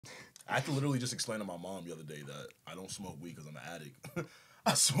I had to literally just explain to my mom the other day that I don't smoke weed because I'm an addict.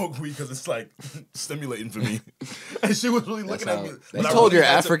 I smoke weed because it's like stimulating for me. And she was really looking at me. You told your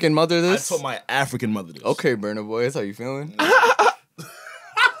African mother this? I told my African mother this. Okay, Burner Boy, that's how you feeling?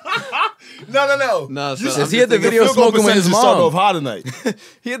 No. No, so he had the video smoking with his mom. Off high tonight.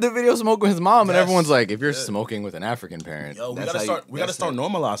 He had the video smoking with his mom, and everyone's like, if you're smoking with an African parent, yo, we gotta start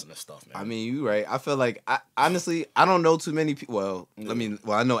normalizing this stuff, man. I mean, you right. I feel like honestly, I don't know too many people. Well,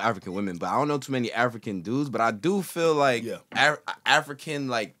 I know African women, but I don't know too many African dudes. But I do feel like African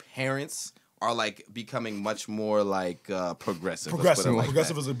like parents are like becoming much more like progressive.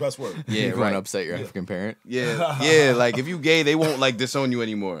 Progressive is the best word. Yeah, you're going to upset your African parent. Yeah. Like if you gay, they won't like disown you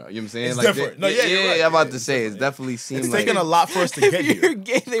anymore. You know what I'm saying? It's like different. Right. I'm about to say it's definitely seems it's like taking a lot for us to get here. If you're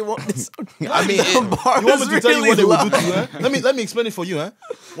gay, they won't disown you. I mean, you want me to tell you what they will do to you? Let me explain it for you.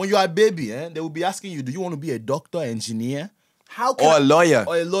 When you are a baby, they will be asking you, do you want to be a doctor, engineer? Or a lawyer.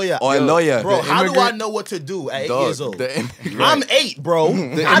 Bro, how do I know what to do at 8 years old? I'm 8, bro.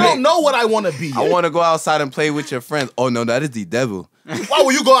 I don't know what I want to be. I want to go outside and play with your friends. Oh, no, that is the devil. Why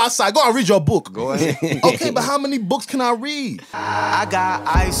will you go outside? Go and read your book. Go ahead. Okay, but how many books can I read? I got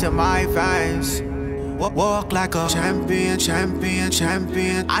ice in my veins. Walk like a champion.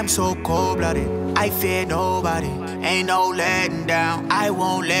 I'm so cold-blooded. I fear nobody. Ain't no letting down. I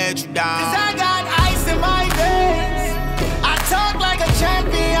won't let you down. 'Cause I got ice in my veins. I talk like a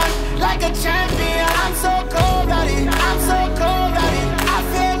champion. I'm so cold-blooded. I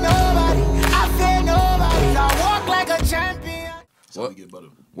fear nobody. I walk like a champion.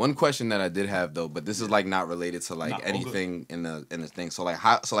 One question that I did have though, but this is like not related to like anything in the thing. So like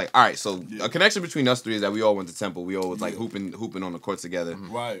all right. So a connection between us three is that we all went to Temple. We all was like hooping on the courts together.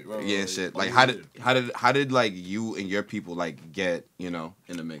 Right. Yeah, shit. Like how did like you and your people like get in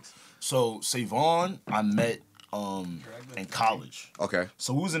the mix? So Savon, I met in college. Okay.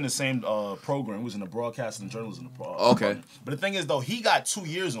 So we was in the same program. We was in the broadcasting and journalism okay. Program. But the thing is, though, he got 2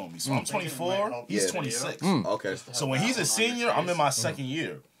 years on me. So I'm 24. He's 26. Okay. So when he's a senior, I'm in my second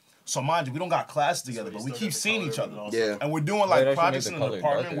year. So mind you, we don't got classes together, but we keep seeing each other. Yeah. And we're doing like projects in the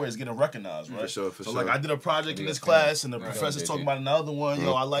department where it's getting recognized, right? For sure. So like I did a project in this class, and the professor's talking about another one.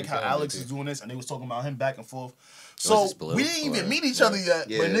 Yo, I like how Alex is doing this, and they was talking about him back and forth. So we didn't even meet each other yet,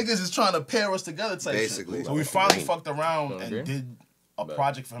 but niggas is trying to pair us together type basically shit. So we finally fucked around and did a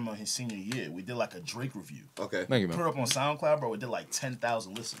project for him on his senior year. We did like a Drake review. Okay. Thank you, man. Put it up on SoundCloud, bro. We did like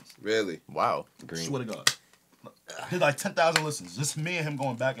 10,000 listens. Really? Wow. Green. Swear to God. Did like 10,000 listens. Just me and him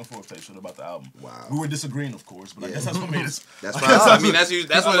going back and forth type shit about the album. Wow. We were disagreeing, of course, but I guess that's what made us. That's right. I mean, that's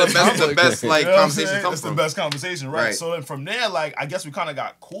one of the best like conversations come That's from. the best conversation, right? So then from there, like, I guess we kind of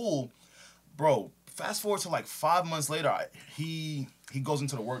got cool, bro. Fast forward to like 5 months later, he goes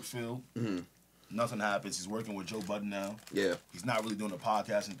into the work field. Nothing happens. He's working with Joe Budden now. Yeah. He's not really doing the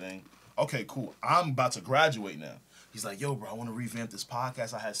podcasting thing. Okay, cool. I'm about to graduate now. He's like, yo, bro, I want to revamp this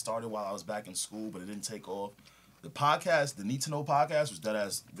podcast I had started while I was back in school, but it didn't take off. The podcast, the Need to Know podcast, was dead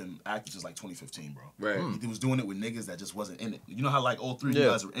ass been active since like 2015, bro. Right. He was doing it with niggas that just wasn't in it. You know how like all three of you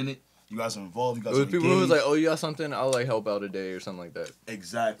guys are in it? You guys are involved. You guys are people who was like, oh, you got something? I'll like help out a day or something like that.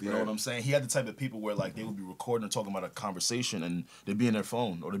 Exactly. You know what I'm saying? He had the type of people where like they would be recording and talking about a conversation and they'd be in their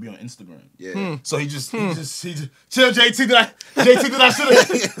phone or they'd be on Instagram. Yeah. So he just chill, JT. Did I should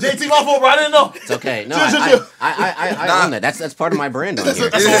have JT my fault, bro. I didn't know. It's okay. No, I own that. That's part of my brand on here.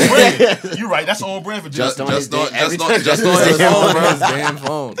 That's on brand. You're right. That's on brand for just on his phone, bro. His damn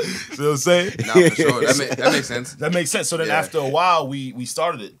phone. See what I'm saying? Nah, for sure. That makes sense. That makes sense. So then after a while, we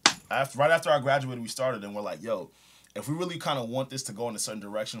started it. Right after I graduated, we started, and we're like, yo, if we really kind of want this to go in a certain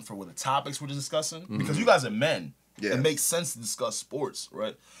direction for what the topics we're discussing, because you guys are men, it makes sense to discuss sports,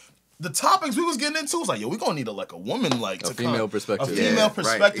 right? The topics we was getting into was like, yo, we're gonna need a woman like a female perspective. A female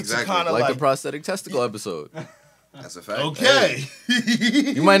perspective to kind of like the prosthetic testicle episode. That's a fact. Okay.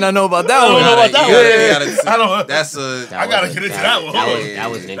 Hey. You might not know about that one. I don't know. That's a. I gotta get into that one. That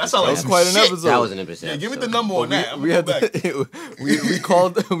was an interesting. That was quite an episode. That was an interesting. Yeah, give me the number on that. We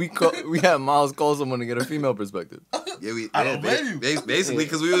had Miles call someone to get a female perspective. Yeah, I don't blame you. Basically,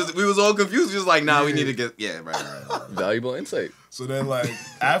 because we was all confused. We was like, nah, we need to get right. Valuable insight. So then, like,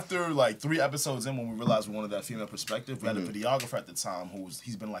 after like 3 episodes in, when we realized we wanted that female perspective, we had a videographer at the time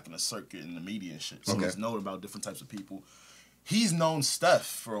he's been like in a circuit in the media and shit. So he's known about different types of people. He's known Steph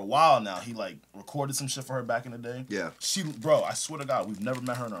for a while now. He like recorded some shit for her back in the day. Yeah. Bro, I swear to God, we've never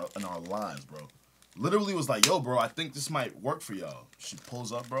met her in our lives, bro. Literally was like, yo, bro, I think this might work for y'all. She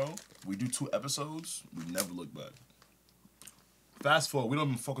pulls up, bro. We do 2 episodes. We never look back. Fast forward, we don't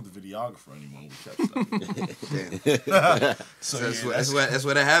even fuck with the videographer anymore. We kept stuff. So that's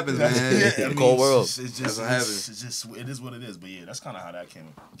what it happens, man. Yeah, the cold world. That's what happens. It is what it is. But yeah, that's kind of how that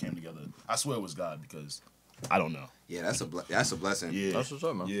came together. I swear it was God because I don't know. Yeah, that's a blessing. Yeah, That's what's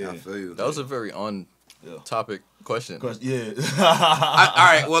up, man. Yeah, I feel you. That was a very topic question. Yeah. All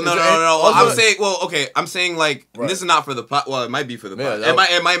right. Well, no. I'm saying like this is not for the pot. Well, it might be for the pot.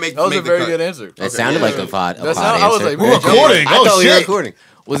 It might make. That was make a very the good answer. It sounded like a pod. I was like, we're recording. I thought we were recording.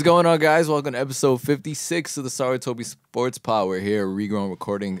 What's going on, guys? Welcome to episode 56 of the Saratobi Sports Pod. We're here, Regrown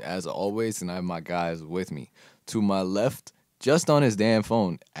Recording, as always, and I have my guys with me. To my left, just on his damn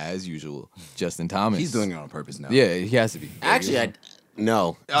phone, as usual, Justin Thomas. He's doing it on purpose now. Yeah, he has to be. Actually,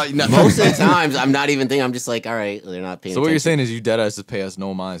 no. No. Most of the times, I'm not even thinking. I'm just like, all right, they're not paying So attention. what you're saying is you deadass just pay us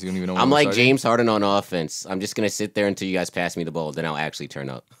no minds. You don't even know. I'm when like we're starting? James Harden on offense. I'm just going to sit there until you guys pass me the ball. Then I'll actually turn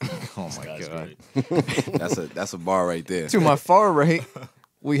up. Oh, my God. That's a bar right there. To my far right,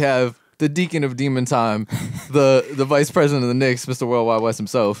 we have the Deacon of Demon Time, the Vice President of the Knicks, Mr. Worldwide West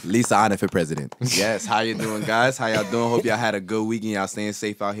himself. Lisa Honor for president. Yes, how you doing, guys? How y'all doing? Hope y'all had a good week and y'all staying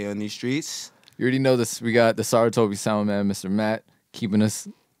safe out here in these streets. You already know this. We got the Saratobi sound man, Mr. Matt, keeping us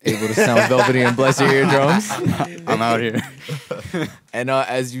able to sound velvety and bless your eardrums. I'm out here. And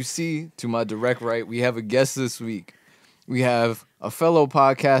as you see, to my direct right, we have a guest this week. We have a fellow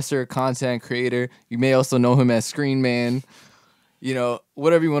podcaster, content creator. You may also know him as Screen Man. You know,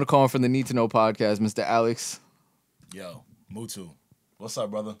 whatever you want to call him from the Need to Know podcast, Mr. Alex. Yo, Mutu. What's up,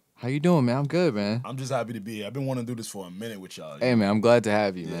 brother? How you doing, man? I'm good, man. I'm just happy to be here. I've been wanting to do this for a minute with y'all. Hey, man, I'm glad to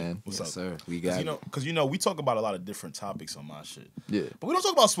have you, man. What's Yes, up, sir? We got Because we talk about a lot of different topics on my shit. Yeah. But we don't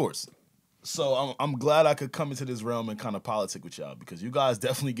talk about sports. So I'm glad I could come into this realm and kind of politic with y'all because you guys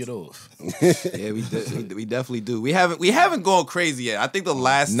definitely get off. Yeah, we definitely do. We haven't gone crazy yet. I think the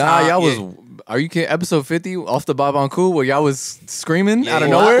last Nah, time, y'all was. Are you kidding? Episode 50 off the Bob on Cool where y'all was screaming out of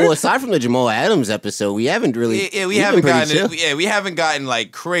nowhere? Well, aside from the Jamal Adams episode, we haven't really. we haven't gotten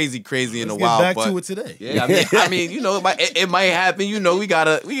like crazy in a while. Get back but to it today. Yeah, I mean, you know, it might happen. You know, we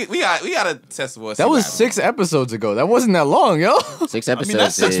gotta test what's. That was 6 episodes ago. That wasn't that long, yo. 6 I episodes. mean,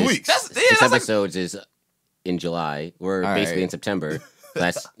 that's 6 weeks. 6 episodes is in July. We're basically in September.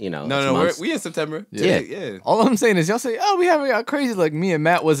 That's No, we in September. Yeah. All I'm saying is y'all say, oh, we haven't got crazy. Like me and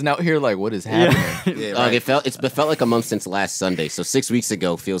Matt wasn't out here like, what is happening? Yeah, right. It felt like a month since last Sunday. So 6 weeks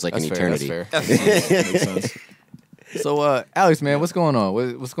ago feels like That's an fair, eternity. that's fair. Makes sense. So, Alex, man, what's going on?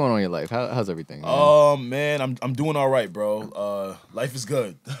 What's going on in your life? How's everything? Man? Man, I'm doing all right, bro. Life is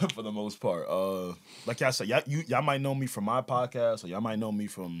good for the most part. Like I said, y'all might know me from my podcast, or y'all might know me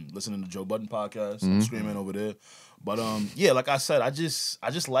from listening to Joe Budden podcast. I'm screaming over there. But yeah, like I said, I just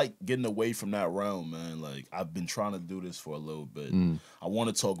like getting away from that realm, man. Like I've been trying to do this for a little bit. I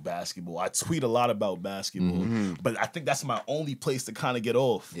want to talk basketball. I tweet a lot about basketball, but I think that's my only place to kind of get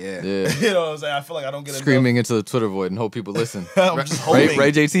off. Yeah. You know what I'm saying? I feel like I don't get Screaming into the Twitter void and hope people listen. I'm just hoping.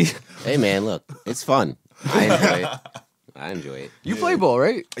 Right, JT? Hey, man, look, it's fun. I enjoy it. You play ball,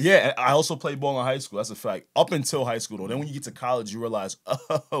 right? Yeah, I also played ball in high school. That's a fact. Up until high school, though. Then when you get to college, you realize,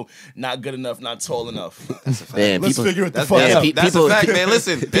 oh, not good enough, not tall enough. That's a fact. Man, Let's figure it the fuck that's, out. That's a fact, man.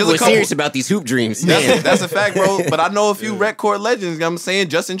 Listen, People are serious about these hoop dreams. That's a fact, bro. But I know a few rec court legends. You know what I'm saying,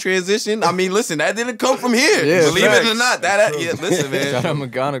 just in transition. I mean, listen, that didn't come from here. Yeah, believe facts. it or not. Listen, man. Shout out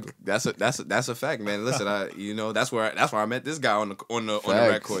McGonagall. That's a fact, man. Listen, that's where I met this guy on the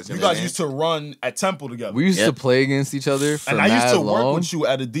rec courts. You guys used to run at Temple together. We used to play against each other for and I used to long. work with you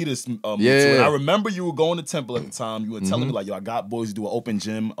at Adidas. Yeah. And I remember you were going to Temple at the time. You were telling me, like, yo, I got boys who do an open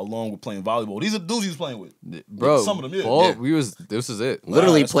gym along with playing volleyball. These are dudes you was playing with. Bro, some of them, yeah. ball, this is it.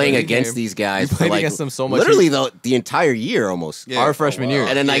 Literally that's playing crazy. against these guys. We played for, like, against them so much. Literally, the entire year almost. Yeah. Our freshman year.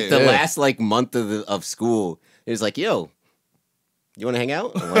 And then, like, the Yeah. last, like, month of school, it was like, yo, you want to hang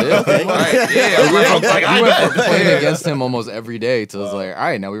out? I'm like, Yeah. okay. Right, yeah. We went from playing Yeah. against him almost every day to it's like, all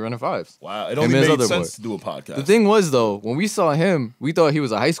right, now we running fives. Wow. It Him only and his made other sense boy. to do a podcast. The thing was, though, when we saw him, we thought he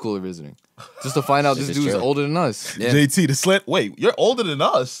was a high schooler visiting. Just to find out this This is dude's true. older than us. Yeah. JT, the slant. Wait, you're older than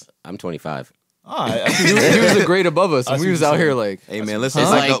us. I'm 25. All right. He was a grade above us, I and see we was what out you're here saying. like, Hey man, listen,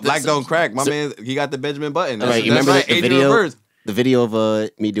 It's like black this- don't crack. My man, he got the Benjamin Button. That's, Right, you that's remember right, the Adrian video? Rivers. The video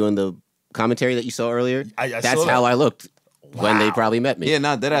of me doing the commentary that you saw earlier? I That's saw how that. I looked when they probably met me. Yeah,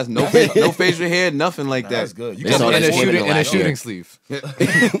 nah, that has no facial hair, nothing like that. That's good. You They got saw me that in shit shooting. in the in a last year. shooting sleeve.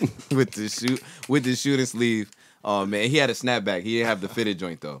 with the shooting sleeve. Oh man, he had a snapback. He didn't have the fitted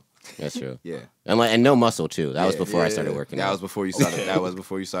joint though. That's true. Yeah, And no muscle too. That was Yeah, before I yeah, started yeah. working That out. was before you started. That was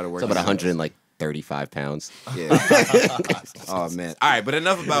before you started It's working. about out. 110 35 pounds. Yeah. Oh man. All right, but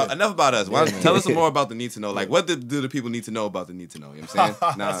enough about us. Tell us some more about the need to know. Like, what do the people need to know about the need to know? You know what I'm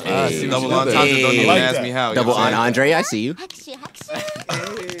saying? Nah, Hey. double entendre. Don't even like ask that. me how. Double you know on Andre, I see you.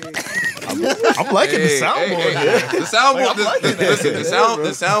 I'm liking the soundboard. The soundboard. The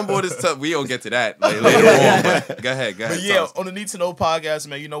soundboard is tough. We don't get to that later on. But go ahead. But yeah, on the Need to Know podcast,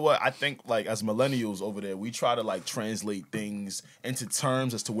 man, you know what? I think like as millennials over there, we try to like translate things into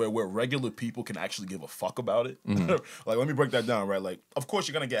terms as to where regular people can actually give a fuck about it. Like, let me break that down, right? Like, of course,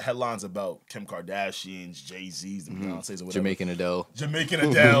 you're gonna get headlines about Kim Kardashian's, Jay-Z's, and Beyonce's, or whatever. Jamaican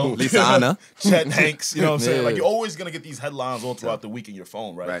Adele, Lisa Anna, Chet Hanks. You know what I'm saying? Like, you're always gonna get these headlines all throughout the week in your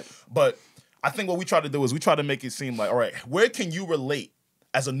phone, right? But I think what we try to do is we try to make it seem like, all right, where can you relate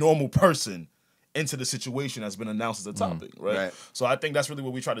as a normal person into the situation that's been announced as a topic, right? So I think that's really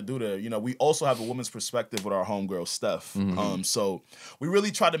what we try to do there. You know, we also have a woman's perspective with our homegirl, Steph. So we really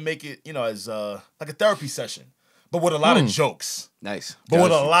try to make it, you know, as like a therapy session, but with a lot of jokes. Nice. But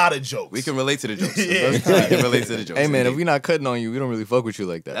with a lot of jokes. We can relate to the jokes. Yeah. We can relate to the jokes. Hey man, if we not cutting on you, we don't really fuck with you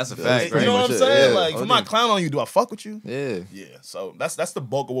like that. That's a fact. You know what I'm saying? Yeah. Like, if I'm not clowning on you, do I fuck with you? Yeah. Yeah. So that's the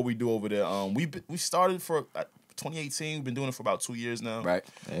bulk of what we do over there. We started for 2018. We've been doing it for about 2 years now. Right.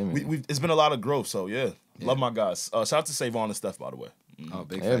 Hey, man. We it's been a lot of growth. So yeah. Love my guys. Shout out to Savon and Steph, by the way. Oh,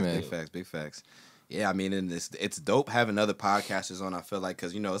 big Hey, facts, man. big facts. Yeah, I mean, and it's dope having other podcasters on. I feel like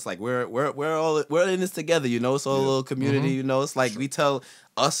because you know it's like we're in this together. You know, it's all a little community. You know, it's like we tell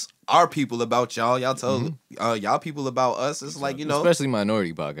our people about y'all. Y'all tell y'all people about us. It's like, you know, especially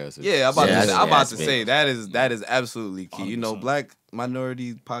minority podcasters. Yeah, I'm about to big. say that is absolutely key. 100%. You know, black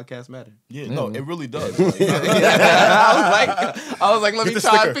minority podcasts matter. Yeah, no, it really does. I was like, let me the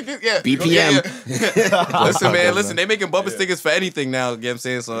try sticker. to pick it. Yeah. BPM. Listen, man, listen, they making bumper stickers for anything now, you know what I'm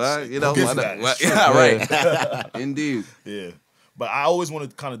saying? So, you know, Gets why that. not? Yeah, right. Indeed. Yeah. But I always want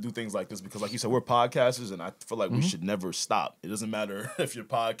to kind of do things like this because, like you said, we're podcasters, and I feel like we should never stop. It doesn't matter if your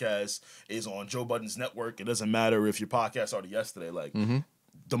podcast is on Joe Budden's network. It doesn't matter if your podcast started yesterday. Like,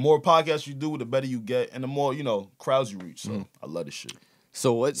 the more podcasts you do, the better you get, and the more, you know, crowds you reach. So I love this shit.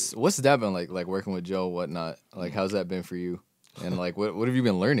 So what's that been like working with Joe, whatnot? Like, how's that been for you? And like, what have you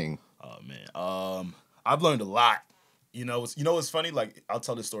been learning? Oh man, I've learned a lot. You know what's funny? Like, I'll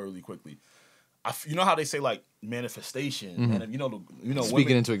tell this story really quickly. You know how they say like manifestation, and you know Speaking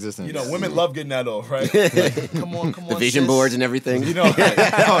women, into existence. You know, women love getting that off, right? Like, come on, The vision sis. boards and everything. You know, like,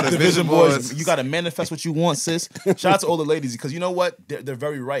 the vision boards. You got to manifest what you want, sis. Shout out to all the ladies because you know what? They're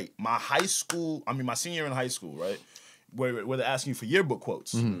very right. My senior year in high school, right, where they're asking you for yearbook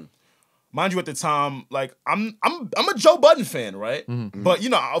quotes. Mind you, at the time, like I'm a Joe Budden fan, right? But you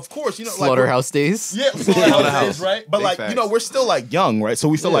know, of course, you know, Slaughterhouse Days. Yeah, Slaughterhouse Days, right? But Big like, facts. you know, we're still like young, right? So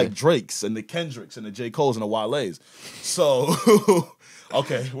we still like Drakes and the Kendricks and the J. Coles and the Wale's. So,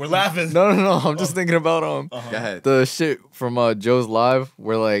 okay, we're laughing. No. I'm just thinking about Go ahead. the shit from Joe's live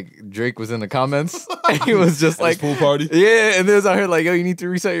where like Drake was in the comments and he was just At like his pool party. Yeah, and there's out here like, yo, you need to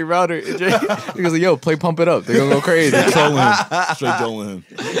reset your router. And Drake, he goes like, yo, play Pump It Up. They're gonna go crazy. Trolling him. Straight trolling him.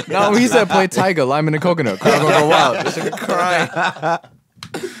 No, he said play Tiger, Lime and a Coconut. Crowd gonna go wild. This nigga crying.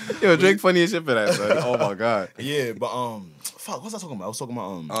 Yo, Drake funny as shit for that, son. Oh my god. Yeah, but fuck, what was I talking about? I was talking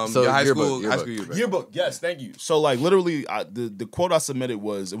about So your high yearbook. school yearbook. yearbook. Yes, thank you. So like literally, the quote I submitted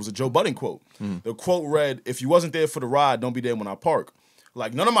was a Joe Budden quote. The quote read, "If you wasn't there for the ride, don't be there when I park."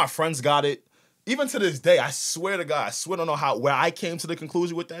 Like none of my friends got it. Even to this day, I swear to God, I don't know where I came to the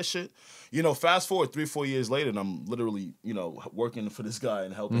conclusion with that shit. You know, fast forward 3-4 years later, and I'm literally, you know, working for this guy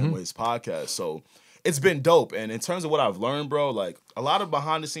and helping him with his podcast. So it's been dope. And in terms of what I've learned, bro, like a lot of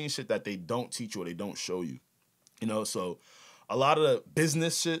behind the scenes shit that they don't teach you or they don't show you. You know, so a lot of the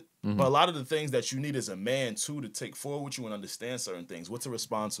business shit, but a lot of the things that you need as a man too to take forward with you and understand certain things, what to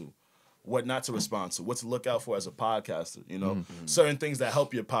respond to, what not to respond to, what to look out for as a podcaster, you know, certain things that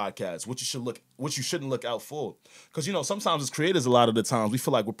help your podcast, what you shouldn't look out for. Because, you know, sometimes as creators, a lot of the times we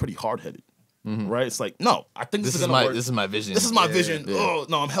feel like we're pretty hard-headed, right? It's like, no, I think this is gonna work. This is my vision. This is my vision. Yeah. Oh,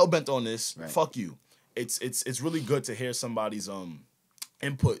 no, I'm hell-bent on this. Right. Fuck you. It's really good to hear somebody's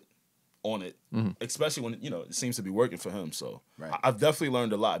input on it, especially when, you know, it seems to be working for him. So Right. I've definitely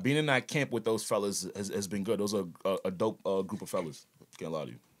learned a lot. Being in that camp with those fellas has been good. Those are a dope group of fellas. Can't lie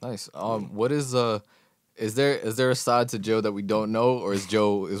to you. Nice. What is there a side to Joe that we don't know, or is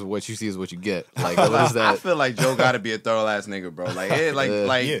Joe is what you see is what you get? Like, what is I that? feel like Joe gotta be a thorough ass nigga, bro.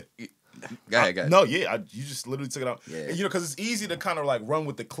 Like, Yeah. Go ahead. No, yeah, you just literally took it out. Yeah. And, because it's easy to kind of like run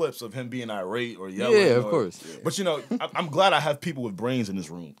with the clips of him being irate or yelling. Yeah, of course. Yeah. But I'm glad I have people with brains in this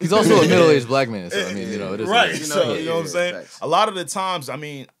room. He's also a middle-aged black man, so I mean, it is right. You So you know what I'm saying. Facts. A lot of the times, I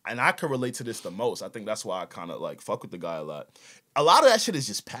mean, and I can relate to this the most. I think that's why I kind of like fuck with the guy a lot. A lot of that shit is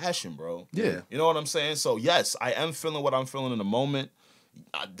just passion, bro. Yeah. You know what I'm saying? So yes, I am feeling what I'm feeling in the moment.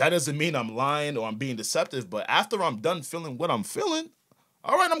 That doesn't mean I'm lying or I'm being deceptive, but after I'm done feeling what I'm feeling,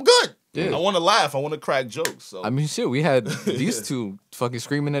 all right, I'm good. Yeah. I want to laugh. I want to crack jokes. So I mean, shit, we had these two fucking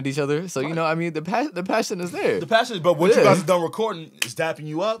screaming at each other. So, I mean, the passion is there. the passion is, but what you guys have done recording is dapping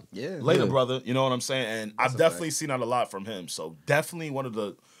you up. Yeah. Later, Yeah. brother. You know what I'm saying? And I've definitely seen that a lot from him. So definitely one of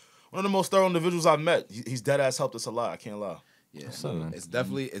the most thorough individuals I've met. He's dead ass helped us a lot. I can't lie. Yeah, man? it's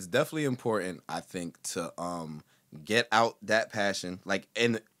definitely important. I think to get out that passion, like,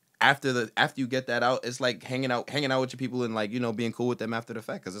 and after you get that out, it's like hanging out with your people and like being cool with them after the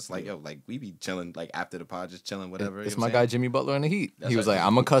fact, because it's like like we be chilling like after the pod, just chilling whatever. It's my guy Jimmy Butler in the Heat. He was like,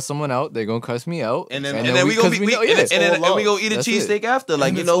 I'm gonna cuss someone out. They're gonna cuss me out, and then we go eat a cheesesteak after.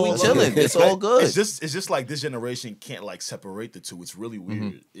 Like we chilling. It's all good. It's just like this generation can't like separate the two. It's really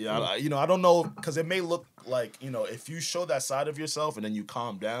weird. Yeah, I don't know, because it may look like if you show that side of yourself and then you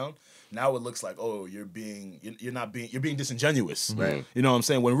calm down. Now it looks like, oh, you're being disingenuous. Right. You know what I'm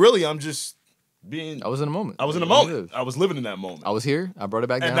saying? When really I'm just being. I was in a moment. I was in a moment. I was living in that moment. I was here. I brought it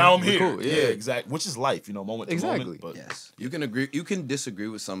back down. And now I'm We're here. cool. Yeah, exactly. Which is life, moment to Exactly. moment. But Yes, you can agree. You can disagree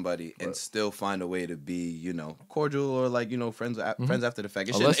with somebody and still find a way to be, cordial or like friends after the fact.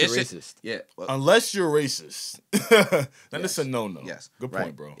 Unless you're racist. Yeah. Well, unless you're racist, then it's a no-no. yes. Good Right.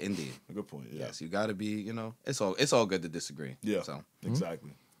 point, bro. Indeed. Good point. Yeah. Yes, you got to be. It's all good to disagree. Yeah. So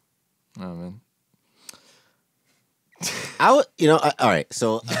Exactly. Oh, man. All right.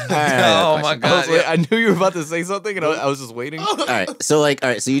 So, Oh my God. I knew you were about to say something, and I was just waiting. all right. So,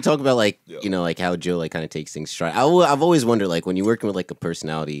 So you talk about like like how Joe like kind of takes things stride. I've always wondered like when you're working with like a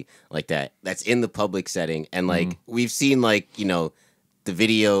personality like that's in the public setting, and like we've seen like the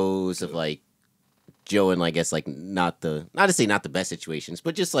videos of like Joe and I guess like not to say not the best situations,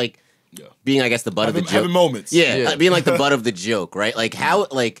 but just like being I guess the butt of the joke. Having moments. Yeah, being like the butt of the joke, right? Like how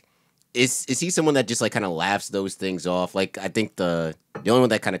like. Is he someone that just like kind of laughs those things off? Like I think the only one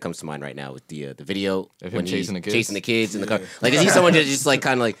that kind of comes to mind right now with the video of when him chasing the kids in the car. Like is he someone that just like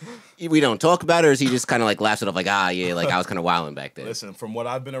kind of like we don't talk about it, or is he just kind of like laughs it off like like I was kind of wilding back then? Listen, from what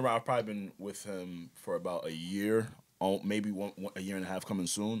I've been around, I've probably been with him for about a year, maybe a year and a half coming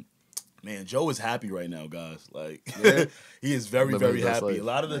soon. Man, Joe is happy right now, guys. Like he is very, very happy. life. A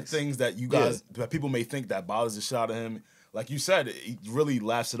lot of the things that you guys that people may think that bothers the shit out of him. Like you said, he really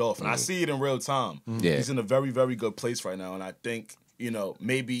laughs it off. And I see it in real time. Yeah. He's in a very, very good place right now. And I think,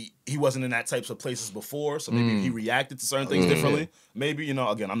 maybe he wasn't in that types of places before. So maybe he reacted to certain things differently. Maybe,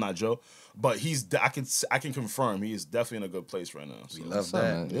 again, I'm not Joe. But I can confirm he is definitely in a good place right now. So. we love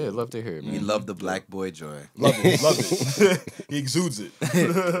that. Yeah, love to hear it, man. We love the black boy joy. Love it. He exudes it.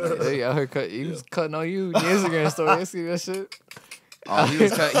 Hey, I heard he was cutting on you. The Instagram story. I see that shit. Oh,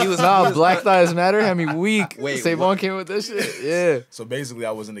 he was Black Lives Matter had me weak. Wait, Savon came with this shit. Yeah. So basically,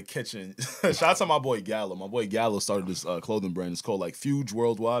 I was in the kitchen. Shout out to my boy Gallo. My boy Gallo started this clothing brand. It's called like Fuge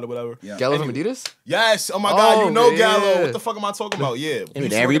Worldwide or whatever. Yeah. Gallo from Adidas? Yes. Oh my God, you know yeah. Gallo. What the fuck am I talking about? Yeah. I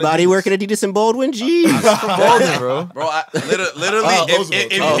mean, everybody working at Adidas and Baldwin. Jeez. Baldwin, bro. Bro, literally,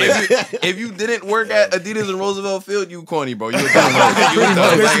 if you didn't work at Adidas and Roosevelt Field, you corny, bro. You were done.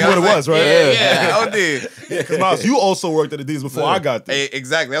 That's basically what it was, right? Yeah, I did. Yeah, because Miles, you also worked at Adidas before I got there. Hey,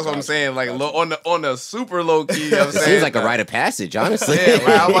 exactly. That's what I'm saying. Like on the super low key. You know what I'm It saying? seems like a rite of passage, honestly. Yeah,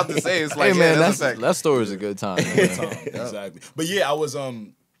 right. I'm about to say it's like Hey, man, that's a fact. that story was a good time. Man. Exactly. But yeah, I was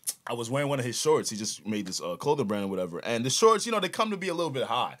wearing one of his shorts. He just made this clothing brand or whatever. And the shorts, they come to be a little bit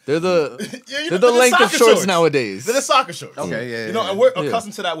high. They're the Yeah, they're the length of soccer shorts nowadays. They're the soccer shorts. Okay, yeah. And we're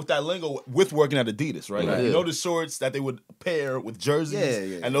accustomed to that with that lingo with working at Adidas, right? Right. You know the shorts that they would pair with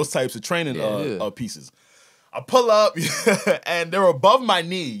jerseys Yeah. and those types of training Yeah. pieces. I pull up and they're above my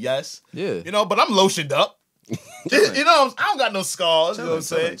knee, yes. Yeah. But I'm lotioned up. I don't got no scars. You know what I'm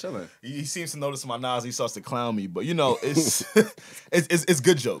saying? Chilling. He seems to notice my knives. He starts to clown me, but it's it's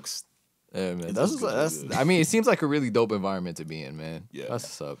good jokes. Yeah, man. That's I mean, it seems like a really dope environment to be in, man. Yeah. That's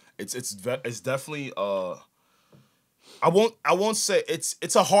what's up. It's definitely I won't say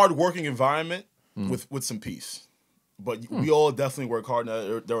it's a hard working environment with some peace, but we all definitely work hard.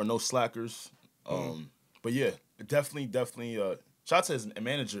 There are no slackers. But yeah, definitely. Shout out to his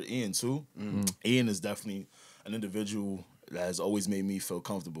manager Ian too. Ian is definitely an individual that has always made me feel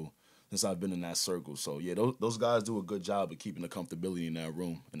comfortable. since I've been in that circle. So yeah, those guys do a good job of keeping the comfortability in that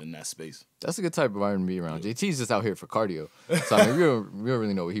room and in that space. That's a good type of environment to be around. JT's just out here for cardio. So I mean, we don't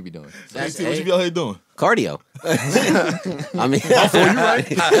really know what he be doing. JT, what you be out here doing? Cardio. I mean, you right?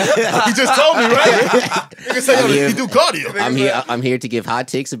 He just told me, right? Nigga say, he do cardio. I'm here to give hot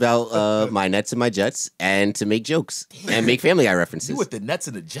takes about my Nets and my Jets, and to make jokes and make Family Guy references. You with the Nets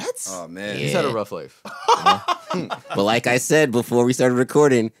and the Jets? Oh man, He's had a rough life. But like I said before we started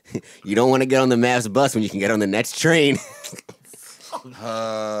recording, you don't want to get on the Mavs bus when you can get on the Nets train.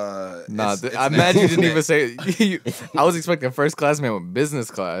 I imagine you didn't even say it. I was expecting first class man with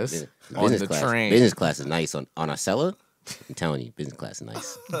business class on the train. Business class is nice on a cellar. I'm telling you, business class is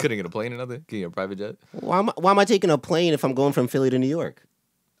nice. Couldn't get a plane or nothing? Can you get a private jet? Why am I taking a plane if I'm going from Philly to New York?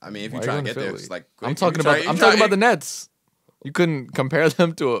 I mean, if you try to get there, it's like I'm talking about the Nets. You couldn't compare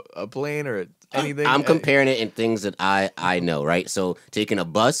them to a plane or anything. I'm comparing it in things that I know, right? So taking a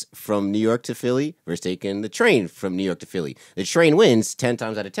bus from New York to Philly versus taking the train from New York to Philly. The train wins 10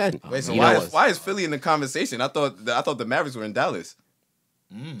 times out of 10. Wait, so why is Philly in the conversation? I thought the Mavericks were in Dallas.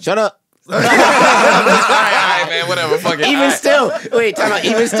 Shut up. all right, man, whatever. Fuck it. Even still,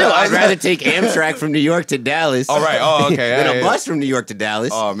 I'd rather take Amtrak from New York to Dallas. All right. Oh, okay. Than a bus from New York to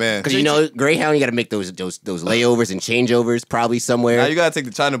Dallas. Oh man. Because Greyhound, you got to make those layovers and changeovers probably somewhere. Now you gotta take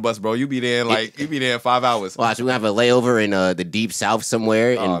the China bus, bro. You be there in 5 hours. Watch, we're gonna have a layover in the deep south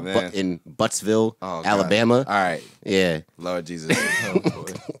somewhere in Buttsville, Alabama. All right. Yeah. Lord Jesus.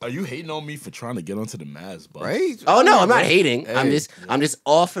 Are you hating on me for trying to get onto the Mavs bus? Right? Oh no, I'm not hating. Hey. I'm just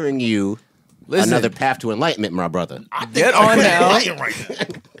offering you another path to enlightenment, my brother. Get on now.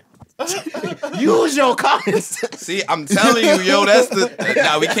 Use your comments. See, I'm telling you, yo, that's the.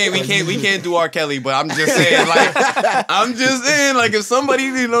 Nah, we can't do R. Kelly, but I'm just saying, like, if somebody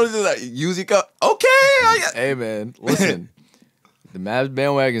just like use your cup, okay. Hey man, listen. The Mavs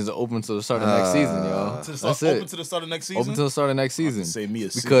bandwagon is open to the start of next season, yo. Open to the start of next season? Open to the start of next season. Say me a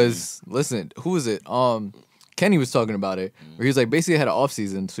because, listen, who is it? Kenny was talking about it, where he was like, basically had an off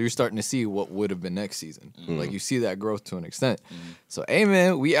season, so you're starting to see what would have been next season. Like, you see that growth to an extent. So, hey,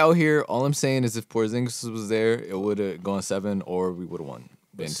 man, we out here. All I'm saying is if Porzingis was there, it would have gone 7, or we would have won.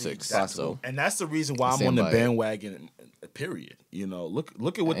 Been 6. So, and that's the reason why I'm on the bandwagon, period. You know,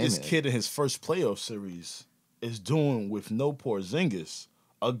 look at what this kid in his first playoff series is doing with no Porzingis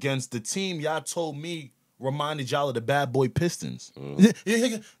against the team y'all told me reminded y'all of the bad boy Pistons.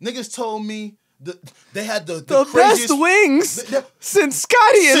 Niggas told me they had the best wings since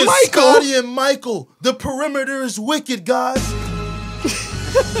Scotty and Michael. Scotty and Michael. The perimeter is wicked, guys.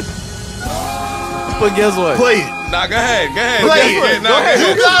 But guess what? Play it. Nah, go ahead. Play it. Go ahead.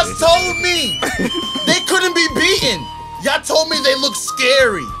 You guys told me they couldn't be beaten. Y'all told me they looked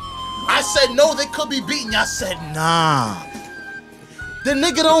scary. I said, no, they could be beaten. Y'all said, nah. The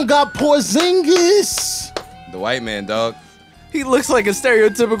nigga don't got Porzingis. The white man, dog. He looks like a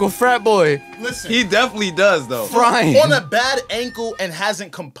stereotypical frat boy. Listen. He definitely does, though. Frying. On a bad ankle and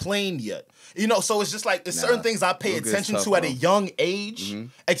hasn't complained yet. You know, so it's just like there's certain things I pay attention to at a young age,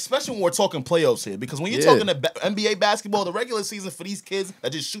 especially when we're talking playoffs here. Because when you're talking NBA basketball, the regular season for these kids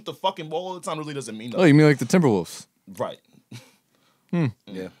that just shoot the fucking ball all the time really doesn't mean nothing. Oh, you mean like the Timberwolves? Right.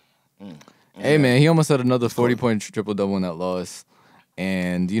 Yeah. Hey, man, he almost had another 40-point triple-double in that loss.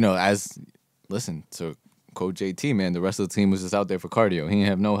 And, you know, so Coach JT, man, the rest of the team was just out there for cardio. He didn't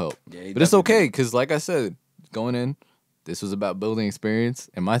have no help. Yeah, but it's okay, because like I said, going in, this was about building experience.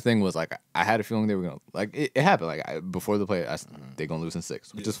 And my thing was, like, I had a feeling they were going to, like, it happened. Like, before the play, they're going to lose in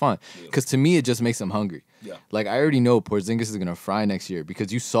 6, which is fine. Because to me, it just makes them hungry. Yeah. Like, I already know Porzingis is going to fry next year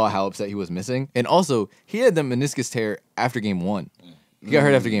because you saw how upset he was missing. And also, he had the meniscus tear after game 1. He got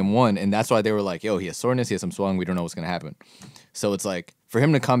hurt after game 1, and that's why they were like, yo, he has soreness, he has some swelling, we don't know what's going to happen. So it's like, for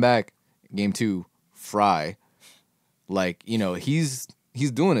him to come back game 2, fry, like, you know, he's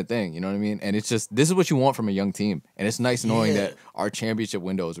doing a thing, you know what I mean? And it's just, this is what you want from a young team. And it's nice knowing that our championship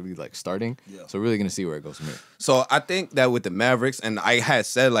window is really, like, starting. Yeah. So we're really going to see where it goes from here. So I think that with the Mavericks, and I had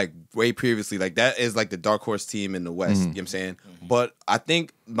said, like, way previously, like, that is, like, the dark horse team in the West. You know what I'm saying? But I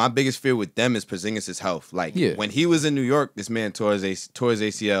think my biggest fear with them is Porzingis' health. Like, when he was in New York, this man tore his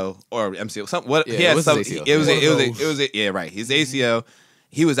ACL or MCL. His ACL.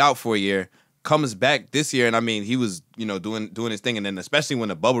 He was out for a year. Comes back this year, and I mean, he was, you know, doing his thing, and then especially when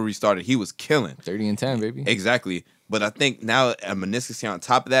the bubble restarted, he was killing. 30-10, baby. Exactly. But I think now a meniscus here on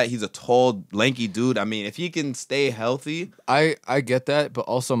top of that, he's a tall, lanky dude. I mean, if he can stay healthy, I get that, but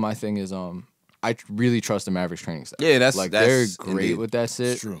also my thing is, I really trust the Mavericks training staff. Yeah, that's they're great indeed with that shit.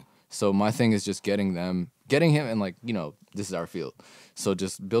 It's true. So my thing is just getting him, and like, you know, this is our field. So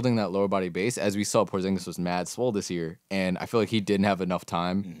just building that lower body base. As we saw, Porzingis was mad swole this year, and I feel like he didn't have enough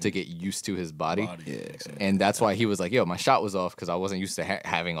time to get used to his body. And that's why he was like, yo, my shot was off because I wasn't used to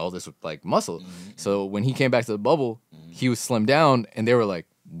having all this like muscle. So when he came back to the bubble, he was slimmed down, and they were like,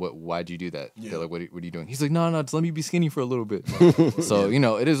 why'd you do that? They're like, what are you doing? He's like, no, just let me be skinny for a little bit. So, you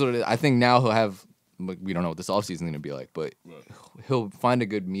know, it is what it is. I think now he'll have, like, we don't know what this offseason is going to be like, but he'll find a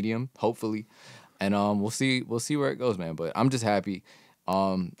good medium, hopefully. And we'll see where it goes, man. But I'm just happy.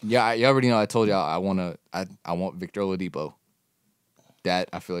 Yeah, you already know I told y'all I want Victor Oladipo. That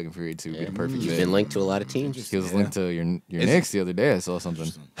I feel like infuriated to be the perfect You've fit. been linked to a lot of teams. He was linked to your Knicks the other day. I saw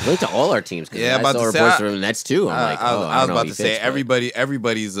something. Linked to all our teams. Yeah, I saw reports from the Nets too. I'm like, I was about to say everybody's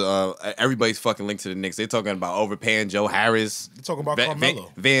fucking linked to the Knicks. They're talking about overpaying Joe Harris. They're talking about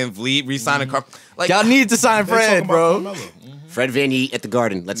Carmelo. Van Vliet re-signing Like, y'all need to sign Fred, bro. Fred VanVleet at the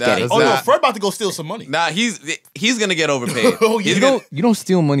Garden. Let's get it. Oh no, Fred about to go steal some money. Nah, he's gonna get overpaid. Oh yeah. You don't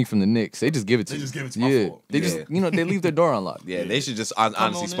steal money from the Knicks. They just give it to you. They just give it to my fault. They just, you know, they leave their door unlocked. Yeah, they should just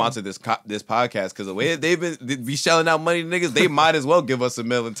honestly sponsor this podcast because the way they've been be shelling out money to niggas, they might as well give us a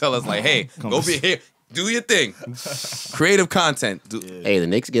mill and tell us like, hey, go be here. Do your thing. Creative content. Hey, the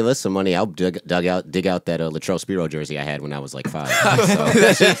Knicks give us some money. I'll dig out that Latrell Spiro jersey I had when I was like 5. So.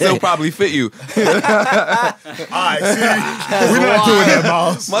 That shit still probably fit you. All right, see, we're not doing that,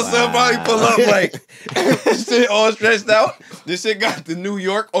 Miles. My son probably pull up like this shit all stretched out. This shit got the New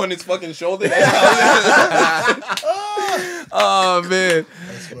York on its fucking shoulder. Oh man,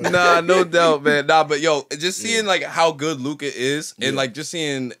 nah, no doubt, man. Nah, but yo, just seeing like how good Luka is, and like just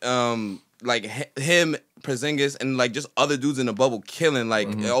seeing like him, Porzingis, and like just other dudes in the bubble killing. Like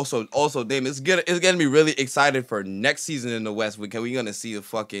also Dame. It's getting me really excited for next season in the West. We're gonna see the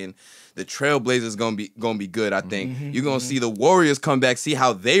Trailblazers gonna be good. I think you're gonna see the Warriors come back, see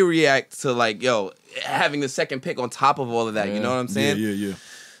how they react to like having the second pick on top of all of that. You know what I'm saying? Yeah.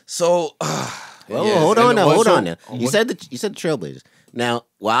 So. Well, hold on now. You said the Trailblazers. Now,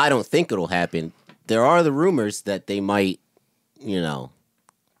 while I don't think it'll happen, there are the rumors that they might, you know.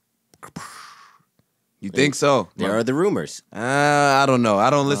 You think so? There are the rumors. I don't know. I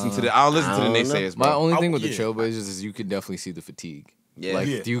don't listen to the naysayers. My only thing with the Trailblazers is you could definitely see the fatigue. Yeah, like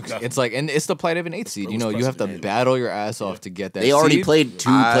it's like, and it's the plight of an 8th seed. You know, you have to battle your ass off to get that. They already seed. played 2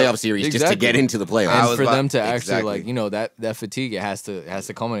 playoff series just to get into the playoffs. And for them to actually like, you know, that fatigue, it has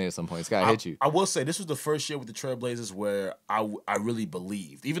to culminate at some point. It's gotta hit you. I will say this was the first year with the Trailblazers where I really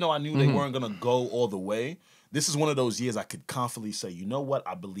believed, even though I knew they weren't gonna go all the way. This is one of those years I could confidently say, you know what,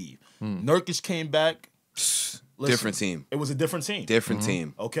 I believe. Nurkic came back. Listen, different team. It was a different team.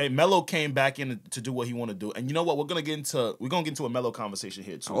 Team. Okay, Melo came back in to do what he wanted to do, and you know what? We're gonna get into a Melo conversation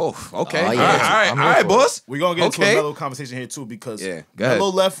here too. Oh, okay. Oh, yeah. All right, boss. We're gonna get into a Melo conversation here too because Melo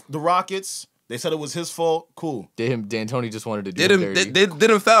left the Rockets. They said it was his fault. Cool. D'Antoni just wanted to do him dirty.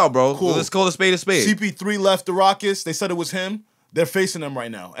 Did him foul, bro. Cool. Let's call a spade a spade. CP3 left the Rockets. They said it was him. They're facing them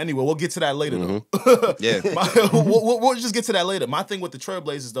right now. Anyway, we'll get to that later though. Yeah. We'll just get to that later. My thing with the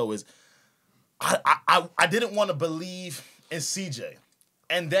Trailblazers though is I didn't want to believe in CJ.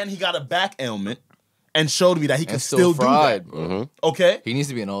 And then he got a back ailment and showed me that he can still do that. Okay? He needs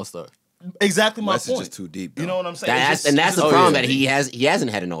to be an all-star. Exactly my West point. is just too deep. Though. You know what I'm saying? That's the problem that he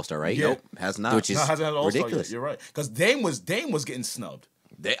hasn't had an all-star, right? Yeah. Nope, has not. Which is hasn't had an all-star ridiculous. yet. You're right. Because Dame was getting snubbed.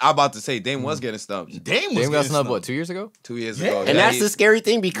 I'm about to say Dame was getting snubbed. Dame got snubbed, what, 2 years ago? 2 years ago. And that's the scary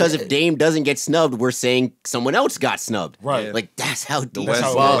thing because if Dame doesn't get snubbed, we're saying someone else got snubbed. Right. Like, that's how deep.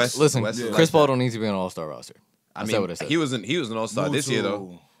 Listen, Chris Paul don't need to be on an all-star roster. I mean, what I said. he was an all-star this year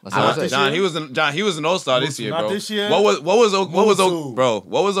though. John, he was an all-star this year, bro. Not this year. What was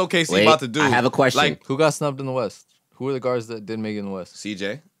OKC about to do? I have a question. Like, who got snubbed in the West? Who are the guards that didn't make it in the West?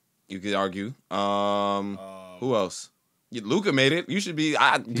 CJ, you could argue. Who else? Luka made it. You should be.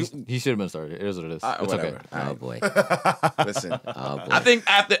 He should have been started. It is what it is. It's whatever. okay. Oh boy. Listen, Oh boy. I think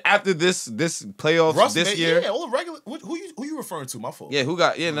after this playoffs Russ this made, year. Yeah, all the regular. Who you referring to? My fault. Yeah, who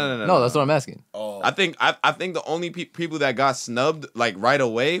got? Yeah, no. No, that's what I'm asking. Oh, I think the only people that got snubbed like right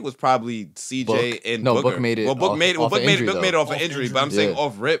away was probably CJ and Booker. Book made it. Well, Book made it off an injury, but I'm saying Yeah.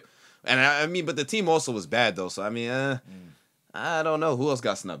 off rip. And I mean, but the team also was bad though. So I mean, I don't know who else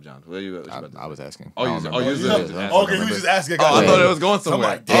got snubbed, John. What you about to I was asking. Oh, I you don't was remember. asking. Okay, we just asking. Oh, I thought it was going somewhere.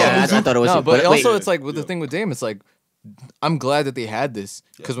 I'm like, Yeah, I thought it was. No, but wait. also it's like with the thing with Dame, it's like I'm glad that they had this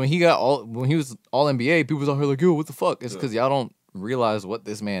because when he was all NBA, people was out here like, yo, what the fuck? It's because y'all don't realize what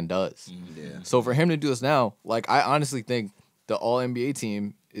this man does. Yeah. So for him to do this now, like I honestly think the all NBA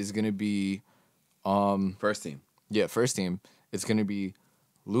team is gonna be, First team. yeah, first team. It's gonna be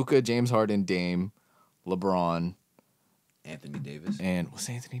Luka, James Harden, Dame, LeBron, Anthony Davis. And was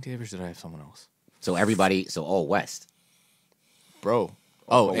Anthony Davis? Or did I have someone else? So all West. Bro.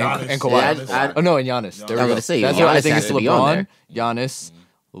 Oh, Giannis. and Kawhi. Yeah, oh no, and Giannis. There we I was go. gonna say, That's what I Giannis think. has It's to be on LeBron, Giannis,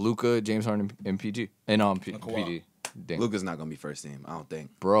 Luka, James Harden, and PG, and PG. Dang. Luka's not gonna be first team. I don't think.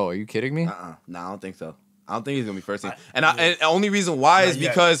 Bro, are you kidding me? No, I don't think so. I don't think he's gonna be first team. And the only reason why is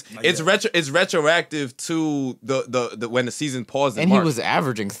because it's retroactive to the when the season paused. And he was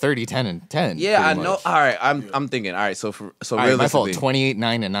averaging 30, 10, and 10. Yeah, I know. All right, I'm thinking. All right, so right, my fault. 28,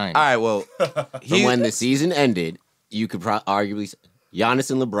 9, and 9. All right, well, But when the season ended, you could arguably say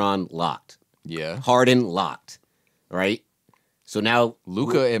Giannis and LeBron locked. Yeah. Harden locked. Right? So now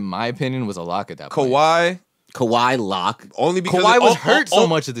Luka, in my opinion, was a lock at that point. Kawhi lock. Only because Kawhi was hurt so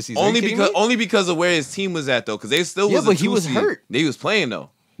much of the season. Only because of where his team was at though, because they still was. But he was hurt. He was playing though.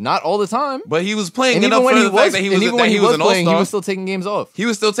 Not all the time. But he was playing. And even when he was, he was an playing, he all-star. was still taking games off. He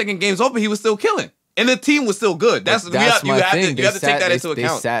was still taking games off, but he was still killing. And the team was still good. You have to take that into account. They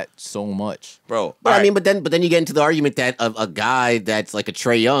sat so much, bro. But I mean, but then you get into the argument that a guy that's like a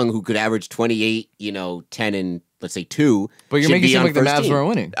Trae Young who could average 28, 10 and let's say 2. But you're making it seem like the Mavs weren't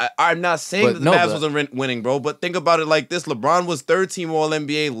winning. I'm not saying that the Mavs wasn't winning, bro. But think about it like this: LeBron was third team All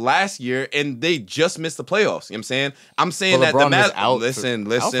NBA last year, and they just missed the playoffs. You know what I'm saying? I'm saying that the Mavs.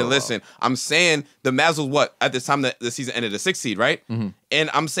 Listen. I'm saying the Mavs was what at this time that the season ended, a 6th seed, right? Mm-hmm. And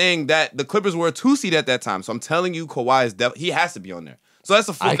I'm saying that the Clippers were a 2 seed at that time. So I'm telling you, Kawhi is he has to be on there. So that's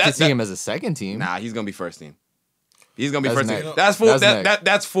I could see him as a second team. Nah, he's gonna be first team. He's gonna be first team. That's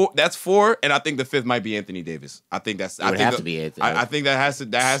 4, and I think the 5th might be Anthony Davis. I think that's. It would have to be Anthony. I think that has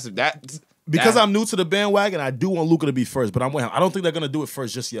to. Because I'm new to the bandwagon, I do want Luka to be first, but I'm with him. I don't think they're gonna do it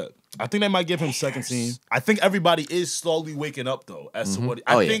first just yet. I think they might give him second team. I think everybody is slowly waking up though as to what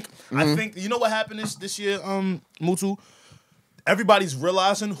I think. I think you know what happened this year, Mutu. Everybody's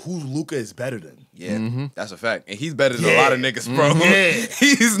realizing who Luka is better than. Yeah, that's a fact, and he's better than a lot of niggas, bro. Yeah,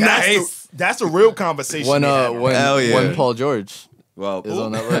 he's nice. That's a real conversation. When Paul George is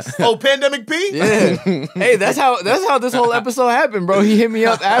on that list. Oh, Pandemic P? Yeah. Hey, that's how this whole episode happened, bro. He hit me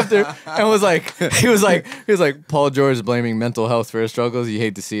up after and was like, he was like, Paul George blaming mental health for his struggles. You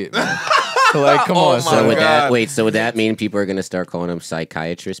hate to see it, man. Like, come on. So would that mean people are gonna start calling him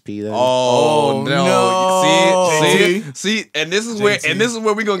Psychiatrist P then? Oh no! See, and this is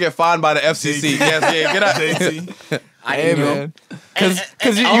where we're gonna get fined by the FCC. Yes, get out. Hey man,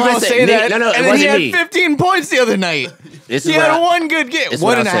 because you gonna say that? No, and then he had 15 points the other night. He had one good game,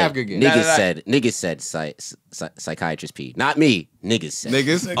 1.5 good games. Niggas said Psychiatrist P, not me. Niggas said.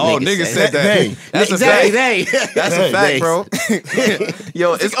 Niggas said that. That's a fact. That's a fact, bro.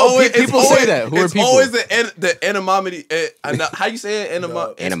 Yo, it's always people say that. Who are people? It's always the animosity. How you say it?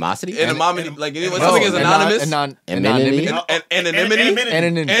 Animosity. Animosity. Like when something is anonymous. Anonymity.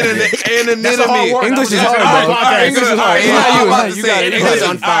 Anonymity. English is hard, bro. English is hard. You got it. It's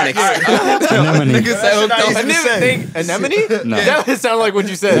on phonics. Anemone? No. That would sound like what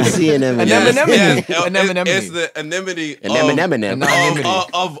you said. Anemone. It's the anemone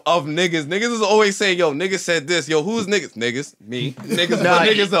of niggas. Niggas is always saying, yo, niggas said this. Yo, who's niggas? Niggas. Me. Niggas. No,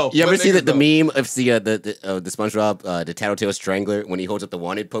 niggas though. You ever see the meme of the SpongeBob, the Tattletale Strangler when he holds up the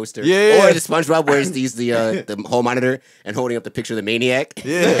wanted poster? Yeah. Or the SpongeBob where he's the hall monitor and holding up the picture of the maniac.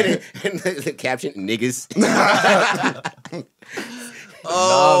 Yeah. And the caption, niggas.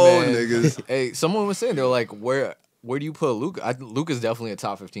 Oh, man. Niggas. Hey, someone was saying, they were like, where do you put Luka? Luka's definitely a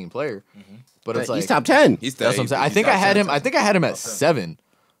top 15 player. But it's like he's top 10. That's what I'm saying. I think I had him at 7.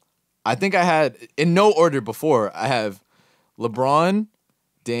 I think I had, in no order before, I have LeBron,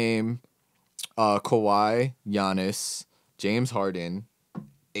 Dame, Kawhi, Giannis, James Harden,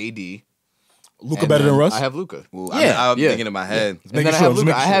 AD. Luka better than Russ? I have Luka. I'm thinking in my head. And then I have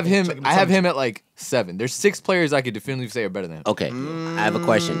Luka. I have him at like 7. There's 6 players I could definitively say are better than him. Okay. I have a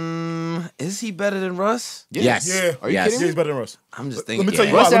question. Is he better than Russ? Yes. Yeah. Are you kidding me? Yeah, he's better than Russ. I'm just thinking. Let me tell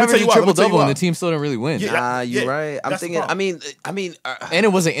you Russ why. averaged a triple-double and the team still didn't really win. You're right. I'm thinking. I mean. And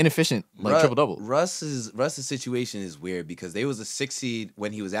it wasn't inefficient like triple-double. Russ's situation is weird because they was a 6 seed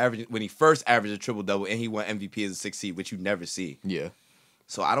when he first averaged a triple-double and he won MVP as a 6 seed, which you never see. Yeah.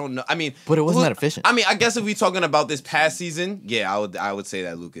 So I don't know. I mean, but it wasn't that efficient. I mean, I guess if we talking about this past season, yeah, I would say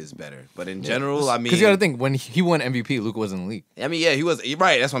that Luka is better. But in general, I mean, because you got to think when he won MVP, Luka was in the league. I mean, yeah, he was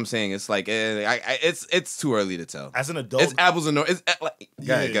right. That's what I'm saying. It's like it's too early to tell. As an adult, it's apples and oranges. Go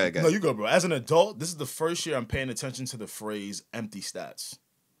ahead. No, you go, bro. As an adult, this is the first year I'm paying attention to the phrase "empty stats."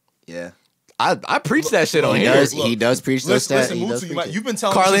 Yeah. I preach that shit on here. He does preach those stats. Listen, you've been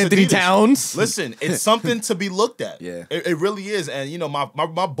telling Karl Anthony Towns. Listen, it's something to be looked at. Yeah, it really is. And you know, my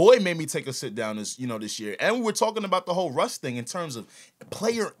boy made me take a sit down this year, and we were talking about the whole Russ thing in terms of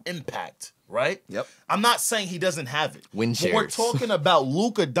player impact. right? Yep. I'm not saying he doesn't have it. Win But we're shares. talking about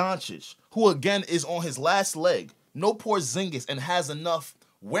Luka Doncic, who again is on his last leg. No Porzingis and has enough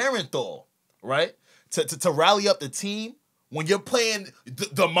wherewithal, right? To rally up the team when you're playing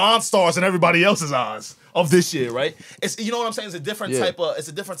the Monstars and everybody else's eyes of this year, right? It's, you know what I'm saying? It's a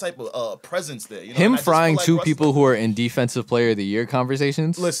different type of presence there. You know? Him frying two people who are in Defensive Player of the Year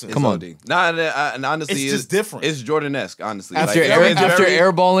conversations. Listen, come on. And honestly, it's just different. It's Jordan-esque, honestly. After Like,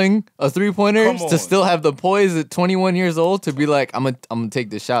 airballing a 3-pointer to still have the poise at 21 years old to be like, I'm gonna take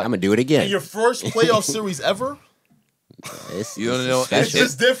this shot. I'm gonna do it again. In your first playoff series ever? You don't know. It's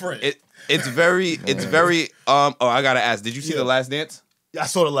just different. It's very. Oh, I gotta ask. Did you see The Last Dance? I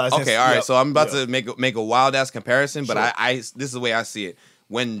saw The Last Dance. Okay, all right. So I'm about to make a wild ass comparison, but Sure. I this is the way I see it.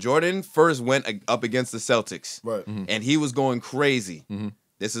 When Jordan first went up against the Celtics, Right. and he was going crazy.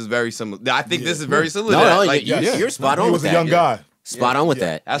 This is very similar. I think this is very similar. No, to that. no, Like, you're spot on He with was a that. young guy. Spot on with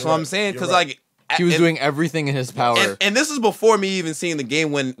that. That's You're what I'm right. saying. You're Because right. like He was and- doing everything in his power. And this is before me even seeing the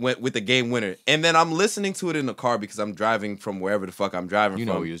game with the game winner. And then I'm listening to it in the car because I'm driving from wherever the fuck I'm driving You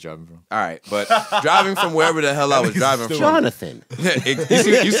from. know where he was driving from. All right, but driving from wherever the hell I was driving from. Jonathan.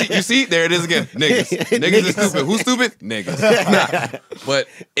 you see, there it is again. Niggas is stupid. Who's stupid? Niggas. But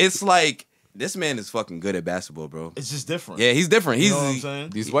it's like, this man is fucking good at basketball, bro. It's just different. Yeah, he's different. You He's know what I'm saying?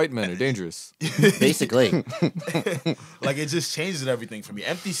 These white men are dangerous. Basically. Like it just changes everything for me.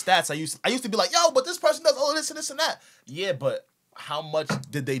 Empty stats. I used to be like, yo, but this person does all this and this and that. Yeah, but how much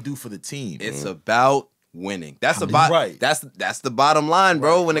did they do for the team? It's about winning. That's the That's the bottom line,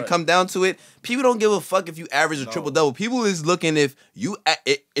 bro. When it comes down to it, people don't give a fuck if you average a triple double. People is looking if you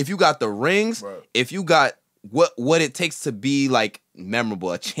got the rings, if you got what it takes to be like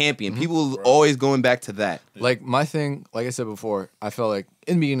memorable, a champion. People always going back to that. Like my thing, like I said before, I felt like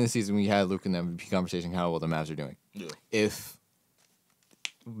in the beginning of the season we had Luke in the MVP conversation how well the Mavs are doing. Yeah. If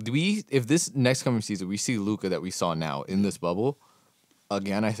this next coming season we see Luka that we saw now in this bubble,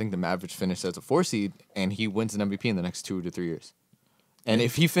 again I think the Mavericks finish as a 4 seed and he wins an MVP in the next 2 to 3 years. And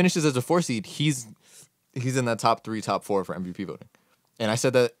if he finishes as a 4 seed, he's in that top 3, top 4 for MVP voting. And I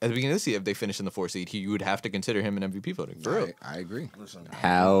said that at the beginning of this year, if they finish in the 4 seed, you would have to consider him in MVP voting. For real. I agree.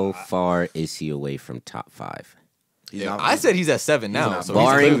 How far is he away from top 5? I said he's at 7 now. So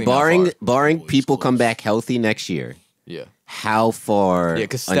barring people come back healthy next year. Yeah. How far? Yeah,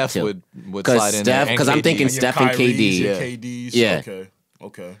 because Steph would slide in there. Because I'm thinking Steph and KD. KDs. Yeah.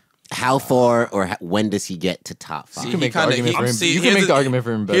 Okay. How far or when does he get to top 5? You can make the argument for him. You can make the argument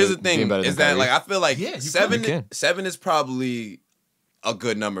for him better. Here's the thing: is that like I feel like can. seven is probably a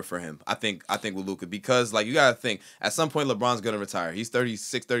good number for him. I think with Luka, because like you gotta think at some point LeBron's gonna retire. He's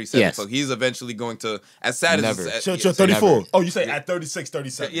 36, 37, Yes. so he's eventually going to as sad Never. as So you're 34. Oh, you say at 36,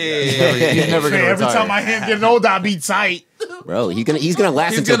 37. Yeah. He's never gonna Every retire. time my hand getting older, I be tight. Bro, he's gonna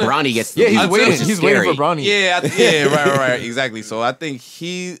last until Bronny gets. Yeah, he's which waiting. is He's scary. waiting for Bronny. Yeah, right, exactly. So I think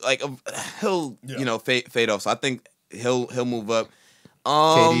he'll fade off. So I think he'll move up.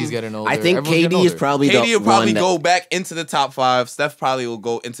 KD's getting older. I think Everyone's getting KD is older. probably KD the will probably one that, go back into the top 5. Steph probably will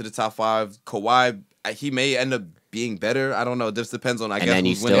go into the top 5. Kawhi, he may end up being better. I don't know. It just depends on And guess then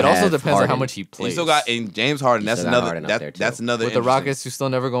you who's still winning. It also have depends on how Harden. much he You plays. still got in James Harden. That's still got another. Harden up there, too. That's another. with the interesting- Rockets, who's still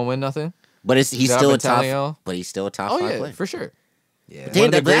never gonna win nothing. but he's Zach still a top. Battaglia. But he's still a top Oh 5 yeah, player. for sure. Yeah. One of Damn,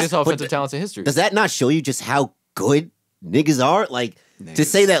 the but greatest that's- offensive talents in history. Does that not show you just how good niggas are? Like to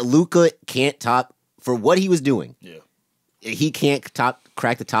say that Luka can't top for what he was doing. Yeah. He can't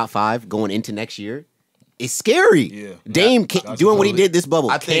crack the top 5 going into next year. It's scary. Yeah. Dame doing what he did this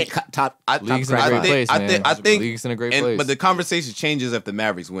bubble. I think- can't top League's in a crack great 5. place, man. I think League's in a great place. But the conversation changes if the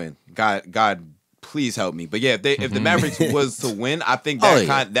Mavericks win. God, please help me. But yeah, if the Mavericks was to win, I think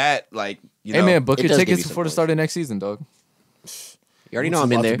that you know. Hey man, book it your does give tickets you some before the points. start of next season, dog. You already know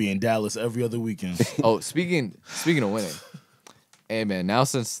I'm in about there. to be in Dallas every other weekend. Oh, speaking of winning, hey man, now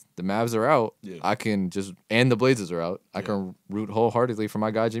since the Mavs are out, I can and the Blazers are out, I can root wholeheartedly for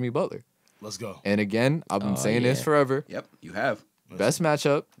my guy Jimmy Butler. Let's go. And again, I've been saying this forever. Yep, you have. Best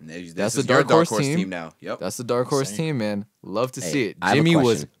matchup. This That's is the your dark horse team. now. Yep. That's the dark horse team, man. Love to see it. I have a Jimmy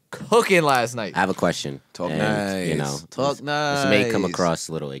was question. cooking last night. I have a question. Talk And, nice. You know, Talk this nice. may come across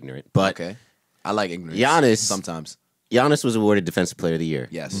a little ignorant, but Okay. I like ignorance. Giannis- sometimes. Giannis was awarded Defensive Player of the Year.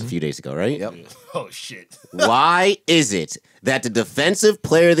 Yes. A few days ago, right? Yep. Oh shit. Why is it that the Defensive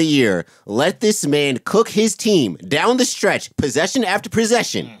Player of the Year let this man cook his team down the stretch, possession after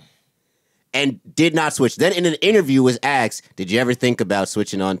possession, and did not switch? Then in an interview was asked, did you ever think about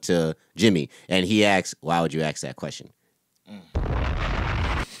switching on to Jimmy? And he asked, why would you ask that question?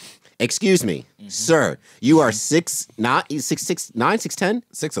 Excuse me, sir. You are 6'9", 6'10",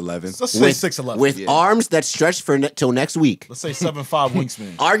 6'11". Let's say 6'11". with arms that stretch for till next week. Let's say 7'5"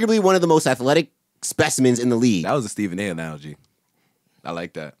 wingspan. Arguably one of the most athletic specimens in the league. That was a Stephen A. analogy. I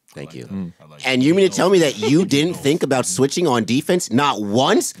like that. Thank you. Like And you mean to tell me that you didn't think about switching on defense? Not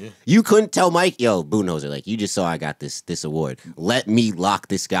once? Yeah. You couldn't tell Mike, yo, Budenholzer, like, you just saw I got this award. Let me lock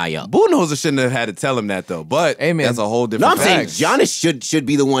this guy up. Budenholzer shouldn't have had to tell him that, though. But hey, man, that's a whole different No, I'm saying Giannis should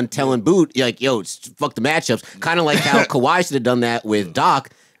be the one telling Boot, like, yo, fuck the matchups. Kind of like how Kawhi should have done that with Doc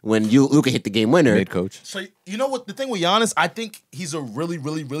when Luka hit the game winner. Mid coach. So, you know what? The thing with Giannis, I think he's a really,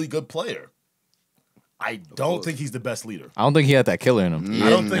 really, really good player. I don't think he's the best leader. I don't think he had that killer in him. I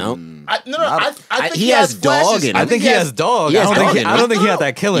don't think. I think he has dog in him. I think he has dog. I don't think he had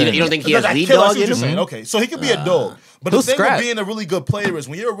that killer in him. You don't think he has lead killer, dog in you're him? saying. Okay, so he could be a dog. But the he'll thing scrap. with being a really good player is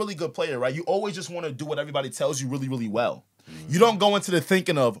when you're a really good player, right? You always just want to do what everybody tells you really, really well. You don't go into the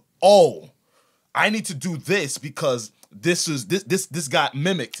thinking of, oh, I need to do this because this got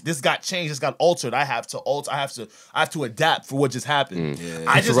mimicked, this got changed, this got altered. I have to alter. I have to adapt for what just happened.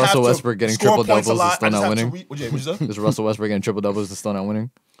 I just Russell have Westbrook to getting score triple points a doubles lot. is still I just not have to winning. what'd you say? Is Russell Westbrook getting triple doubles is still not winning?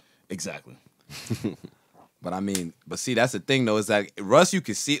 Exactly. But I mean, see, that's the thing though, is that Russ, you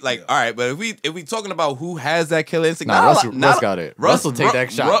can see, like, all right, but if we talking about who has that killer instinct, Russ got it. Russ will take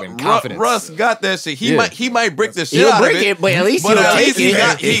that shot with confidence. Russ got that shit. He might break the shit He'll out of break it, but at least he'll take it.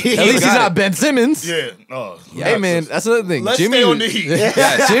 At least he's not Ben Simmons. Yeah. Hey man, that's another thing. Let's Jimmy stay on the Heat.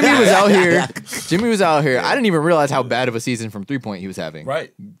 Jimmy was out here. Jimmy was out here. I didn't even realize how bad of a season from 3-point he was having.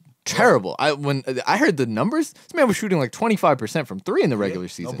 Right. Terrible. When I heard the numbers, this man was shooting like 25% from 3 in the regular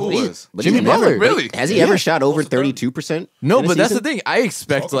season. Who was? But Jimmy he's never- Butler. Really? Has he ever shot over 32%? No, but that's the season? thing. I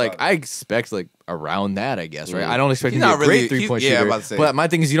expect Talk about like around that, I guess, right? I don't expect him He's to be not a really- great 3-point yeah, shooter. I'm about to say. But my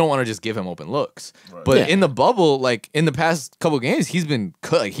thing is you don't want to just give him open looks. But Yeah. in the bubble, like in the past couple games, he's been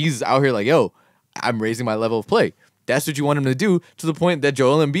like he's out here like, yo, I'm raising my level of play. That's what you want him to do, to the point that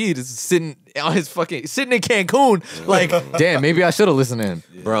Joel Embiid is sitting in Cancun, like, damn, maybe I should have listened to him.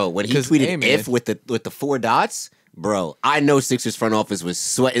 Bro, when he 'Cause, tweeted hey, man. if with the 4 dots, bro, I know Sixers front office was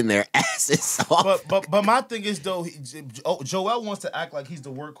sweating their asses off. But my thing is though, Joel wants to act like he's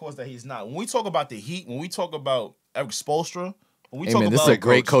the workhorse that he's not. When we talk about the Heat, when we talk about Eric Spoelstra, when we Hey talk man, about this is a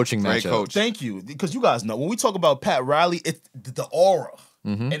great coaching Great matchup. coach. Thank you, because you guys know when we talk about Pat Riley, it's the aura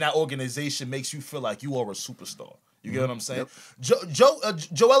in that organization makes you feel like you are a superstar. You get what I'm saying? Joel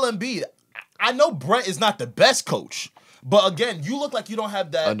Embiid. I know Brett is not the best coach, but again, you look like you don't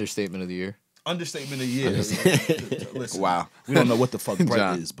have that Understatement of the year. understatement of the year. Listen, Wow. we don't know what the fuck Brett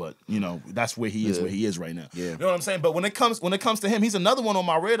John. is, but you know that's where he is. Where he is right now. Yeah. You know what I'm saying? But when it comes to him, he's another one on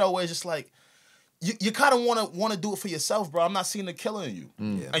my radar where it's just like. You kind of want to do it for yourself, bro. I'm not seeing the killer in you,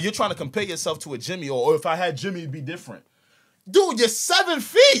 and you're trying to compare yourself to a Jimmy, or if I had Jimmy, it'd be different. Dude, you're 7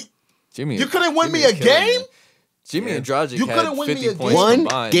 feet. Jimmy, You couldn't win me a killer, man. game. Jimmy and Dragic You had couldn't win me 50 a points One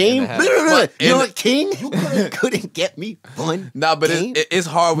combined game? in the half. You know what, King? You couldn't get me one Nah, but game? it's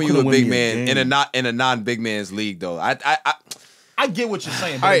hard when You you're a couldn't big win me a man game. in a non-big man's league, though. I get what you're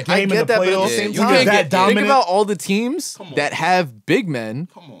saying. But All a right, I game get in the that, but at the playoffs, same you time, get that dominant. think about all the teams Come on. that have big men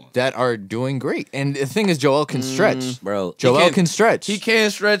Come on. that are doing great. And the thing is, Joel can stretch. bro. Joel can stretch. He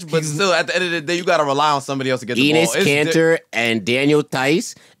can stretch, but still, at the end of the day, you got to rely on somebody else to get the Enes ball. It's Kanter and Daniel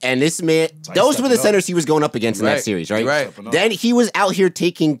Tice, and this man, those were the stepping up. centers he was going up against in that Right, series, right? right. Stepping up. Then he was out here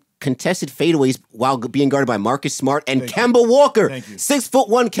taking contested fadeaways while being guarded by Marcus Smart and Kemba Walker. Thank you.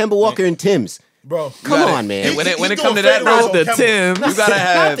 6'1" Kemba Walker and Tim's. Bro, Come on, man. And when it He's come to doing that, bro, fadeaways on the Kemba. Tim. you gotta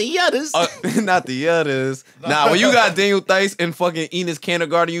have Not the others. not the others. Nah, when you got Daniel Theis and fucking Enes Kanter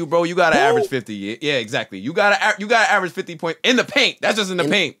guarding you, bro, you gotta average 50. Yeah, exactly. You gotta average 50 points in the paint. That's just in the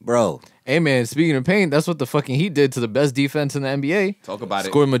paint. Bro. Hey man, speaking of paint, that's what the fucking Heat did to the best defense in the NBA. Talk about it.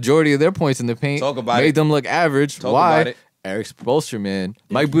 Scored majority of their points in the paint. Talk about made it. them look average. Talk Why? about it. Eric Spoelstra, man.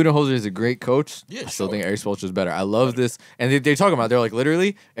 Mike Budenholzer is a great coach. Yeah, I still sure. think Eric Spoelstra is better. I love this. And they're talking about, they're like,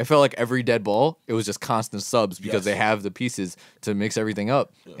 literally, it felt like every dead ball, it was just constant subs because Yes. they have the pieces to mix everything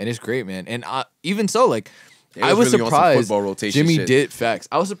up. And it's great, man. And even so, like, It I was really on some surprised football rotation Jimmy shit. did facts.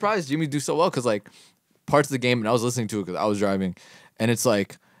 I was surprised Jimmy do so well because, like, parts of the game, and I was listening to it because I was driving, and it's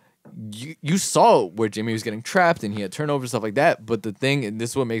like, you saw where Jimmy was getting trapped and he had turnovers, stuff like that. But the thing, and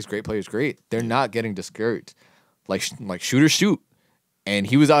this is what makes great players great, they're not getting discouraged. Like shooters shoot. And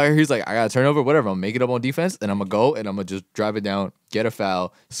he was out here, he's like, I got to turn over, whatever. I'm going to make it up on defense, and I'm going to go, and I'm going to just drive it down, get a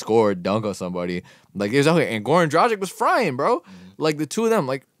foul, score, dunk on somebody. Like, he was out here. And Goran Dragic was frying, bro. Like, the two of them,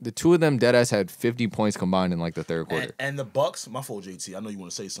 deadass had 50 points combined in, like, the third quarter. And the Bucks, my fault, JT. I know you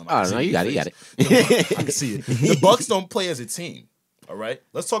want to say something. Oh, no, you got it. I can see it. The Bucks don't play as a team. All right?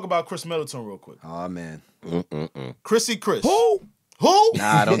 Let's talk about Chris Middleton real quick. Oh man. Chrissy Chris. Who? Who?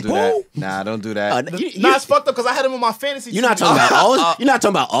 Nah, don't do that. Nah, don't do that. Nah, it's fucked up because I had him in my fantasy. You're not talking about you're not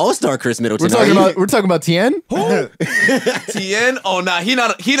talking about All-Star Chris Middleton. We're talking about Tien. Tien? Oh, nah, he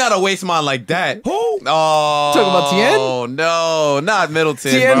not a waste man like that. Who? Oh, Talking about Tien? Oh no, not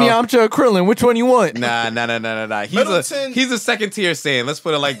Middleton. Tien, bro. Yamcha, Krillin. Which one you want? Nah. He's a second tier Saiyan. Let's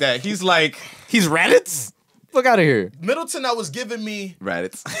put it like that. He's Raditz. Fuck out of here. Middleton that was giving me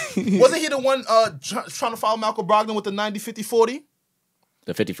Raditz. Wasn't he the one trying to follow Malcolm Brogdon with the 90-50-40?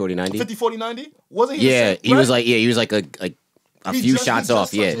 The 50-40-90? 50-40-90? Wasn't he? Yeah, he was like a few shots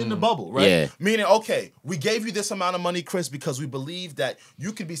off. Yeah, in the bubble, right? Yeah. Meaning, okay, we gave you this amount of money, Chris, because we believe that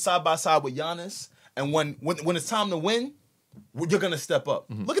you could be side by side with Giannis, and when it's time to win, you're gonna step up.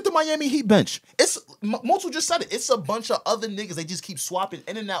 Look at the Miami Heat bench. It's Motu just said it. It's a bunch of other niggas. They just keep swapping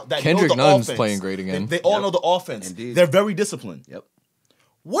in and out. That Kendrick know the Nunn's offense. playing great again. They all know the offense. Indeed. They're very disciplined. Yep.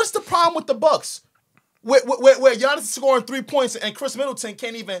 What's the problem with the Bucks? Where Giannis is scoring 3 points and Chris Middleton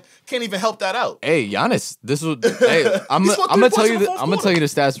can't even help that out. Hey, Giannis, this was. Hey, I'm gonna tell you. I'm gonna tell you the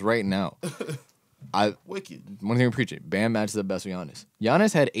stats right now. Wicked. One thing we preach it. Bam matches the best with Giannis.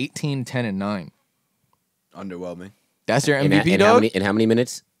 Giannis had 18, 10, and 9. Underwhelming. That's your MVP, in dog. how many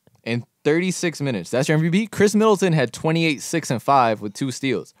minutes? In 36 minutes. That's your MVP. Chris Middleton had 28, 6, and 5 with 2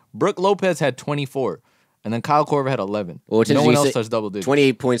 steals. Brooke Lopez had 24. And then Kyle Korver had 11. Well, no one else touched double digits.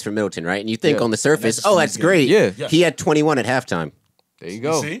 28 points for Middleton, right? And you think Yeah. on the surface, And that's great. Yeah. Yes. He had 21 at halftime. There you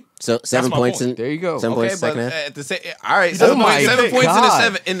go. See? So 7 my points point. in. There you go. 7 Okay, points but second half. at the same, all right, doesn't 7 play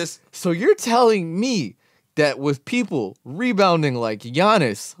points in this. So you're telling me that with people rebounding like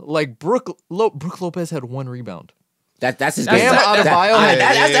Giannis, like Brooke Lopez had 1 rebound. That's his Bam game. Adebayo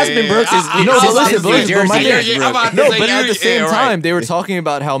That's been Brooks' No, but listen, but my Yeah, thing- I'm about to No, say, but at the same right. time, they were talking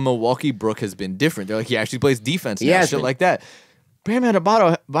about how Milwaukee Brooke has been different. They're like, he actually plays defense now, He has shit been. like that. Bam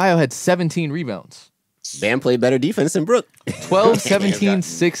Adebayo had 17 rebounds. Bam played better defense than Brook. 12, 17,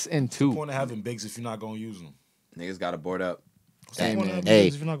 6, and 2. Point of having bigs if you're not gonna use them. Niggas got to board up.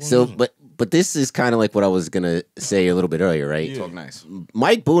 Hey, so but this is kind of like what I was gonna say a little bit earlier, right? Talk nice.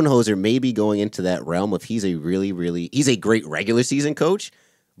 Mike Budenholzer may be going into that realm of he's a great regular season coach,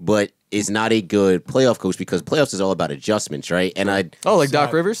 but is not a good playoff coach because playoffs is all about adjustments, right? And Like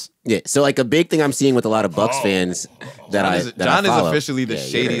Doc Rivers? yeah, so like a big thing I'm seeing with a lot of Bucks fans that John I follow. is officially the Yeah,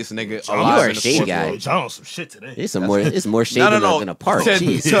 shadiest nigga You alive are in a the shady sport guy. world. John on some shit today. It's more shady than a park.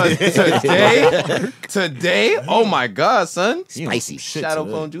 Jeez. Today, oh my God, son. Spicy. Shadow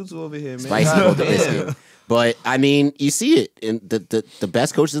clone jutsu over here, man. Spicy God with the damn. biscuit. But I mean, you see it in the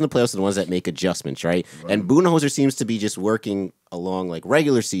best coaches in the playoffs are the ones that make adjustments, right? And Budenholzer seems to be just working along like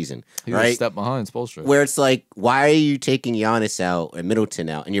regular season, He was a right? step behind Spoelstra. Where it's like, why are you taking Giannis out and Middleton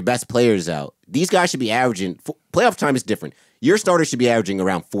out and your best players out? These guys should be averaging. Playoff time is different. Your starters should be averaging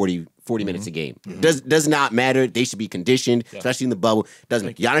around 40 minutes a game. Does not matter. They should be conditioned, especially in the bubble.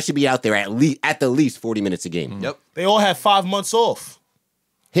 Doesn't Giannis should be out there at the least 40 minutes a game. Yep. They all had 5 months off.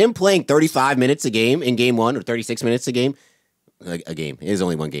 Him playing 35 minutes a game in game 1 or 36 minutes a game, a game, it is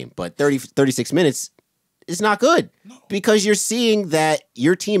only one game, but 36 minutes is not good because you're seeing that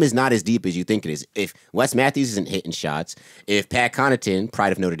your team is not as deep as you think it is. If Wes Matthews isn't hitting shots, if Pat Connaughton,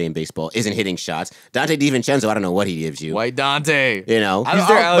 pride of Notre Dame baseball, isn't hitting shots, Dante DiVincenzo, I don't know what he gives you. White Dante. You know, He's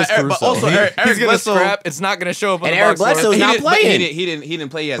their Alex but Caruso. also Eric He's gonna Bledsoe- scrap. It's not gonna show up on And the Eric box score. Bledsoe's not playing. He didn't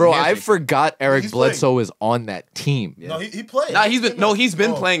play yet. Bro, I forgot Eric He's Bledsoe is on that team. No, he played. Nah, he's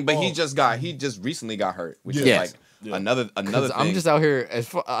been playing, but he just recently got hurt, which is Yeah. like another thing. I'm just out here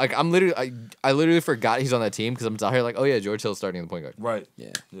like I'm literally I literally forgot he's on that team because I'm just out here like, oh yeah, George Hill's starting the point guard. Right. Yeah.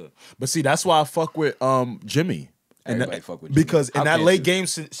 But see, that's why I fuck with Jimmy. Everybody fuck with Jimmy. Because in How that can late you? game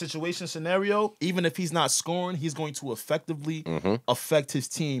situation scenario, even if he's not scoring, he's going to effectively affect his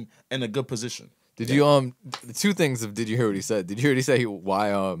team in a good position. Did you the two things of did you hear what he said? Did you hear what he said?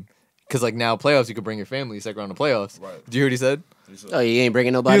 Why because like now playoffs you could bring your family second round of playoffs. Right. Did you hear what he said? oh, you ain't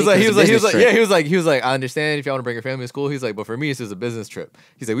bringing He nobody. was like, 'cause it's a business trip. he was like, I understand if y'all want to bring your family to school. He's like, but for me, it's just a business trip.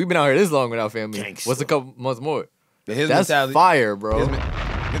 He's like, we've been out here this long without family. Gangsta. What's a couple months more? But his That's mentality. fire, bro.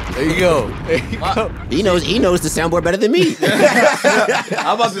 There you go. There you go. He knows the soundboard better than me.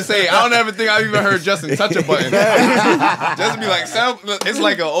 I'm about to say, I don't ever think I've even heard Justin touch a button. Just be like, it's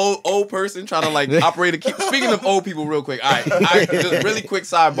like an old person trying to like operate a key. Speaking of old people, real quick. All right, just really quick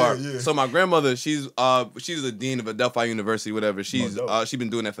sidebar. So my grandmother, she's the dean of Adelphi University, whatever. She's been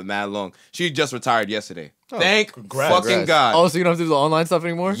doing that for mad long. She just retired yesterday. Thank fucking God. Oh, so you don't have to do the online stuff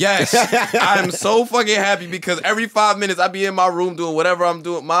anymore? Yes, I'm so fucking happy because every 5 minutes I be in my room doing whatever I'm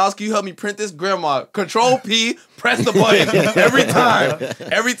doing. Miles, can you help me print this? Grandma, Control P, press the button every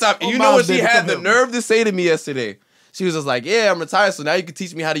time. And you know what she had the nerve to say to me yesterday? She was just like, "Yeah, I'm retired, so now you can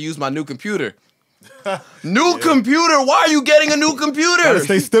teach me how to use my new computer." New computer. Why are you getting a new computer? Gotta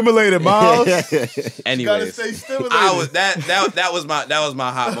stay stimulated, Miles. Anyways, Gotta stay stimulated. I was that was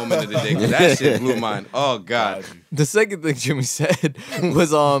my hot moment of the day. 'Cause that shit blew mine. Oh God. The second thing Jimmy said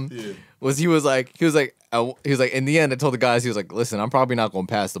was he was like in the end I told the guys, he was like, listen, I'm probably not gonna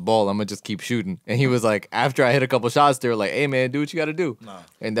pass the ball, I'm gonna just keep shooting. And he was like, after I hit a couple shots, they were like, hey man, do what you gotta do. Nah.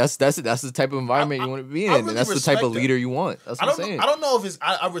 And that's the type of environment you want to be in, really, and that's the type of leader you want. That's what I'm saying. I don't know if it's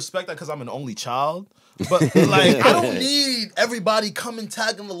I respect that because I'm an only child. But like I don't need everybody coming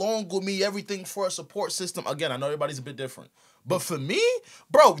tagging along with me, everything for a support system. Again, I know everybody's a bit different. But for me,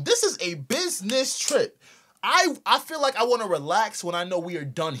 bro, this is a business trip. I feel like I want to relax when I know we are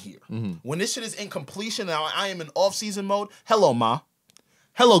done here. Mm-hmm. When this shit is in completion and I am in off-season mode, hello, ma.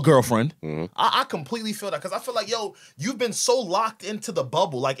 Hello, girlfriend. Mm-hmm. I completely feel that because I feel like, yo, you've been so locked into the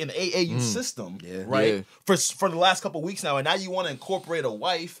bubble, like an AAU system, right? Yeah. For the last couple of weeks now, and now you want to incorporate a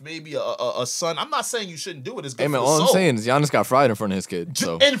wife, maybe a son. I'm not saying you shouldn't do it. It's good for the all soul. I'm saying is Giannis got fried in front of his kid.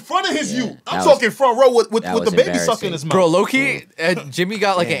 So. In front of his youth. I'm talking front row with the baby sucking in his mouth. Bro, low-key, Jimmy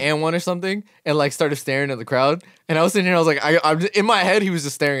got like an and one or something and like started staring at the crowd. And I was sitting here, I was like, I'm in my head, he was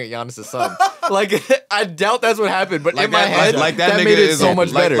just staring at Giannis' son. Like, I doubt that's what happened, but like in my head, that made it so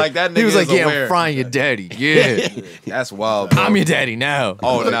much better. Like that nigga he was like, yeah, I'm frying your daddy. Yeah. That's wild, bro. I'm your daddy now.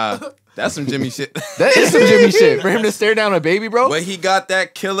 Oh, nah. That's some Jimmy shit. That is some Jimmy shit. For him to stare down a baby, bro. But he got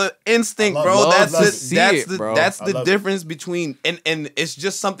that killer instinct, bro. That's the difference between and it's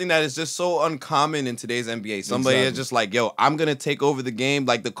just something that is just so uncommon in today's NBA. Somebody is just like, yo, I'm gonna take over the game.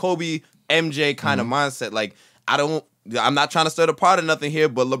 Like the Kobe MJ kind of mindset. Like, I'm not trying to stir the pot or nothing here,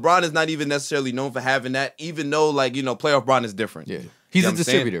 but LeBron is not even necessarily known for having that, even though, like, you know, playoff Bron is different. Yeah. He's a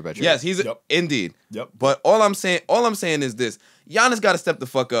distributor, but yes, he's indeed. Yep. But all I'm saying is this. Giannis got to step the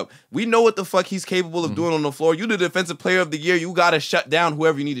fuck up. We know what the fuck he's capable of doing on the floor. You the defensive player of the year. You got to shut down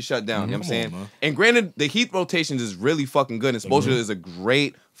whoever you need to shut down. You know what I'm saying? And granted, the Heat rotations is really fucking good. And Spoelstra is a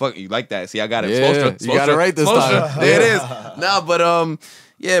great fuck. You like that? See, I got it. Yeah, Spoelstra, you got it right this time. There it is. Nah, but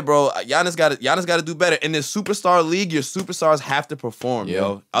yeah, bro. Giannis got to do better. In this superstar league, your superstars have to perform,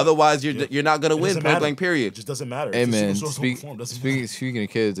 yo. Otherwise, you're not gonna win. Point blank. Period. It just doesn't matter. Hey man, speaking of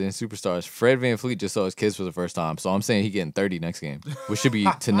kids and superstars, Fred VanVleet just saw his kids for the first time. So I'm saying he getting 30 next game, which should be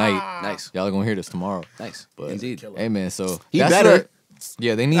tonight. Nice. Y'all are gonna hear this tomorrow. Nice. But indeed. Hey man, so he better.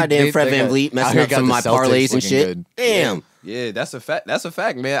 Yeah, they need. Goddamn Fred VanVleet messing up some of my parlays and shit. Good. Damn. Yeah, that's a fact. That's a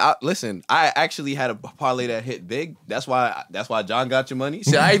fact, man. Listen, I actually had a parlay that hit big. That's why John got your money.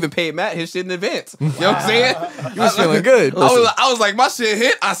 Shit, I even paid Matt his shit in advance. You know what I'm saying? You was feeling good. I was like, my shit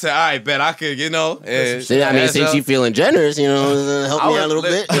hit. I said, all right, bet I could, you know. Since you feeling generous, you know, help me out a little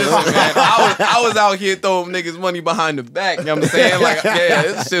bit. Listen, man, I was out here throwing niggas money behind the back. You know what I'm saying? Like, yeah,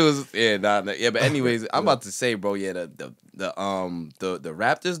 this shit was But anyways, I'm about to say, bro, yeah, the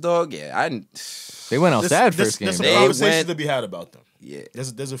Raptors, dog. Yeah, they went outside first game. There's some conversations to be had about them. Yeah,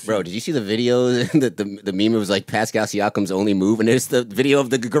 there's a few. Bro, did you see the video? the meme was like Pascal Siakam's only move, and there's the video of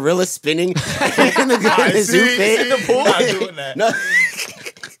the gorilla spinning in the zoo pit in the pool. Not doing that. No.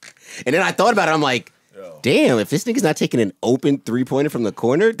 And then I thought about it. I'm like, damn, if this nigga's not taking an open 3-pointer from the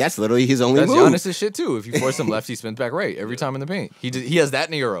corner, that's literally his only move. That's Giannis' shit too. If you force him left, he spins back right every time in the paint. He has that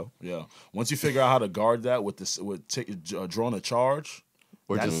in the Euro. Yeah. Once you figure out how to guard that with drawing a charge.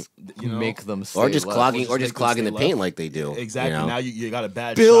 Or just make them stay or just left. clogging the paint like they do. Exactly. You know? Now you got a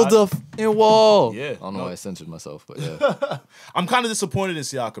bad build shot. a wall. Yeah. I don't know why I censored myself, but yeah. I'm kind of disappointed in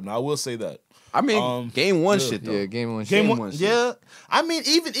Siakam. Now I will say that. I mean, game one shit though. Yeah, game one shit. Yeah. I mean,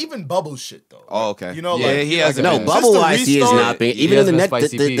 even Bubble shit though. Oh, okay. You know, he has Bubble wise. He has not been. Even in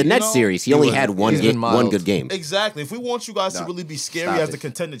the net series, he only had one good game. Exactly. If we want you guys to really be scary as the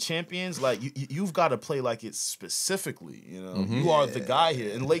contender champions, like you've got to play like it specifically. You know, you are the guy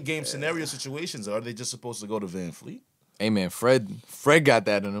here in late game scenario situations. Are they just supposed to go to VanVleet? Hey man, Fred got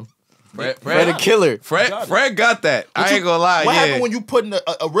that in him. Fred a killer. Fred got that. I ain't gonna lie. What happened when you put in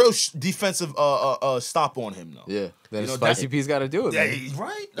a real defensive stop on him though? Yeah, then Spicy P's got to do it. Yeah,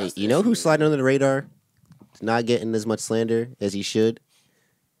 right. Hey, you know who's sliding under the radar? Not getting as much slander as he should.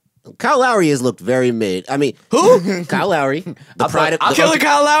 Kyle Lowry has looked very mid. I mean, who? Kyle Lowry, the pride of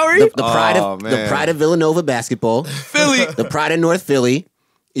Kyle Lowry, the pride of Villanova basketball, Philly, the pride of North Philly.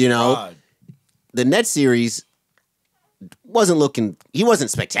 You know, the net series. He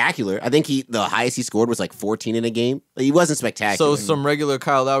wasn't spectacular. I think the highest he scored was like 14 in a game. He wasn't spectacular. So some regular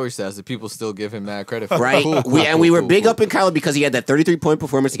Kyle Lowry stats that people still give him mad credit for. Right. We were big up in Kyle because he had that 33-point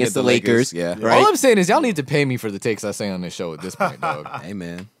performance against the Lakers. Yeah. Right? All I'm saying is y'all need to pay me for the takes I say on this show at this point, dog. Hey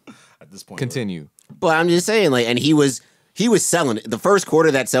man. At this point. Continue. But I'm just saying, like, and he was selling the first quarter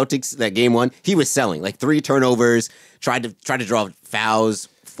of that game one, he was selling. Like 3 turnovers, tried to draw fouls,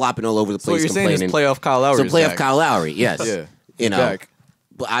 flopping all over the So place. what you're saying is complaining. playoff Kyle Lowry. So is playoff back. Kyle Lowry, yes. Yeah, you know. back.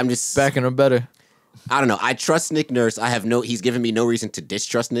 But I'm just Back and better. I don't know. I trust Nick Nurse. He's given me no reason to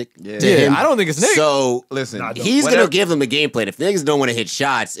distrust Nick. Yeah. to Yeah, him. I don't think it's Nick. So Listen, he's gonna give them a game plan. If niggas don't want to hit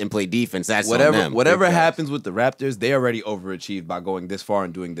shots and play defense, that's on them. Whatever happens with the Raptors, they already overachieved by going this far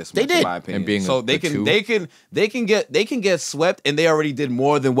and doing this much, did. in my opinion. And being so they can get swept, and they already did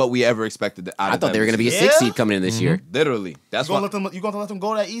more than what we ever expected out I of thought them they were gonna be a Yeah? 6 seed coming in this year. literally. That's You why gonna let them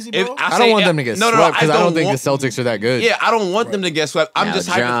go that easy, If bro? I don't want them to get swept because I don't think the Celtics are that good. Yeah, I don't want them to get swept. I'm Now, just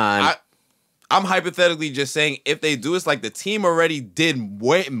John. I'm hypothetically just saying if they do, it's like the team already did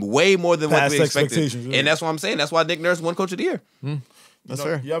way more than what Past we expected, expectations, yeah. and that's what I'm saying. That's why Nick Nurse won Coach of the Year. That's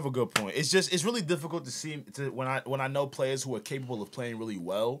fair. You have a good point. It's really difficult to see when I know players who are capable of playing really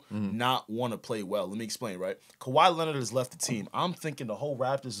well not want to play well. Let me explain, right? Kawhi Leonard has left the team. I'm thinking the whole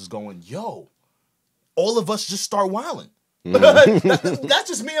Raptors is going, yo, all of us just start wilding. That's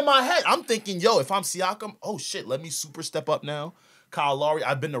just me in my head. I'm thinking, yo, if I'm Siakam, oh shit, let me super step up now. Kyle Lowry,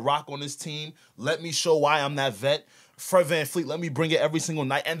 I've been the rock on this team. Let me show why I'm that vet. Fred VanVleet, let me bring it every single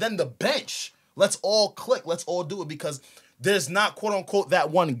night. And then the bench, let's all click. Let's all do it because there's not, quote unquote, that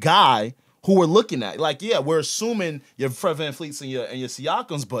one guy who we're looking at. Like, yeah, we're assuming your Fred VanVleets and your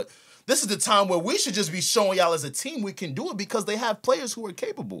Siakams, but this is the time where we should just be showing y'all as a team we can do it because they have players who are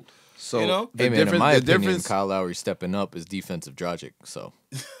capable. So you know? Hey man, in my opinion, Kyle Lowry stepping up is defensive Dragic. So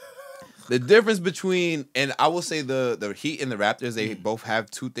the difference between, and I will say the Heat and the Raptors, they both have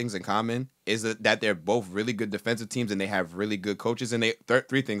two things in common, is that they're both really good defensive teams and they have really good coaches, and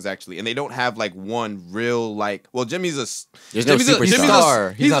three things actually, and they don't have like one real like. Well, Jimmy's a He's not a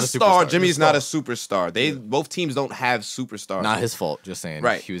superstar. He's not a star. Jimmy's not a superstar. Both teams don't have superstars. not his fault. Just saying,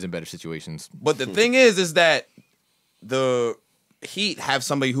 Right. He was in better situations. But the thing is that the Heat have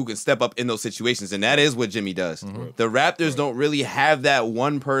somebody who can step up in those situations, and that is what Jimmy does. The Raptors don't really have that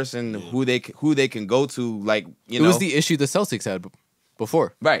one person who they can go to, like, you know. It was the issue the Celtics had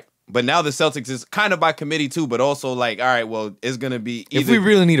before. Right. But now the Celtics is kind of by committee too, but also like, all right, well, it's gonna be either If we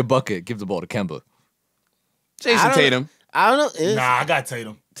really need a bucket, give the ball to Kemba. Jason Tatum. I don't know. Nah, I got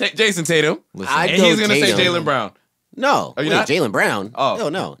Tatum. Jason Tatum. Listen, I And go he's gonna say Tatum. Jaylen Brown. No. Are you Wait, not? Jaylen Brown? Oh. Hell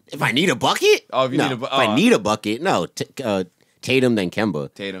no. If I need a bucket? Oh, if you no. need a If I need a bucket, no. Tatum, then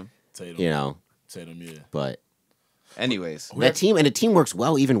Kemba. Tatum. You know, Tatum, yeah. but Anyways. that team, and the team works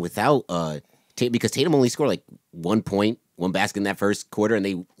well even without because Tatum only scored like 1 point, 1 basket in that first quarter, and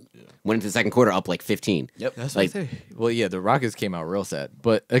they went into the second quarter up like 15. Yep. That's Like- what I say. Well, yeah, the Rockets came out real sad.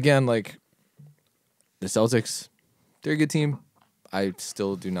 But again, like the Celtics, they're a good team. I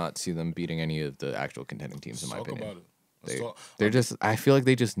still do not see them beating any of the actual contending teams, in my Talk opinion. about it. Let's talk. They're just. I feel like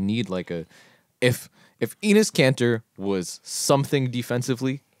they just need like a. If Enes Kanter was something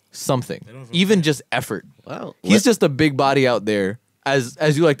defensively, something, even just effort. Wow. He's just a big body out there, as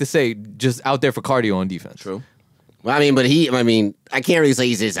you like to say, just out there for cardio on defense. True. Well, I can't really say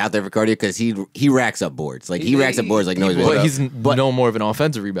he's just out there for cardio because he racks up boards. Like he racks up boards like nobody's But business. he's no more of an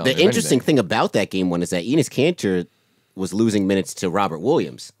offensive rebounder. The interesting thing about that game one is that Enes Kanter was losing minutes to Robert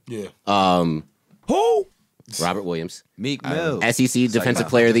Williams. Yeah. Who? Robert Williams, Meek Mill. SEC Defensive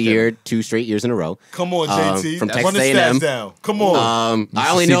Player of the Year, 2 straight years in a row. Come on, JT. From Run Texas the A&M. stats down. Come on. I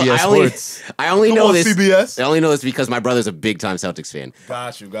only know CBS Sports. I only Come know on, this. CBS. I only know this because my brother's a big time Celtics fan.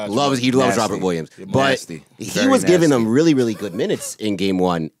 Got you. He loves Nasty. Robert Williams, You're but nasty. he Very was giving nasty. them really, really good minutes in game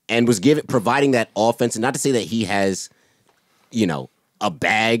one, and was providing that offense. And not to say that he has, a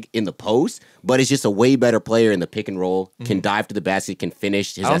bag in the post, but is just a way better player in the pick and roll. Can dive to the basket, can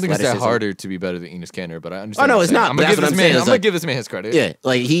finish. His I don't think it's that athleticism. harder to be better than Enes Kanter, but I understand. Oh, no, what it's you're not, saying. but that's what I'm saying. It's I'm gonna like- give this man his credit. Yeah,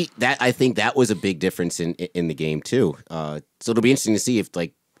 like I think that was a big difference in the game too. So it'll be interesting to see if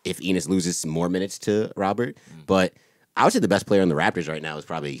Enes loses some more minutes to Robert. But I would say the best player on the Raptors right now is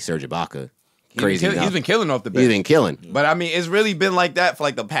probably Serge Ibaka. Crazy enough. He's been killing off the bench. He's been killing. But I mean, it's really been like that for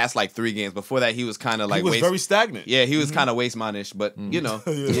like the past 3 games. Before that, he was kind of like He was very stagnant. Yeah, he was kind of waste manish, but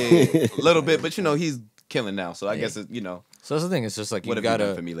a little bit. But he's killing now. So I guess So that's the thing. It's just like you What have you gotta.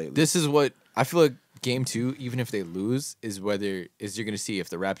 done for me lately? This is what I feel like. Game 2, even if they lose, is you're gonna see if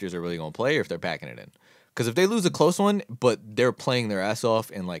the Raptors are really gonna play or if they're packing it in. Because if they lose a close one, but they're playing their ass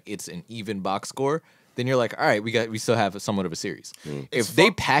off and like it's an even box score, then you're like, all right, we still have somewhat of a series. If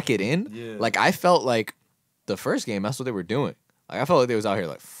they pack it in, like I felt like the first game, that's what they were doing. Like I felt like they was out here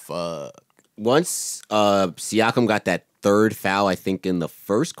like fuck. Once Siakam got that 3rd foul, I think in the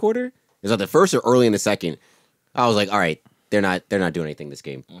first quarter, it was like the first or early in the second. I was like, all right, they're not doing anything this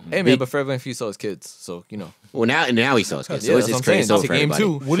game. Hey man, but Fred VanVleet saw his kids, so Well, now he saw his kids. Yeah, So it's that's just what I'm crazy. saying. So for Game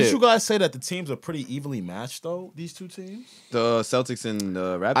everybody. 2. Wouldn't Shit. you guys say that the teams are pretty evenly matched though? These two teams. the Celtics and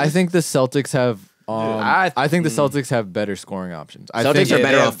the Raptors. I think the Celtics have I think the Celtics have better scoring options. Celtics are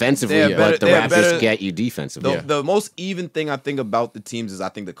better offensively, but the Raptors get you defensively. The most even thing I think about the teams is I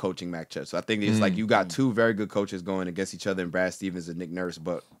think the coaching matchup. So I think it's like you got two very good coaches going against each other in Brad Stevens and Nick Nurse,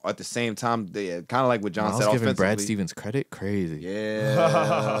 but at the same time, they kind of like what John said. I was giving Brad Stevens credit. Crazy.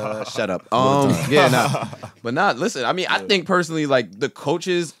 Yeah. Shut up. But not. Listen, I mean, I think personally, like the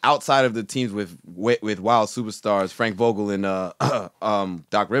coaches outside of the teams with wild superstars, Frank Vogel and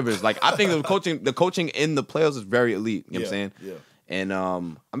Doc Rivers, like I think the coaching in the playoffs is very elite. You know what I'm saying? Yeah. And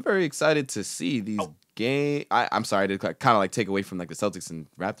I'm very excited to see these games. I'm sorry to kind of like take away from like the Celtics and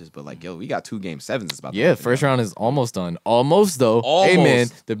Raptors, but like, yo, we got 2 Game 7s. It's about first round is almost done. Almost though. Hey man,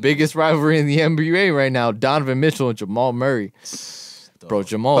 the biggest rivalry in the NBA right now: Donovan Mitchell and Jamal Murray. Bro,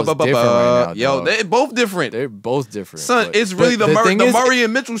 Jamal is different right now. Yo, they're both different. They're both different. Son, it's really the Murray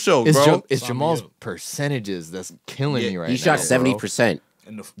and Mitchell show, bro. It's Jamal's percentages that's killing me right now. He shot 70%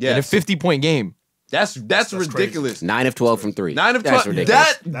 in a 50-point game. That's ridiculous. Crazy. 9 of 12 from 3. 9 of 12.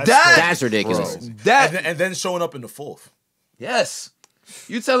 That's ridiculous. And then showing up in the 4th. Yes.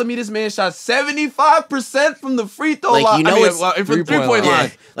 You telling me this man shot 75% from the free throw line? You know, from the 3-point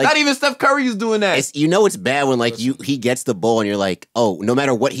line. Like, not even Steph Curry is doing that. It's bad when like he gets the ball and you're like, oh, no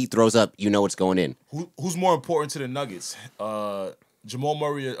matter what he throws up, you know it's going in. Who's more important to the Nuggets, Jamal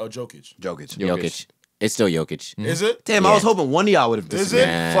Murray or Jokic? Jokic. It's still Jokic. Is it? Damn, I was hoping one of y'all would have disagreed. Is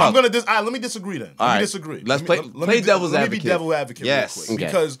it? I'm gonna let me disagree then. Let me disagree. Let's play devil's advocate. Let me be devil advocate real quick. Okay.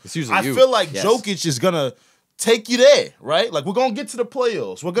 Because I feel like Jokic is gonna take you there, right? Like we're gonna get to the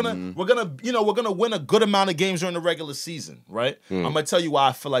playoffs. We're gonna win a good amount of games during the regular season, right? I'm gonna tell you why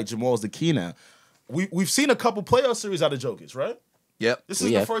I feel like Jamal's the key now. We've seen a couple playoff series out of Jokic, right? Yep. This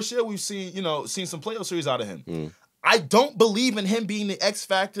is the first year we've seen some playoff series out of him. I don't believe in him being the X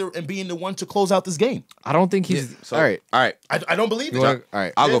factor and being the one to close out this game. I don't think he's all right. I don't believe it. All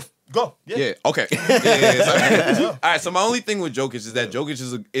right, I'll go. Go. Yeah. Okay. All right. So my only thing with Jokic is that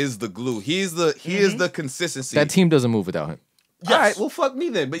Jokic is the glue. He is the consistency. That team doesn't move without him. Yes. All right. Well, fuck me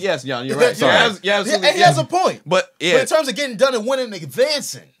then. But yes, Jan, you're right. Sorry. He has a point. But in terms of getting done and winning and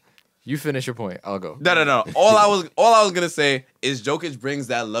advancing. You finish your point. I'll go. No. All I was gonna say is Jokic brings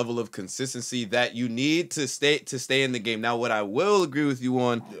that level of consistency that you need to stay in the game. Now, what I will agree with you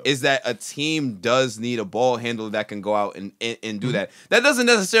on is that a team does need a ball handler that can go out and do that. That doesn't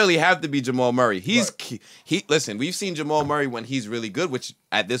necessarily have to be Jamal Murray. Listen, we've seen Jamal Murray when he's really good, which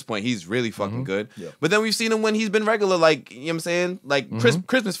at this point he's really fucking good. Yeah. But then we've seen him when he's been regular, like, you know what I'm saying? Like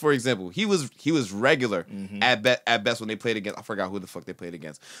Christmas, for example. He was regular at best when they played against, I forgot who the fuck they played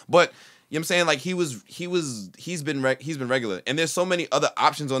against. But you know what I'm saying? Like he's been regular. And there's so many other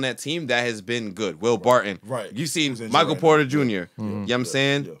options on that team that has been good. Will Barton. Right. You've seen Michael Porter Jr. You know what I'm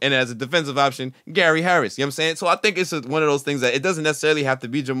saying? Yeah. And as a defensive option, Gary Harris. You know what I'm saying? So I think it's one of those things that it doesn't necessarily have to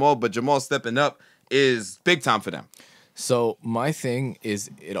be Jamal, but Jamal stepping up is big time for them. So my thing is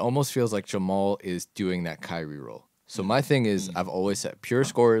it almost feels like Jamal is doing that Kyrie role. So my thing is I've always said pure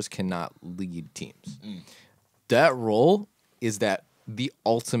scorers cannot lead teams. That role is the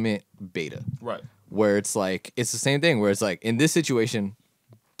ultimate beta. Right. Where it's like, it's the same thing where it's like, in this situation,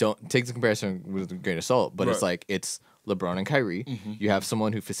 don't take the comparison with a grain of salt, but it's like, it's LeBron and Kyrie. You have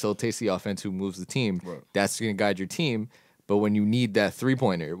someone who facilitates the offense, who moves the team. Right. That's going to guide your team. But when you need that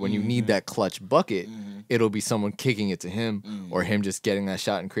 3-pointer, when you need that clutch bucket, it'll be someone kicking it to him or him just getting that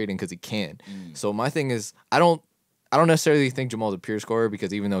shot and creating because he can. So my thing is, I don't necessarily think Jamal's a pure scorer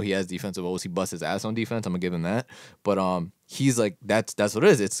because even though he has defensive woes, he busts his ass on defense. I'm gonna give him that. But he's like that's what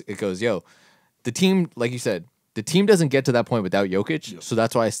it is. It goes, yo, the team, like you said, the team doesn't get to that point without Jokic. So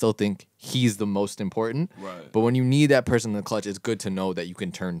that's why I still think he's the most important. Right. But when you need that person in the clutch, it's good to know that you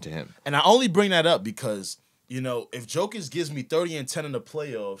can turn to him. And I only bring that up because, you know, if Jokic gives me 30 and 10 in the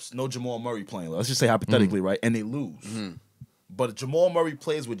playoffs, no Jamal Murray playing. Let's just say hypothetically, right? And they lose. But if Jamal Murray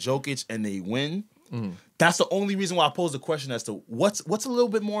plays with Jokic and they win, that's the only reason why I pose the question as to what's a little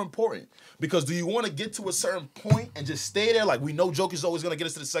bit more important. Because do you want to get to a certain point and just stay there? Like, we know Jokic is always going to get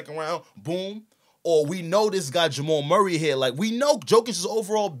us to the second round. Boom. Or we know this guy Jamal Murray here. Like, we know Jokic is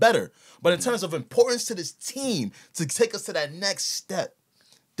overall better. But in terms of importance to this team, to take us to that next step,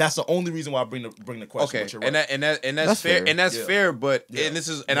 that's the only reason why I bring the question. Okay, right. and that's fair, and that's fair. But and this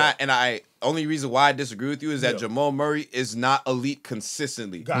is I only reason why I disagree with you is that Jamal Murray is not elite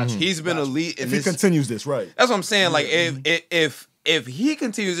consistently. Gotcha. He's been elite in if this. He continues this, right? That's what I'm saying. Like if he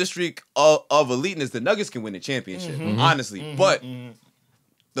continues this streak of eliteness, the Nuggets can win the championship. Honestly, but.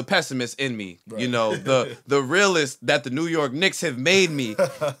 The pessimist in me, you know, the realist that the New York Knicks have made me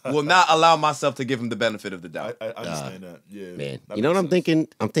will not allow myself to give him the benefit of the doubt. I understand that. Yeah, man. You know what I'm thinking?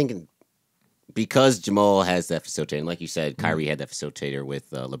 I'm thinking because Jamal has that facilitator, and like you said, Kyrie had that facilitator with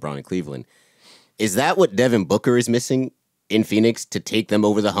LeBron in Cleveland. Is that what Devin Booker is missing in Phoenix to take them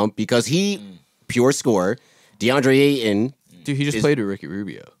over the hump? Because he, pure scorer, DeAndre Ayton. Dude, he just played with Ricky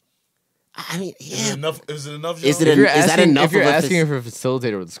Rubio. I mean, yeah. Is it enough? Is it enough? Is Joe? that enough? If you're asking for a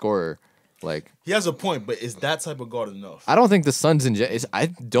facilitator with a scorer, like He has a point, but is that type of guard enough? I don't think the Suns I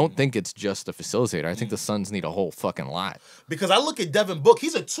don't think it's just a facilitator. I think the Suns need a whole fucking lot. Because I look at Devin Book,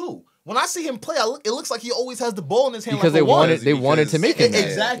 he's a 2. When I see him play, it looks like he always has the ball in his hand. Because like they wanted to make him that.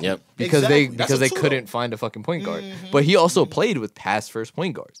 Exactly. Yep. Because exactly. they couldn't find a fucking point guard. But he also played with past first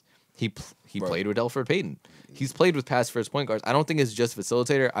point guards. He played with Elfrid Payton. He's played with past first point guards. I don't think it's just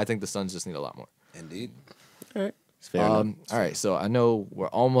facilitator. I think the Suns just need a lot more. Indeed. All right. It's fair enough. All right, so I know we're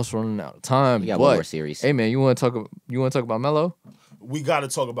almost running out of time. We got but, one more series. Hey man, you want to talk about Melo? We got to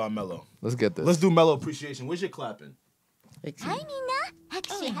talk about Melo. Let's get this. Let's do Melo appreciation. Where's your clapping? I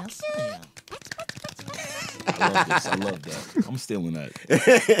love this. I love that. I'm stealing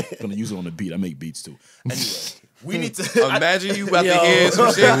that. Gonna use it on the beat. I make beats too. Anyway, we need to Imagine you about to hear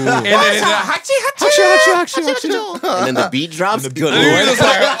some shit, and then And then the beat drops. Good you're lord. just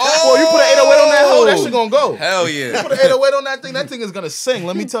like, Oh, you put an 808 on that hoe, that shit gonna go. hell yeah. Put an 808 on that thing is gonna sing.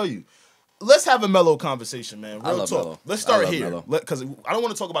 Let me tell you. Let's have a Melo conversation, man. Real love talk. Melo. Let's I start love here. Melo. Because I don't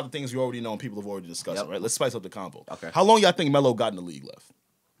want to talk about the things you already know and people have already discussed, Yep. right? Let's spice up the combo. Okay. How long y'all think Melo got in the league left?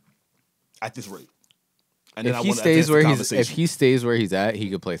 At this rate. And If he stays where he's at,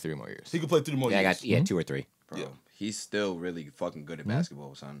 he could play 3 more years. he could play 3 more Yeah, I years. got 2 or 3. Bro, he's still really fucking good at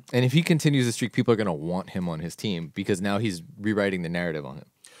basketball, son. And if he continues the streak, people are gonna want him on his team because now he's rewriting the narrative on him.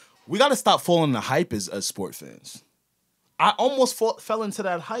 We got to stop falling in the hype as sport fans. I almost fell into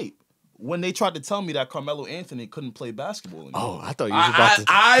that hype when they tried to tell me that Carmelo Anthony couldn't play basketball anymore. I thought you was about to.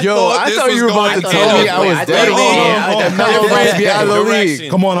 I Yo, thought I this thought you were was about to going tell me to I was I dead thought- wrong. yeah, That Melo might be out of the league. Direction.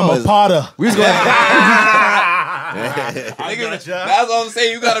 Come on, I'm a Potter. We was going. Nigga, that's what I'm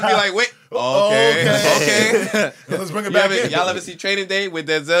saying. You gotta be like, wait, okay. Let's bring it back in. Y'all ever see Training Day with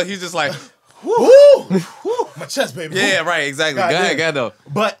Denzel? He's just like, Woo! My chest, baby. yeah, right, exactly. Go ahead, though.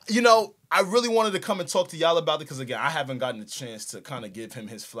 But, I really wanted to come and talk to y'all about it because, again, I haven't gotten a chance to kind of give him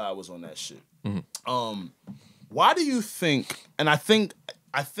his flowers on that shit. Why do you think, and I think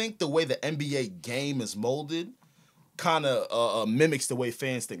the way the NBA game is molded kind of mimics the way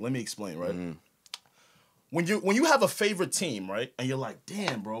fans think. Let me explain, right? When you have a favorite team, right, and you're like,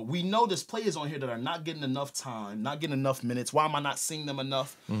 damn, bro, we know there's players on here that are not getting enough time, not getting enough minutes. Why am I not seeing them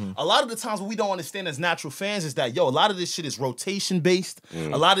enough? A lot of the times what we don't understand as natural fans is that, a lot of this shit is rotation based.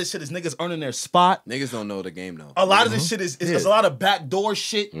 A lot of this shit is niggas earning their spot. Niggas don't know the game, though. A lot of this shit is a lot of backdoor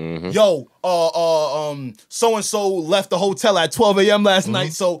shit. Yo, so and so left the hotel at 12 a.m. last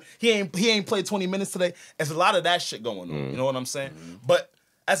night, so he ain't played 20 minutes today. There's a lot of that shit going on. You know what I'm saying? But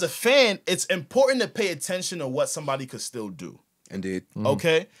as a fan, it's important to pay attention to what somebody could still do. Indeed.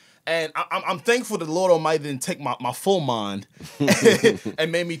 Okay? And I'm thankful that the Lord Almighty didn't take my full mind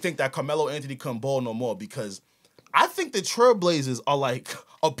and made me think that Carmelo Anthony couldn't ball no more, because I think the Trailblazers are like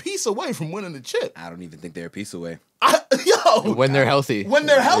a piece away from winning the chip. I don't even think they're a piece away. When they're healthy. When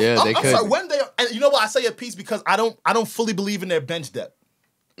they're healthy. Yeah, I'm sorry, when they are, and you know what? I say a piece because I don't fully believe in their bench depth.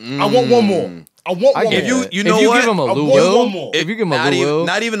 I want one more. I want one more. If you know if you what? give him a I Lou want Will, one more. if you give him a Lou Will,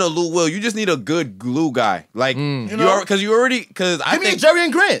 Not even a Lou Will. You just need a good glue guy. Like, know? because you already, because I Give me a think Jerry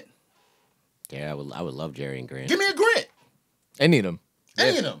and Grant. Yeah, I would love Jerry and Grant. Give me a Grant. I need him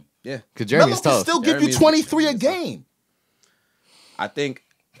Any of them. yeah. because Melo Jeremy's can tough. still give you Jeremy's- 23 a game. I think,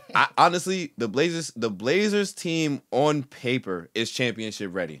 honestly, the Blazers team on paper is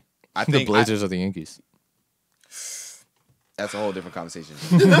championship ready. I The think Blazers are the Yankees. that's a whole different conversation.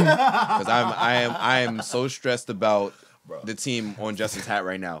 Because I am so stressed about the team on Justin's hat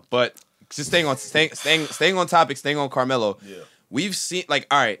right now. But just staying on topic, staying on Carmelo. Yeah. We've seen, like,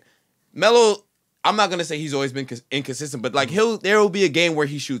 all right, Melo. I'm not gonna say he's always been inconsistent, but like there will be a game where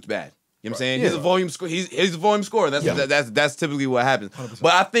he shoots bad. You know what I'm saying? He's a volume scorer. He's a volume scorer. That's typically what happens. 100%.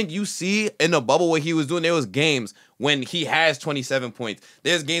 But I think you see in the bubble what he was doing. There was games when he has 27 points.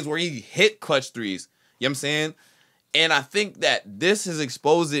 There's games where he hit clutch threes. You know what I'm saying? And I think that this has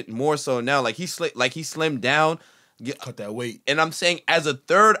exposed it more so now. Like he slimmed down. Cut that weight. And I'm saying as a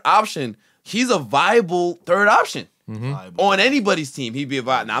third option, he's a viable third option. On anybody's team, he'd be a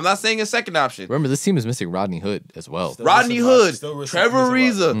viable. Now, I'm not saying a second option. Remember, this team is missing Rodney Hood as well. Rodney Hood, Trevor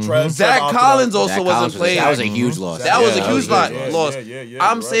Ariza, Zach Collins also wasn't playing. That was a huge loss. That was a huge loss. Yeah,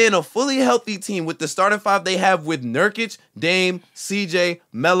 I'm saying a fully healthy team with the starting five they have with Nurkic, Dame, CJ,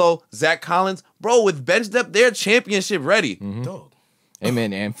 Melo, Zach Collins. Bro, with bench depth, they're championship ready. Dog. Hey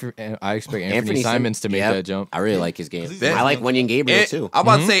man, I expect Anthony Simons to make that jump. I really like his game. I like Wenyen Gabriel too. I'm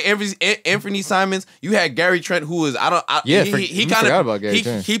about to say Anthony Simons. You had Gary Trent, who was he kind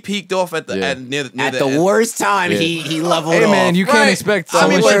of he peaked off at the near the worst time. He leveled off. Hey man, you can't expect. I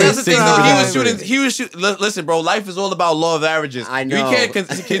mean, but that's the thing though. He was shooting. Listen, bro, life is all about law of averages. I know. You can't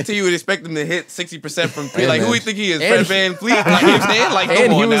continue to expect him to hit 60% from three. Like, who do you think he is? Fred VanVleet? Like, you know what I'm saying? Like,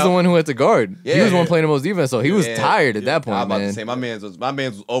 and he was the one who had to guard. He was the one playing the most defense, so he was tired at that point. I'm about to say my man's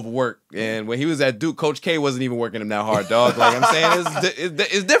was overworked, and when he was at Duke, Coach K wasn't even working him that hard, dog. Like I'm saying,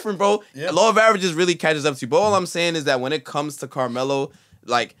 it's different, bro. Yeah. Law of averages really catches up to you. But all I'm saying is that when it comes to Carmelo,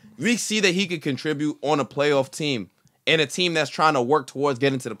 like we see that he could contribute on a playoff team. And a team that's trying to work towards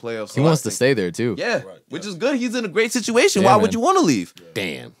getting to the playoffs. He wants to stay there too. Yeah, which is good. He's in a great situation. Why would you want to leave?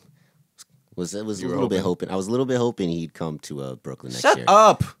 Damn. I was a little bit hoping he'd come to Brooklyn next year. Shut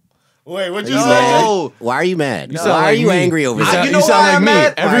up. Wait, what'd you say? Why are you mad? Why are you angry over that? You sound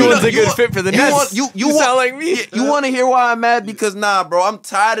like me. Everyone's a good fit for the Nets. You sound like me. You want to hear why I'm mad? Because bro, I'm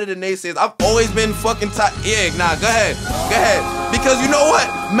tired of the naysayers. I've always been fucking tired. Yeah, go ahead. Because you know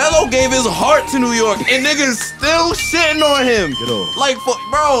what? Melo gave his heart to New York, and niggas still shitting on him. Get over. Like,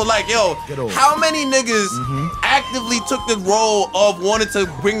 how many niggas actively took the role of wanting to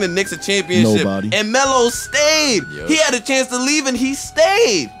bring the Knicks a championship? Nobody. And Melo stayed. Yep. He had a chance to leave, and he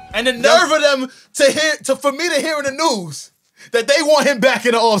stayed. And the nerve of them for me to hear in the news that they want him back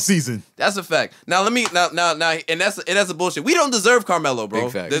in the offseason. That's a fact. Now and that's a bullshit. We don't deserve Carmelo, bro.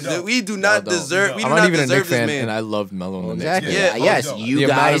 Big fact. We do not deserve. We do I'm not not even a deserve Knicks this fan, man. and I love Melo in the Knicks. Exactly. Yeah. Yes, you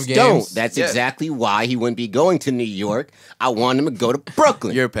guys don't. That's exactly why he wouldn't be going to New York. I want him to go to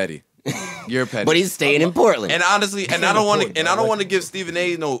Brooklyn. You're petty. But he's staying in Portland. And honestly, I don't want to give Stephen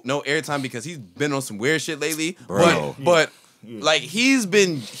A no airtime because he's been on some weird shit lately. Bro. But like he's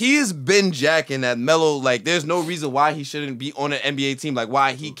been jacking that Melo. Like there's no reason why he shouldn't be on an NBA team. Like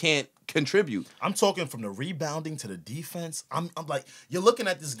why he can't contribute. I'm talking from the rebounding to the defense. I'm like, you're looking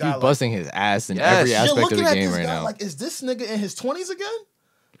at this guy He's busting his ass in every aspect of the game right now. Like, is this nigga in his 20s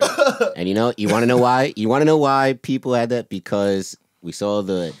again? And you want to know why? You want to know why people had that? Because we saw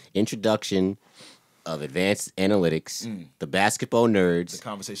the introduction of advanced analytics, the basketball nerds. The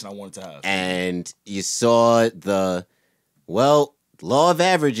conversation I wanted to have. And you saw law of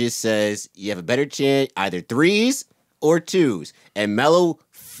averages says you have a better chance either threes or twos. And Melo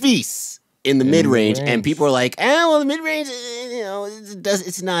feasts in the mid-range. And people are like, the mid-range,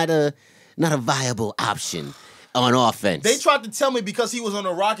 it's not a viable option on offense. They tried to tell me because he was on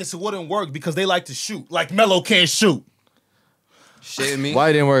the Rockets it wouldn't work because they like to shoot. Like Melo can't shoot. Shitting me. Why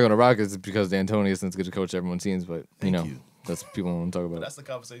it didn't work on the Rockets is because D'Antoni isn't as good a coach everyone seems, but you know. That's what people want to talk about. But that's the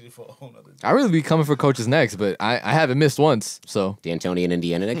conversation for a whole nother time. I really be coming for coaches next, but I haven't missed once. So D'Antoni in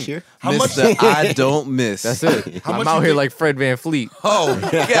Indiana next year. How much I don't miss. That's it. I'm out here like Fred VanVleet. Oh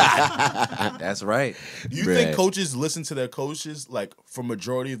God, that's right. Do you think coaches listen to their coaches like for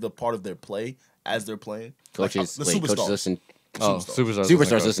majority of the part of their play as they're playing? Coaches, coaches listen.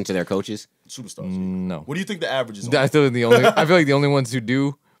 Superstars listen to their coaches. Superstars. No. What do you think the average is? I feel like the only ones who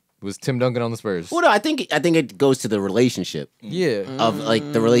do was Tim Duncan on the Spurs. Well, no, I think it goes to the relationship. Yeah. Of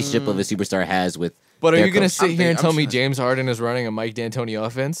like the relationship of a superstar has with. But are you gonna sit here and tell me James Harden is running a Mike D'Antoni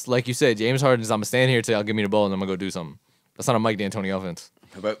offense? Like you said, James Harden is I'm gonna stand here and say I'll give me the ball and I'm gonna go do something. That's not a Mike D'Antoni offense.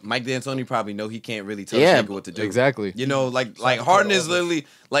 But Mike D'Antoni probably know he can't really tell this nigga what to do. Exactly. You know, like Harden is literally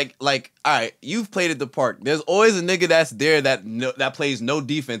like all right, you've played at the park. There's always a nigga that's there that plays no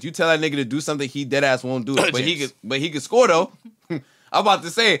defense. You tell that nigga to do something, he dead ass won't do it. But he could score though. I'm about to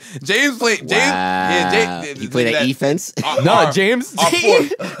say James played. James, yeah, he played that defense. James.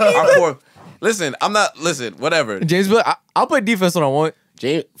 Our fourth. Listen, whatever. James, I'll play defense when I want.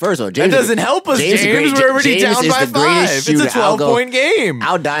 First of all, James, that doesn't help us. James, we're already down by 5. It's a 12-point game.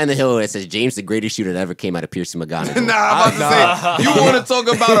 I'll die in the hill that says James, the greatest shooter that ever came out of Pierce McGonigal. Nah, I'm about to say, you want to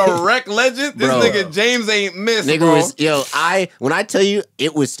talk about a rec legend? This nigga James ain't missed, nigga bro. When I tell you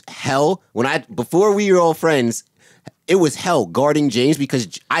it was hell, before we were all friends, it was hell guarding James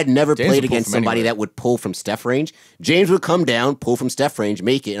because I'd never played against somebody that would pull from Steph range. James would come down, pull from Steph range,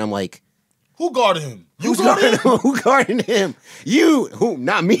 make it, and I'm like, who guarded him? Who guarded him? You. Who?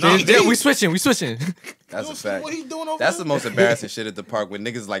 Not me. Yeah, we switching. That's a fact. What he doing over That's there? the most embarrassing shit at the park when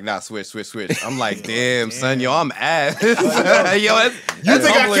niggas like, nah, switch. I'm like, damn, son, yo, I'm ass. Yo, that's you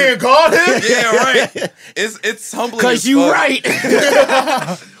think humbling. I can't guard him? Yeah, right. It's humbling. Because you right.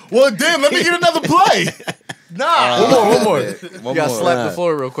 Well, damn, let me get another play. Nah. One more. You gotta slap the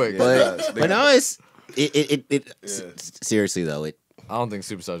floor real quick. But no, seriously though, I don't think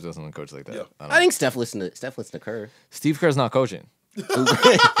superstars listen to coach like that. Yeah. I think Steph listened to Kerr. Steve Kerr's not coaching.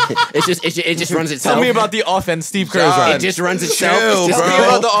 it just runs itself. Tell me about the offense Steve Kerr's running. It just runs itself. Chill, Tell me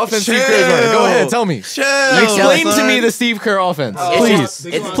about the offense Steve Kerr's running. Go ahead, tell me. Explain to me the Steve Kerr offense, please.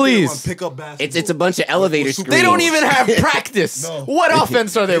 Please. It's a bunch of elevator screens. They don't even have practice. What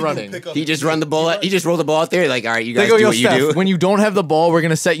offense are they running? He just run the ball. He just roll the ball out there. Like, all right, you guys They go, do yo, what you Steph, do. when you don't have the ball, we're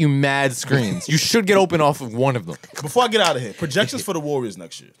gonna set you mad screens. You should get open off of one of them. Before I get out of here, projections for the Warriors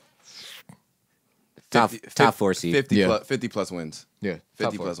next year. Top 4 seed. 50 plus wins. Yeah,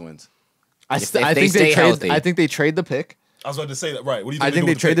 50 plus wins. I If they think stay they trade. healthy. I think they trade the pick. I was about to say that. Right. What do you think? I think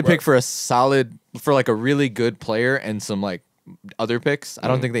they trade the pick right? for a solid, for like a really good player and some like other picks. I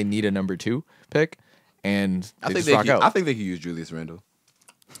don't think they need a number 2 pick, and I they think just rock out. I think they could use Julius Randle.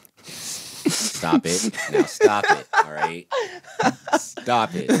 Stop it. Now stop it. All right.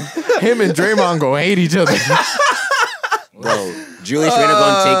 Stop it. Him and Draymond go hate each other. Bro, Julius Randle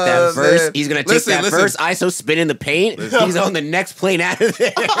gonna take that first. man. He's gonna take that first ISO spin in the paint. He's on the next plane out of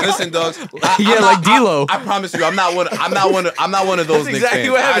there. Listen, dogs. Like D'Lo. I promise you, I'm not one of those. That's Knicks exactly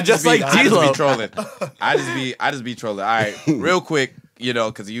fans. what happened, just like I D'Lo. just be trolling. I just be trolling. All right, real quick,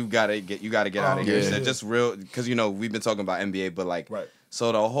 because you gotta get out of here. yeah. So just real, because we've been talking about NBA, but like, Right.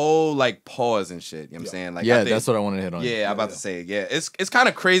 so the whole like pause and shit. You know what I'm saying? Like, I Yeah, think- that's what I wanted to hit on. Yeah, I'm about to say. Yeah, it's kind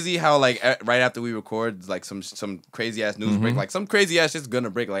of crazy how like right after we record, like some crazy ass news break, like some crazy ass shit's gonna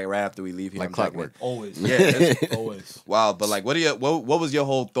break like right after we leave here. Like I'm talking- clockwork. Always. Yeah, it's Always. wild. But like, what was your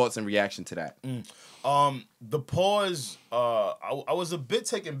whole thoughts and reaction to that? The pause, I was a bit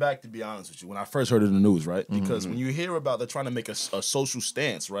taken back, to be honest with you, when I first heard it in the news, right? Because when you hear about they're trying to make a social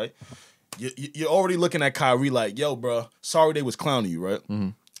stance, right? You're already looking at Kyrie like, yo, bro, sorry they was clowning you, right?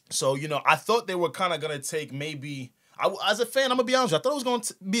 So, I thought they were kind of going to take maybe, as a fan, I'm going to be honest with you, I thought it was going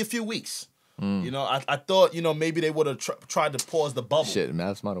to be a few weeks. I thought, maybe they would have tried to pause the bubble. Shit,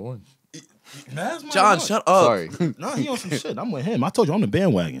 Mavs might have won. John, shut up. Sorry. No, he on some shit. I'm with him. I told you I'm the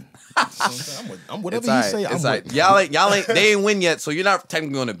bandwagon. I'm whatever you say. I'm with. Y'all ain't they ain't win yet, so you're not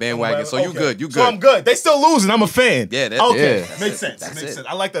technically on the bandwagon. So you good. You good. So I'm good. They still losing. I'm a fan. Yeah, that's okay. yeah. Makes sense. That's Makes it. sense.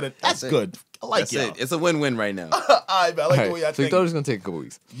 I like that. That's it. good. I like That's y'all. it. It's a win-win right now. All right, man. I like the way I So you think. thought it was gonna take a couple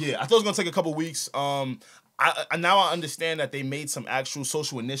weeks. Yeah, I thought it was gonna take a couple weeks. Now I understand that they made some actual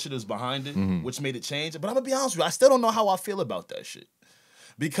social initiatives behind it, which made it change. But I'm gonna be honest with you, I still don't know how I feel about that shit.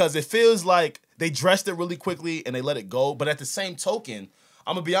 Because it feels like they dressed it really quickly and they let it go. But at the same token,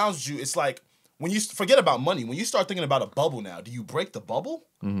 I'm gonna be honest with you, it's like when you forget about money, when you start thinking about a bubble now, do you break the bubble?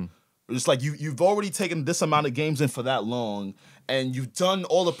 It's like you've already taken this amount of games in for that long, and you've done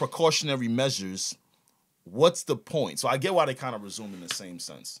all the precautionary measures. What's the point? So I get why they kind of resume in the same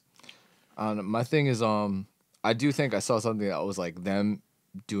sense. My thing is, I do think I saw something that was like them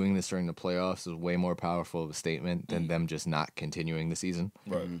doing this during the playoffs is way more powerful of a statement than them just not continuing the season.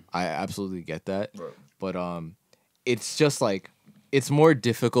 Right. I absolutely get that. Right. But it's just like it's more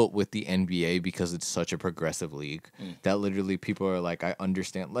difficult with the NBA because it's such a progressive league that literally people are like, I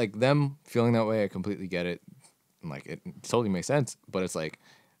understand, like them feeling that way. I completely get it. Like it totally makes sense. But it's like,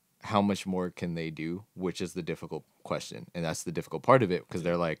 how much more can they do? Which is the difficult question, and that's the difficult part of it because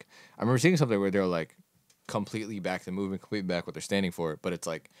they're like, I remember seeing something where they're like completely back to movement, completely back what they're standing for. But it's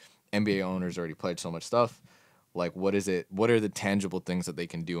like NBA owners already pledged so much stuff. Like, what is it? What are the tangible things that they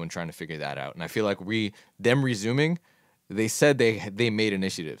can do and trying to figure that out? And I feel like them resuming, they said they made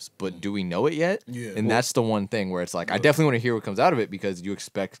initiatives, but do we know it yet? Yeah. And that's the one thing where it's like, I definitely want to hear what comes out of it because you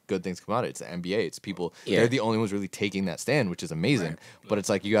expect good things to come out of it. It's the NBA. It's people. Yeah. They're the only ones really taking that stand, which is amazing. Right. But it's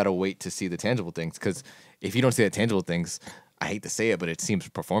like, you got to wait to see the tangible things because if you don't see the tangible things, I hate to say it, but it seems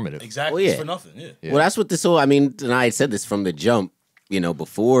performative. Exactly. Well, yeah. It's for nothing. Yeah. Well, that's what this whole. I mean, and I had said this from the jump.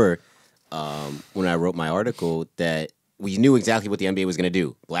 Before when I wrote my article, that we knew exactly what the NBA was going to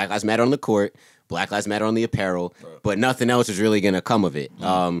do. Black Lives Matter on the court, Black Lives Matter on the apparel, but nothing else was really going to come of it.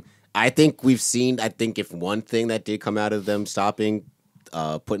 I think we've seen. I think if one thing that did come out of them stopping,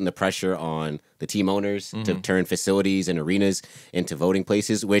 putting the pressure on the team owners to turn facilities and arenas into voting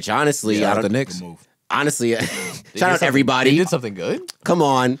places, which honestly, I don't. The Knicks. Honestly, shout out everybody. They did something good. Come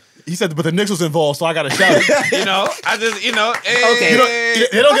on. He said, but the Knicks was involved, so I got to shout it. I just, Okay.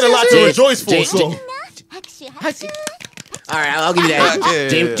 They don't get a lot to rejoice for, so. All right, I'll give you that.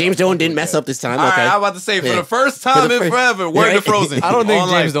 Yeah. James Dolan didn't mess up this time. All Okay. right, I'm about to say, for Yeah. the first time in forever, word to Frozen. I don't think On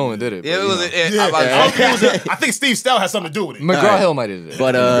James life. Dolan did it. Yeah, but, it was. you know. I think Steve Stout has something to do with it. McGraw-Hill might have did it.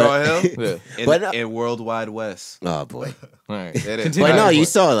 But McGraw Hill yeah. But- in World Wide West. Oh boy. All right. It is. Continue. But no, All you right.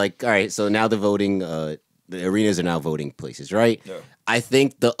 saw like, all right, so now the voting, the arenas are now voting places, right? Yeah. I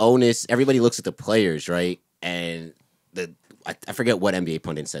think the onus, everybody looks at the players, right? And I forget what NBA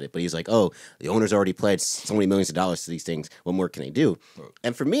pundit said it, but he's like, oh, the owners already pledged so many millions of dollars to these things. What more can they do?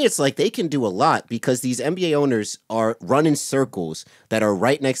 And for me, it's like they can do a lot because these NBA owners are running circles that are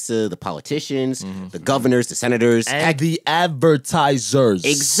right next to the politicians, the governors, the senators, and the advertisers.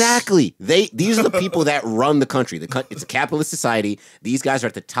 Exactly. These are the people that run the country. It's a capitalist society. These guys are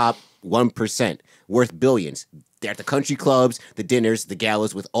at the top 1%, worth billions. They're at the country clubs, the dinners, the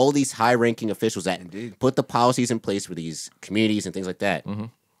galas, with all these high-ranking officials that put the policies in place for these communities and things like that.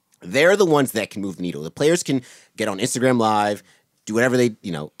 They're the ones that can move the needle. The players can get on Instagram Live, do whatever they,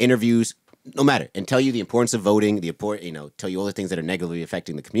 interviews, no matter, and tell you the importance of voting, tell you all the things that are negatively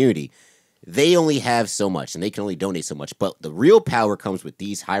affecting the community. They only have so much, and they can only donate so much. But the real power comes with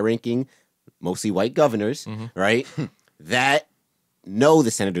these high-ranking, mostly white governors, right, that know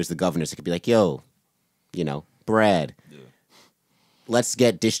the senators, the governors, that could be like, yo, Brad, let's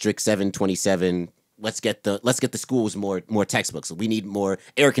get District 727. Let's get the schools more textbooks. We need more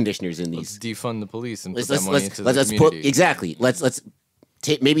air conditioners in these. Let's defund the police and put that money into the community. Exactly. Let's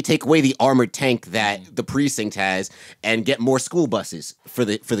maybe take away the armored tank that the precinct has and get more school buses for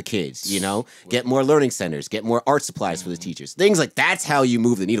the kids. Get more learning centers. Get more art supplies for the teachers. Things like that's how you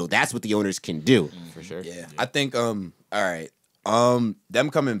move the needle. That's what the owners can do. For sure. Yeah. I think all right. Them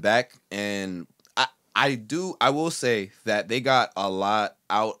coming back, and I will say that they got a lot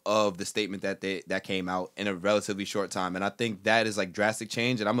out of the statement that came out in a relatively short time, and I think that is like drastic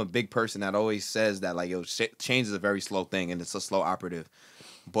change. And I'm a big person that always says that like change is a very slow thing and it's a slow operative.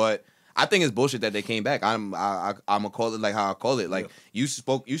 But I think it's bullshit that they came back. I'm gonna call it like how I call it. Like you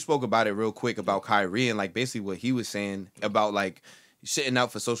spoke about it real quick about Kyrie and like basically what he was saying about like sitting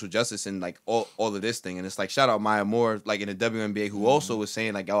out for social justice and like all of this thing. And it's like shout out Maya Moore like in the WNBA who also was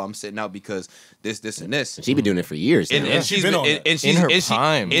saying like, oh, I'm sitting out because this and this. She's been doing it for years. And she's been on in her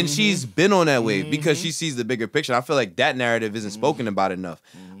prime. And she's been on that way because she sees the bigger picture. I feel like that narrative isn't spoken about enough.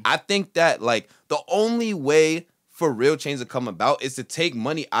 I think that like the only way for real change to come about is to take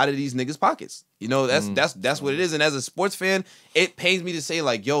money out of these niggas' pockets. That's what it is. And as a sports fan, it pains me to say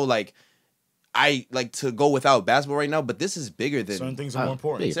like, yo, like I like to go without basketball right now, but this is bigger than certain things are more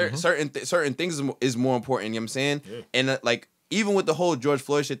important. Certain things is more important. You know what I'm saying? Yeah. And like even with the whole George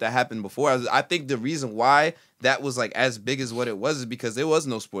Floyd shit that happened before, I think the reason why that was like as big as what it was is because there was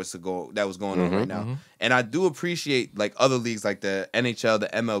no sports that was going on right now. And I do appreciate like other leagues like the NHL, the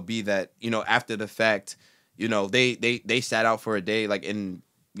MLB that after the fact, they sat out for a day like in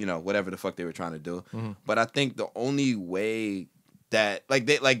whatever the fuck they were trying to do. But I think the only way that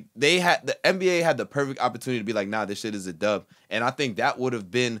they had the NBA had the perfect opportunity to be like, nah, this shit is a dub. And I think that would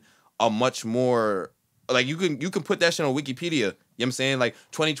have been a much more like you can put that shit on Wikipedia. You know what I'm saying? Like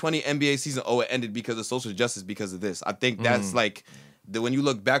 2020 NBA season, it ended because of social justice because of this. I think that's like when you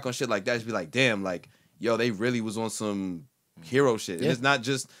look back on shit like that, just be like, damn, like, yo, they really was on some hero shit. And it's not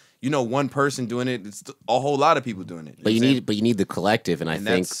just one person doing it, it's a whole lot of people doing it. But you need the collective, and I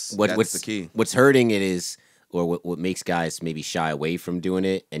think that's what's the key. What's hurting it is, or what makes guys maybe shy away from doing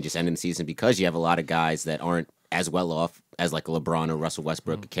it and just ending the season, because you have a lot of guys that aren't as well off as like a LeBron or Russell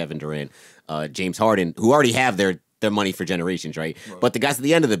Westbrook, Kevin Durant, James Harden, who already have their money for generations, right? But the guys at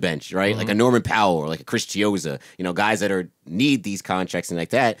the end of the bench, right? Like a Norman Powell or like a Chris Chiozza, guys that need these contracts and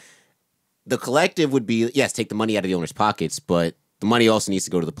like that. The collective would be, yes, take the money out of the owners' pockets, but the money also needs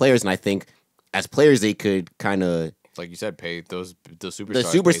to go to the players. And I think as players, they could kind of, like you said, pay the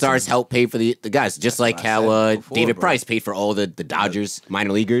superstars. The superstars help pay for the guys, just like how David Price paid for all the Dodgers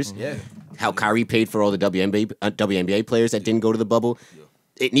minor leaguers. Yeah, how Kyrie paid for all the WNBA players that didn't go to the bubble.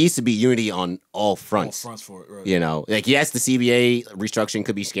 It needs to be unity on all fronts. All fronts for it, right. Like yes, the CBA restructuring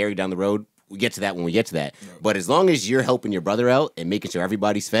could be scary down the road. We get to that when we get to that. Right. But as long as you're helping your brother out and making sure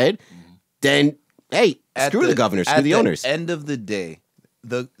everybody's fed, then hey, screw the governors, screw the owners. At the end of the day,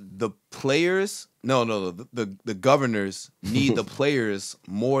 the players, the governors need the players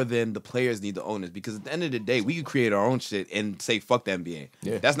more than the players need the owners, because at the end of the day, we could create our own shit and say fuck the NBA.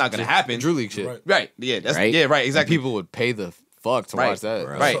 Yeah. That's not gonna happen. Drew League shit. Right. Yeah. That's right. Yeah. Right. Exactly. And people would pay the fuck to watch that.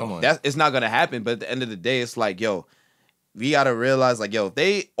 Right. Come on. It's not gonna happen. But at the end of the day, it's like, yo, we gotta realize, like, yo, if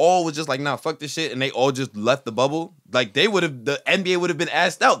they all was just like, nah, fuck this shit, and they all just left the bubble, like the NBA would have been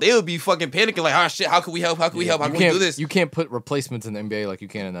asked out. They would be fucking panicking, like, shit, how can we help? How can we help? How can we do this? You can't put replacements in the NBA like you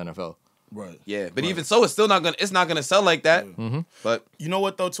can in the NFL. Right. Yeah, but even so, it's still not gonna sell like that. Yeah. But you know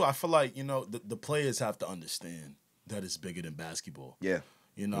what though, too? I feel like the players have to understand that it's bigger than basketball. Yeah.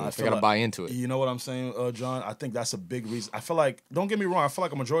 I feel gotta buy into it. You know what I'm saying, John? I think that's a big reason. I feel like, don't get me wrong, I feel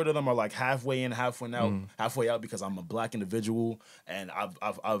like a majority of them are like halfway in, halfway out, because I'm a black individual and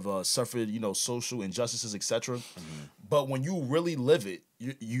I've suffered, social injustices, etc. But when you really live it,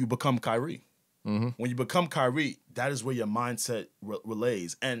 you become Kyrie. When you become Kyrie, that is where your mindset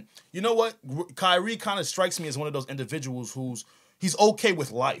relays. And you know what? Kyrie kind of strikes me as one of those individuals he's okay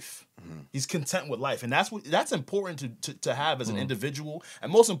with life. He's content with life. And that's important to have as an individual.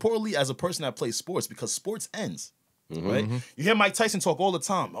 And most importantly, as a person that plays sports, because sports ends. Right? You hear Mike Tyson talk all the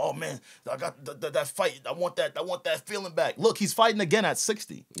time. Oh man, I got that fight. I want that feeling back. Look, he's fighting again at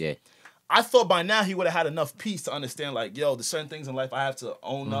 60. Yeah. I thought by now he would have had enough peace to understand, like, yo, there's certain things in life I have to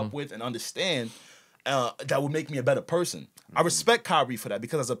own up with and understand that would make me a better person. I respect Kyrie for that,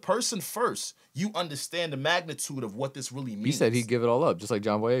 because as a person first, you understand the magnitude of what this really means. He said he'd give it all up, just like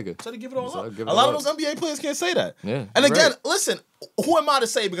John Boyega. Said he'd give it all up. A lot of those NBA players can't say that. Yeah. And again, listen, who am I to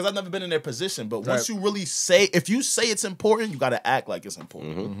say, because I've never been in their position, but once you really say, if you say it's important, you got to act like it's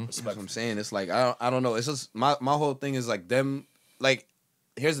important. That's what I'm saying. It's like, I don't know. It's just, my whole thing is like them, like,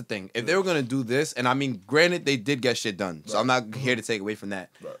 here's the thing. If they were going to do this, and I mean, granted, they did get shit done. So I'm not here to take away from that.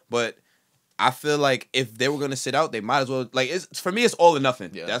 Right. But I feel like if they were going to sit out, they might as well, like, for me, it's all or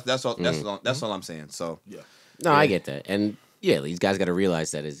nothing. Yeah. That's all I'm saying. So, No, I get that. And yeah, these guys got to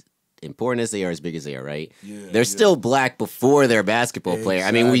realize that as important as they are, as big as they are, right? Yeah, they're still black before they're a basketball player.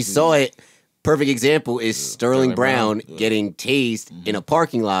 I mean, we saw it. Perfect example is Sterling Brown getting tased in a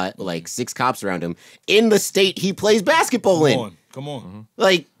parking lot with like 6 cops around him in the state he plays basketball in. Come on.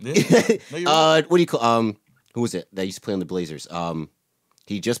 Like, what do you call, who was it that used to play on the Blazers?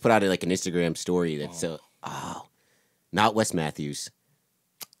 He just put out like an Instagram story that's, not Wes Matthews.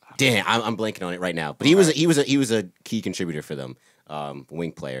 Damn, I'm blanking on it right now. But he was a key contributor for them,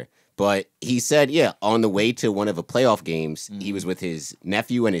 wing player. But he said, on the way to one of the playoff games, he was with his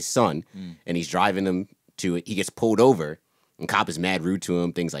nephew and his son, and he's driving them to it. He gets pulled over, and cop is mad rude to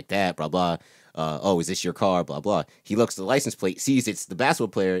him, things like that, blah, blah. Is this your car, blah, blah. He looks at the license plate, sees it's the basketball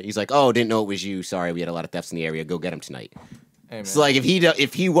player. He's like, oh, didn't know it was you. Sorry, we had a lot of thefts in the area. Go get him tonight. Hey, so, like,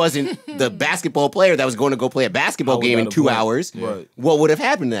 if he wasn't the basketball player that was going to go play a basketball game in 2 hours, what would have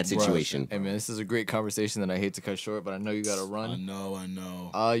happened in that situation? Hey, man, this is a great conversation that I hate to cut short, but I know you got to run. I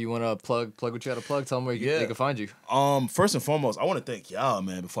know. You want to plug what you got to plug? Tell them where they can find you. First and foremost, I want to thank y'all,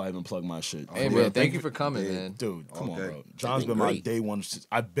 man, before I even plug my shit. Hey, man, thank you for coming, man. Dude, come on, bro. John's been my day one.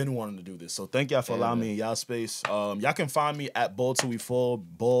 I've been wanting to do this. So thank y'all for allowing me in y'all space. Y'all can find me at Bull Till We Fall,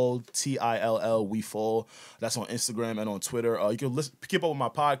 Bull, T-I-L-L, We Fall. That's on Instagram and on Twitter. You can keep up with my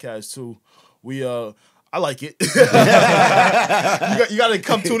podcast, too. I like it. you got to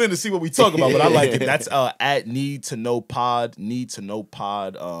come tune in to see what we talk about, but I like it. That's at Need to Know Pod on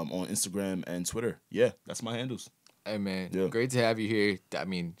Instagram and Twitter. Yeah, that's my handles. Hey, man, great to have you here. I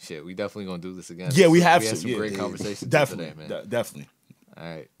mean, shit, we definitely going to do this again. Yeah, we have had some great conversations definitely, today, man. Definitely. All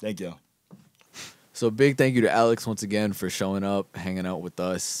right. Thank y'all. So big thank you to Alex once again for showing up, hanging out with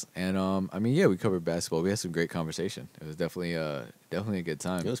us, and we covered basketball. We had some great conversation. It was definitely a good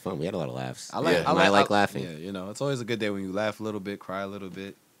time. It was fun. We had a lot of laughs. I like laughing. Yeah, it's always a good day when you laugh a little bit, cry a little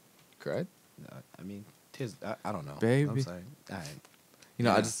bit. Cried? I mean, I don't know, baby. I'm sorry. All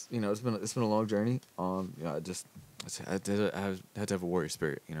right. I just it's been a long journey. I had to have a warrior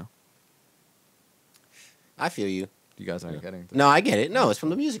spirit. I feel you. You guys aren't getting No, I get it. No, it's from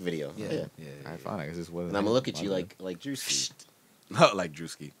the music video. Yeah. All right, fine. I guess this wasn't. And I'm gonna look at you like Drewski. Not like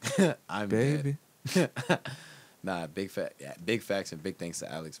Drewski. I'm baby. Nah, big facts and big thanks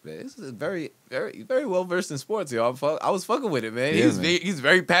to Alex, man. This is very, very, very well versed in sports, y'all. I was fucking with it, man. Yeah, he's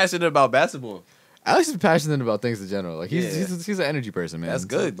very passionate about basketball. Alex is passionate about things in general. Like he's an energy person, man. That's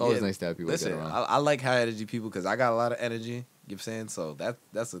good. It's always nice to have people. Listen, I like high energy people because I got a lot of energy. You know what I'm saying? So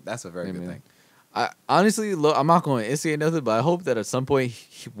that's a very good thing. I honestly, look, I'm not going to instigate nothing, but I hope that at some point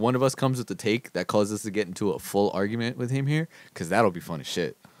one of us comes with the take that causes us to get into a full argument with him here, because that'll be fun as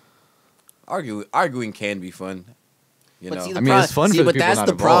shit. Arguing can be fun, you know. See, it's fun for the people that's not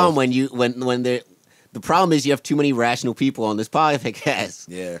the involved. problem when they're. The problem is you have too many rational people on this podcast.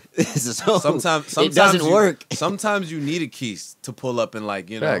 Yeah. So sometimes it doesn't work. Sometimes you need a Keith to pull up and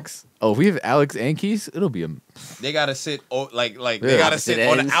Facts. Oh, if we have Alex and Keith, it'll be They gotta sit they gotta sit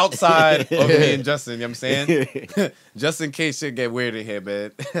on the outside of me and Justin. You know what I'm saying? Just in case shit get weird in here,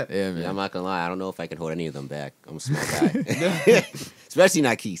 man. Yeah, man. Yeah, I'm not gonna lie. I don't know if I can hold any of them back. I'm a small guy, especially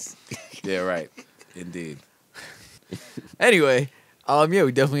not Keith. Yeah, right. Indeed. Anyway.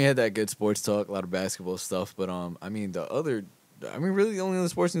 We definitely had that good sports talk, a lot of basketball stuff, but really the only other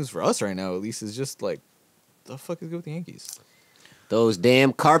sports news for us right now, at least, is just like, the fuck is good with the Yankees? Those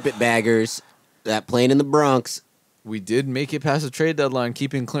damn carpetbaggers that playing in the Bronx. We did make it past the trade deadline,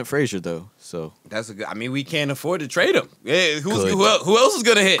 keeping Clint Frazier though. So that's a good. I mean, we can't afford to trade him. Yeah, who else is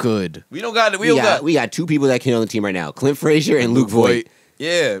gonna hit? Good. We got 2 people that can on the team right now: Clint Frazier and Luke Voigt.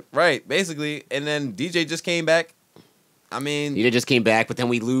 Yeah, right. Basically, and then DJ just came back. I mean, he just came back, but then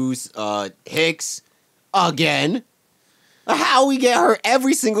we lose Hicks again. How we get hurt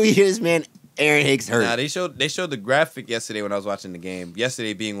every single year? This man, Aaron Hicks, hurt. Nah, they showed the graphic yesterday when I was watching the game.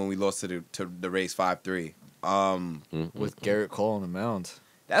 Yesterday being when we lost to the Rays 5-3. With Garrett Cole on the mound.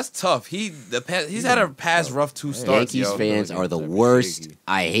 That's tough. He's had a past rough 2 starts. Yankees fans are the worst.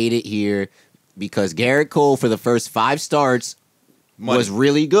 I hate it here because Garrett Cole for the first 5 starts was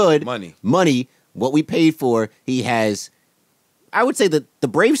really good. Money. What we paid for, he has. I would say that the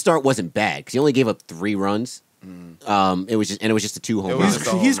Brave start wasn't bad because he only gave up 3 runs. It was just a 2 home runs.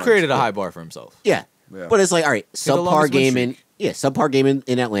 He's created a high bar for himself. Yeah. But it's like, all right, subpar game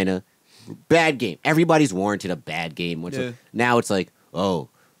in Atlanta, bad game. Everybody's warranted a bad game. Now it's like, oh,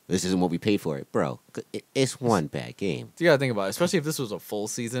 this isn't what we paid for it, bro. It's one bad game. You gotta think about it, especially if this was a full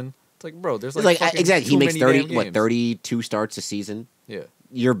season. It's like, bro, there's exactly. He makes 32 starts a season. Yeah.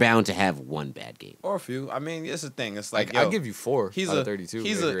 You're bound to have one bad game or a few. I mean, it's the thing. It's like I'll give you 4 out of 32.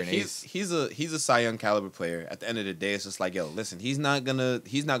 He's a Cy Young caliber player. At the end of the day, it's just like, yo, listen, he's not gonna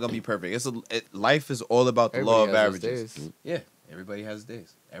be perfect. Life is all about the law of averages. Yeah, everybody has his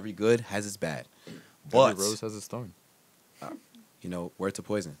days. Every good has its bad. But every rose has its thorn. Word to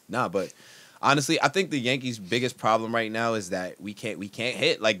poison. Nah, but honestly, I think the Yankees' biggest problem right now is that we can't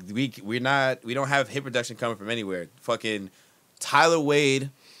hit. Like we don't have hit production coming from anywhere. Fucking Tyler Wade,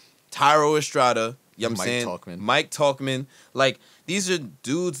 Tyro Estrada, you know what I'm saying? Mike Talkman. Like, these are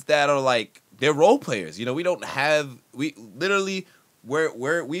dudes that are like, they're role players. We are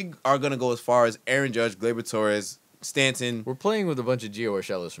going to go as far as Aaron Judge, Gleyber Torres, Stanton. We're playing with a bunch of Gio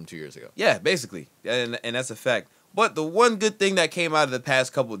Urshela's from 2 years ago. Yeah, basically. And that's a fact. But the one good thing that came out of the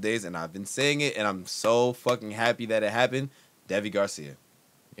past couple of days, and I've been saying it, and I'm so fucking happy that it happened, Devi Garcia.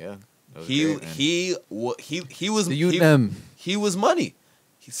 Yeah. He was he was money.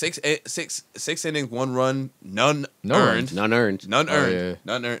 6 innings, 1 run, none earned. None earned.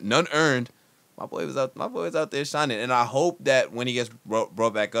 My boy was out there shining, and I hope that when he gets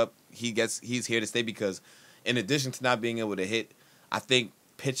brought back up, he's here to stay because, in addition to not being able to hit, I think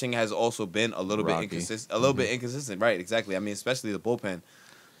pitching has also been a little bit inconsistent. Right? Exactly. I mean, especially the bullpen.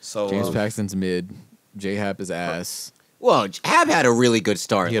 So James Paxton's mid. J-Hap is ass. Well, Hab had a really good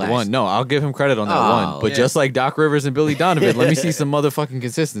start. He had 1. No, I'll give him credit on that 1. But just like Doc Rivers and Billy Donovan, let me see some motherfucking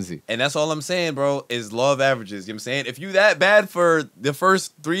consistency. And that's all I'm saying, bro, is law of averages. You know what I'm saying? If you that bad for the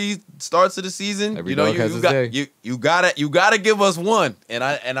first 3 starts of the season, you gotta give us 1. And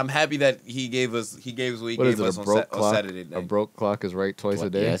I'm happy that he gave us what he gave us on Saturday night. A broke clock is right twice a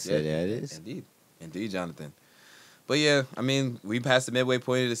day. Yes, it is. Indeed, Jonathan. But yeah, I mean, we passed the midway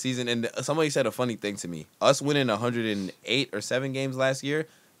point of the season, and somebody said a funny thing to me. Us winning 108 or 7 games last year,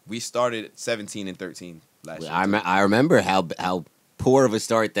 we started 17-13 last year. I remember how poor of a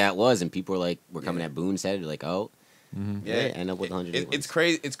start that was, and people were like, "We're coming at Boone's head." They're like, "Oh, end up with 108." It's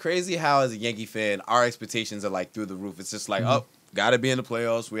crazy. It's crazy how, as a Yankee fan, our expectations are like through the roof. It's just like, gotta be in the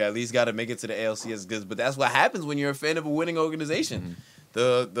playoffs. We at least gotta make it to the ALCS goods. But that's what happens when you're a fan of a winning organization.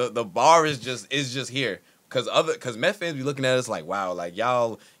 The bar is just here. Cause Met fans be looking at us like, wow, like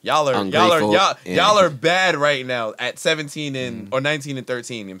y'all are bad right now at 17 or 19-13. You know what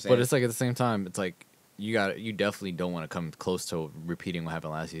I'm saying? But it's like at the same time, it's like you definitely don't want to come close to repeating what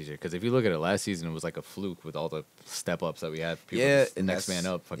happened last season. Because if you look at it last season, it was like a fluke with all the step ups that we had. People next man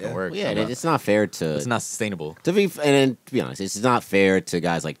up fucking work. Yeah, it's not fair to. It's not sustainable. To be honest, it's not fair to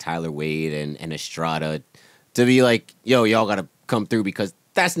guys like Tyler Wade and Estrada to be like, yo, y'all gotta come through because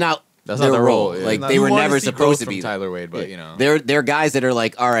that's not. That's not their role. Yeah. Like they were never supposed to be Tyler Wade, but they're guys that are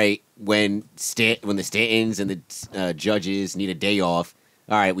like, all right, when the Stantons and the Judges need a day off,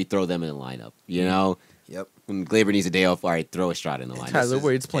 all right, we throw them in the lineup. You know, yep. When Gleyber needs a day off, all right, throw Estrada in the lineup. Tyler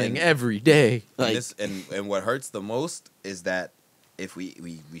Wade's playing every day. And what hurts the most is that if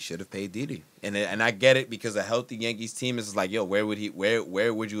we should have paid Didi, and I get it because a healthy Yankees team is like, yo, where would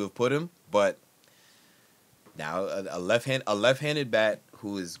you have put him? But now a left-handed bat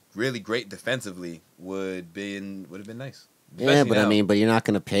who is really great defensively would have been nice. Yeah, but now. But you're not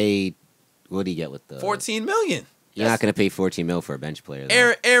going to pay. What do you get with the $14 million? You're not going to pay $14 million for a bench player.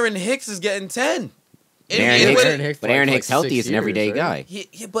 Though. Aaron Hicks is getting 10. Aaron Hicks healthy is an everyday guy.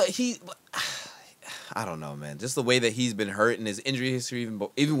 But I don't know, man. Just the way that he's been hurt and his injury history,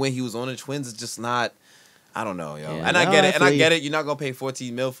 even when he was on the Twins, it's just not. I don't know, yo. Yeah, I get it. You're not gonna pay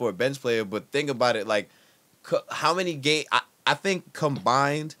 $14 million for a bench player, but think about it. Like, how many games? I think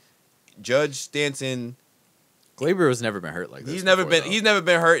combined, Judge, Stanton, Gleyber has never been hurt like this. He's never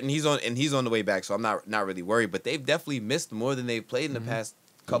been hurt, and he's on the way back. So I'm not really worried. But they've definitely missed more than they've played in the past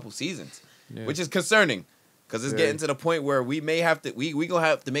couple seasons, which is concerning. Because it's getting to the point where we may have to we gonna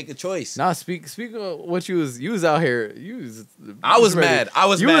have to make a choice. Nah, speak of what you was out here. I was mad.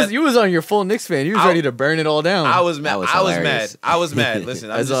 You was on your full Knicks fan. You was ready to burn it all down. I was mad. I was mad.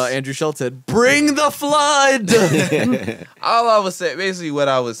 Listen, as Andrew Schultz said, "Bring the flood." All I was saying, basically, what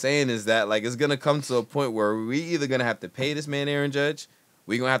I was saying is that like it's gonna come to a point where we either gonna have to pay this man Aaron Judge,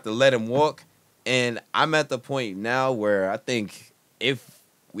 we gonna have to let him walk, and I'm at the point now where I think if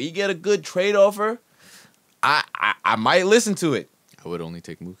we get a good trade offer, I might listen to it. I would only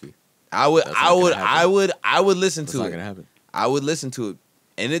take Mookie. I would listen to it. That's not gonna happen. I would listen to it.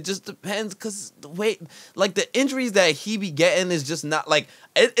 And it just depends because the way, like the injuries that he be getting is just not like,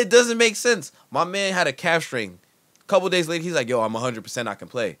 it doesn't make sense. My man had a calf strain. A couple days later, he's like, yo, I'm 100% I can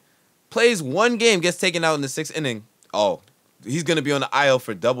play. Plays one game, gets taken out in the 6th inning. Oh, he's going to be on the IL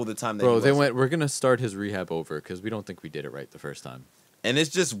for double the time that he was. We're going to start his rehab over because we don't think we did it right the first time. And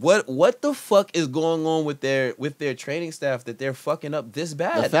it's just what the fuck is going on with their training staff that they're fucking up this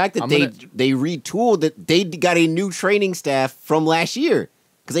bad? The fact that they retooled that they got a new training staff from last year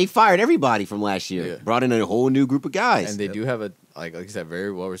because they fired everybody from last year, brought in a whole new group of guys, and they do have a like you said,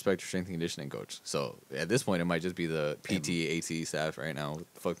 very well respected strength and conditioning coach. So at this point, it might just be the PT, AT staff right now.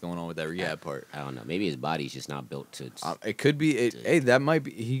 What the fuck's going on with that rehab part? I don't know. Maybe his body's just not built to. It could be. That might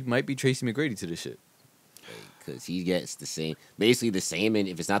be. He might be Tracy McGrady to this shit. Because he gets basically the same, and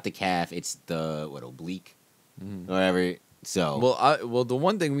if it's not the calf, it's the oblique, whatever. So well, the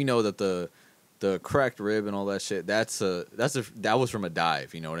one thing we know that the cracked rib and all that shit, that was from a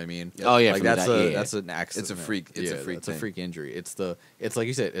dive. You know what I mean? Oh yeah, like that's an accident. It's a freak. It's a freak injury. It's like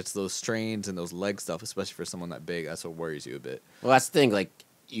you said, it's those strains and those leg stuff, especially for someone that big. That's what worries you a bit. Well, that's the thing. Like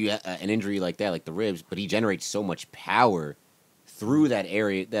you an injury like that, like the ribs, but he generates so much power through that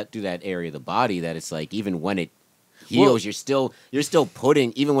area of the body that it's like even when it heals, you're still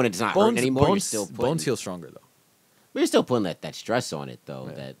putting, even when it's not hurting anymore, you're still putting, bones heal stronger though. But you're still putting that stress on it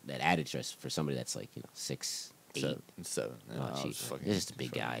though, that added stress for somebody that's like 6'8". 7. Oh, geez, this is a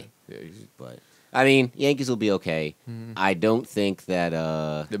big guy. Yeah, but I mean, Yankees will be okay. I don't think that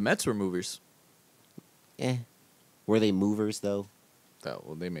the Mets were movers. Were they movers though? Oh,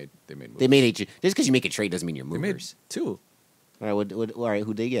 well, they made moves. They made just because you make a trade doesn't mean you're movers. They made 2. All right,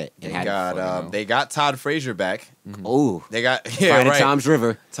 who'd they get? They got Todd Frazier back. Oh, they got Tom's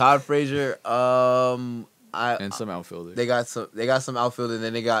River. Todd Frazier. And some outfielders. They got some outfield, and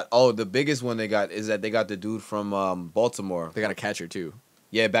then they got the biggest one they got is that they got the dude from Baltimore. They got a catcher too.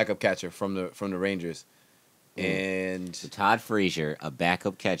 Yeah, backup catcher from the Rangers. And so Todd Frazier, a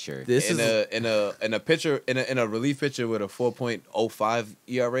backup catcher. This in a pitcher in a relief pitcher with a 4.05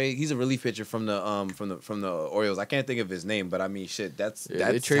 ERA. He's a relief pitcher from the Orioles. I can't think of his name, but I mean, shit.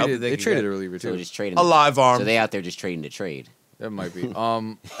 They traded a reliever too. So just trading a live arm. So they out there just trading to trade. That might be.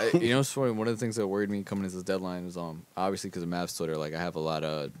 It's funny. One of the things that worried me coming into this deadline was obviously because of Mavs Twitter. Like I have a lot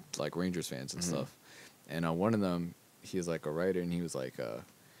of like Rangers fans and stuff, and one of them, he was like a writer, and he was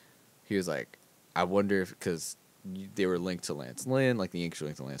like, I wonder if because they were linked to Lance Lynn, like the Yankees were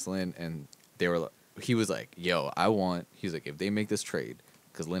linked to Lance Lynn, and they were. He was like, "Yo, he's like, if they make this trade,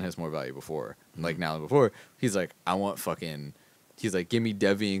 because Lynn has more value before, like now than before. He's like, I want fucking. He's like, give me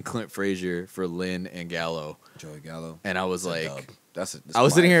Devi and Clint Frazier for Lynn and Gallo, Joey Gallo, and I was like, I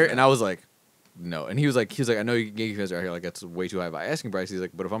was sitting here and I was like, no, and he was like, I know Yankee fans are out here like that's way too high by asking price. He's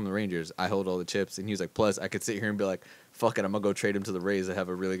like, but if I'm the Rangers, I hold all the chips, and he was like, plus I could sit here and be like, fuck it, I'm gonna go trade him to the Rays that have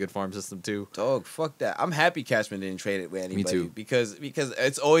a really good farm system too. Dog, fuck that. I'm happy Cashman didn't trade it with anybody. Me too. Because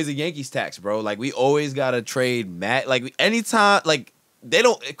it's always a Yankees tax, bro. Like we always gotta trade Matt. Like anytime, like they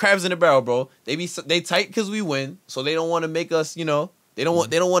don't crabs in the barrel, bro. They tight because we win, so they don't want to make us, They don't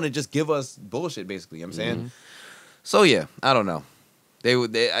want to just give us bullshit. Basically, you know what I'm saying. So yeah, I don't know. We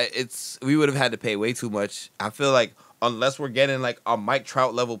would have had to pay way too much. I feel like unless we're getting like a Mike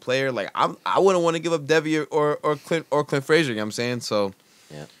Trout level player, like I wouldn't want to give up Devi or Clint Frazier. You know what I'm saying? So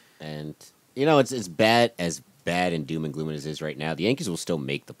yeah, and it's bad and doom and gloom as it is right now. The Yankees will still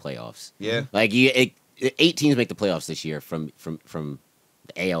make the playoffs. Yeah, like 8 teams make the playoffs this year from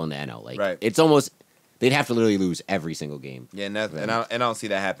the AL and the NL. Like right. It's almost. They'd have to literally lose every single game. Yeah, and I don't see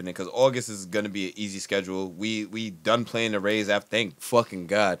that happening because August is going to be an easy schedule. We done playing the Rays after, thank fucking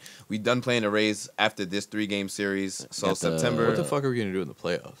God. We done playing the Rays after this 3-game series. So September. What the fuck are we going to do in the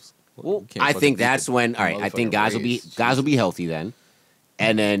playoffs? Well, I think that's when. All right, I think guys will be healthy then,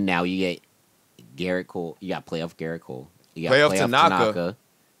 and then now you get Garrett Cole. You got playoff Garrett Cole. You got playoff Tanaka.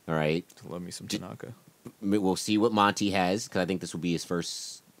 All right, love me some Tanaka. We'll see what Monty has because I think this will be his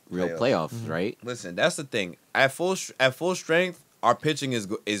first real playoffs, right? Listen, that's the thing. At full strength, our pitching is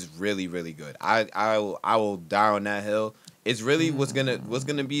really, really good. I will die on that hill. it's really what's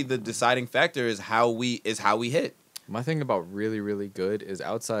gonna be the deciding factor is how we hit. My thing about really, really good is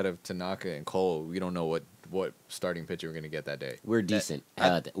outside of Tanaka and Cole, we don't know what starting pitcher we're gonna get that day. We're decent.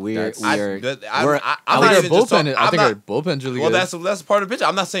 I think our bullpen's really good. Well, that's part of the pitch.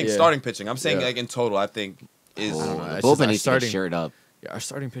 I'm not saying starting pitching. I'm saying like in total. I think is the bullpen needs to get shirt up. Yeah, our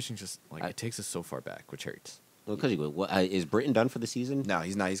starting pitching just it takes us so far back, which hurts. Well, because is Britton done for the season? No,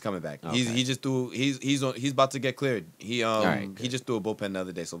 he's not. He's coming back. Okay. He just threw. He's about to get cleared. He just threw a bullpen the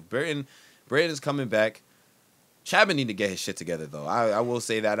other day. So Britton is coming back. Chapman need to get his shit together though. I will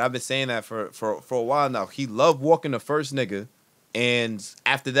say that. I've been saying that for a while now. He loved walking the first nigga, and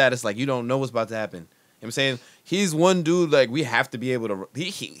after that it's like you don't know what's about to happen. You know what I'm saying? He's one dude like we have to be able to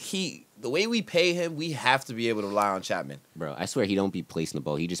he the way we pay him, we have to be able to rely on Chapman. Bro, I swear he don't be placing the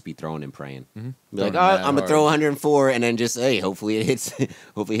ball. He just be throwing and praying. Mm-hmm. Be like, I'm gonna throw 104 and then just hopefully it hits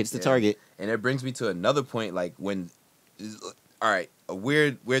the target. And it brings me to another point like when all right, a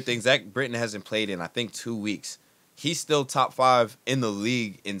weird thing. Zach Britton hasn't played in I think 2 weeks. He's still top 5 in the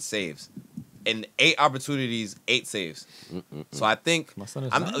league in saves. In 8 opportunities, 8 saves. So I think listen,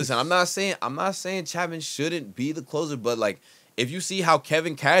 I'm not saying Chapman shouldn't be the closer, but like if you see how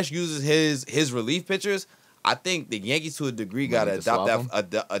Kevin Cash uses his relief pitchers, I think the Yankees to a degree gotta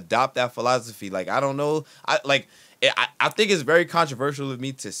adopt that philosophy. Like I don't know, I think it's very controversial of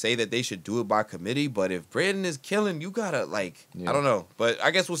me to say that they should do it by committee, but if Brandon is killing, you gotta I don't know. But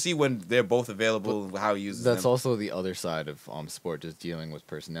I guess we'll see when they're both available and how he uses them. That's also the other side of sport, just dealing with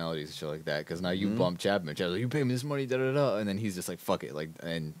personalities and shit like that. Because now you bump Chapman, like, you pay me this money, and then he's just like fuck it, like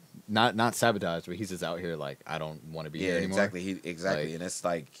and not sabotage, but he's just out here like I don't want to be here anymore. Exactly, and it's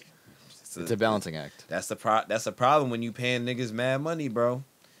like it's a balancing act. That's the problem when you paying niggas mad money, bro.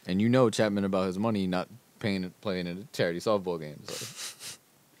 And Chapman about his money not playing in a charity softball game. So.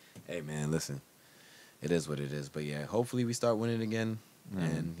 Hey man, listen, it is what it is. But yeah, hopefully we start winning again,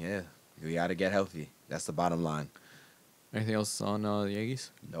 and yeah, we gotta get healthy. That's the bottom line. Anything else on the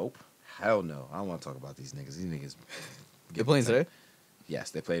Yankees? Nope. Hell no. I don't want to talk about these niggas. These niggas. They're playing today?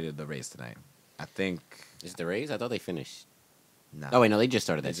 Yes, they played the Rays tonight. I think. Is the Rays? I thought they finished. Nah. Oh wait, no, they just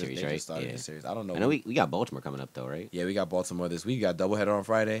started that series, right? They just started the series. I don't know. I know we got Baltimore coming up though, right? Yeah, we got Baltimore this week. We got doubleheader on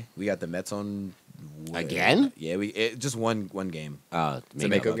Friday. We got the Mets on again. Yeah, just one game. It's a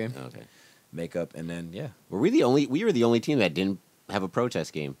makeup game. Oh, okay, makeup, and then yeah. Were we the only team that didn't have a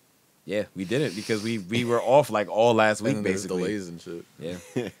protest game? Yeah, we didn't because we were off like all last week, and basically. Delays and shit. Yeah.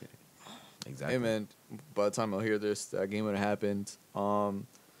 Exactly. Hey man, by the time I'll hear this, that game would have happened.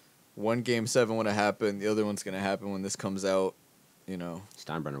 One Game 7 would have happened. The other one's gonna happen when this comes out. You know,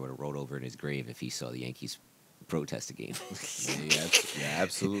 Steinbrenner would have rolled over in his grave if he saw the Yankees protest again. Yeah,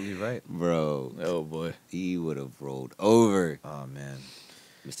 absolutely right, bro. Oh boy, he would have rolled over. Oh man,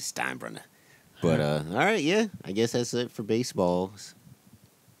 Mr. Steinbrenner. But all right, yeah, I guess that's it for baseball.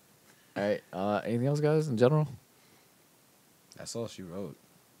 All right, anything else, guys? In general, that's all she wrote.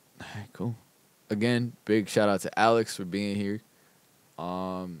 All right, cool. Again, big shout out to Alex for being here.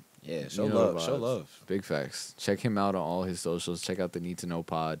 Yeah, show love. Big facts. Check him out on all his socials. Check out the Need to Know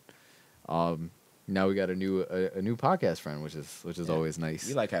Pod. Now we got a new podcast friend, which is always nice.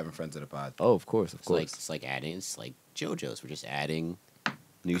 We like having friends at the pod. Oh, of course. It's like adding. It's like JoJo's. We're just adding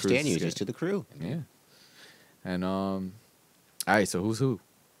new stand users to the crew. Yeah. And all right. So who's who?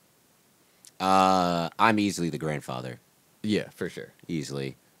 I'm easily the grandfather. Yeah, for sure.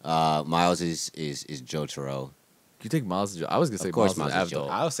 Easily. Miles is Joe Turo. You think Miles is Joe? I was gonna say Miles is Avdol.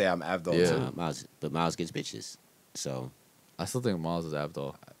 I'll say I'm Avdol too. But Miles gets bitches. So I still think Miles is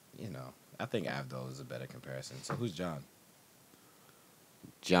Avdol. I think Avdol is a better comparison. So who's John?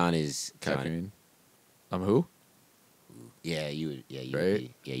 John is John. I'm who? Yeah, you would. Yeah, you right? would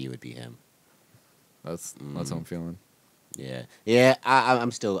be. Yeah, you would be him. That's how I'm feeling. Yeah.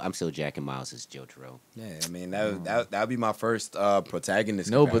 I'm still jacking Miles as Joe Turo. Yeah, I mean that would be my first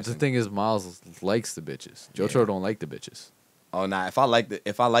protagonist. No, comparison. but the thing is, Miles likes the bitches. Joe Turo don't like the bitches. Oh nah, if I like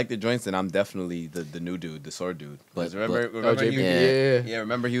the joints, then I'm definitely the new dude, the sword dude. But remember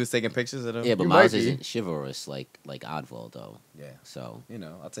remember he was taking pictures of them. Yeah, but Miles isn't chivalrous like Oddvall though. Yeah, so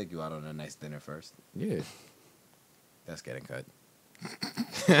I'll take you out on a nice dinner first. Yeah, that's getting cut.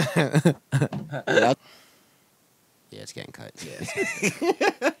 Yeah, it's getting cut.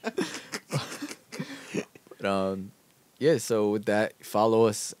 Yeah. So with that, follow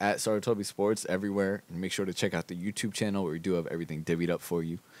us at Saratobi Sports everywhere, and make sure to check out the YouTube channel where we do have everything divvied up for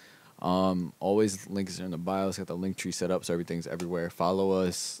you. Always links are in the bio. It's got the link tree set up, so everything's everywhere. Follow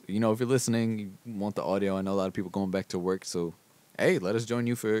us. If you're listening, you want the audio. I know a lot of people going back to work, so hey, let us join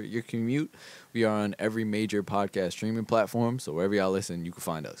you for your commute. We are on every major podcast streaming platform, so wherever y'all listen, you can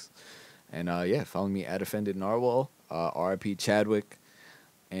find us. And follow me at Offended Narwhal. R.I.P. Chadwick.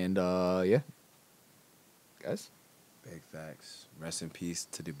 And yeah, guys. Big facts. Rest in peace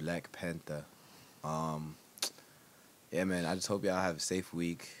to the Black Panther. Yeah, man. I just hope y'all have a safe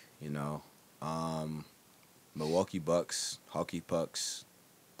week. You know, Milwaukee Bucks, hockey pucks,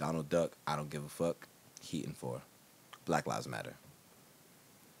 Donald Duck. I don't give a fuck. Heating for Black Lives Matter.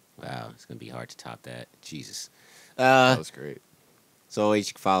 Wow, it's gonna be hard to top that. Jesus. That was great. So always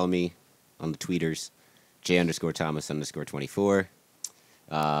you can follow me on the tweeters, J_Thomas_24.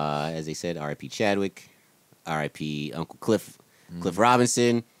 As they said, R.I.P. Chadwick, R.I.P. Uncle Cliff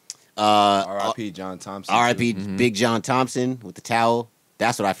Robinson, R.I.P. John Thompson. R.I.P. Big John Thompson with the towel.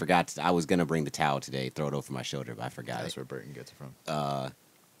 That's what I forgot. I was gonna bring the towel today, throw it over my shoulder, but I forgot. That's where Burton gets it from.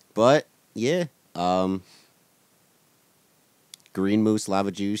 But yeah, green moose,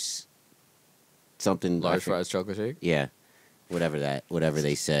 lava juice, something Large fries chocolate shake. Yeah, whatever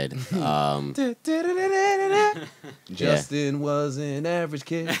they said. Justin was an average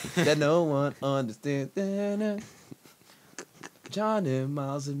kid that no one understands. John and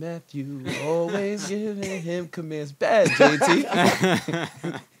Miles and Matthew always giving him commands. Bad,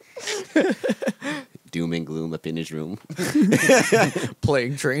 JT. Doom and gloom up in his room.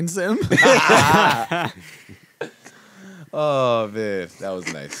 Playing train sim. Oh, man. That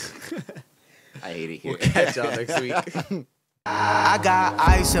was nice. I hate it here. We'll catch y'all next week. I got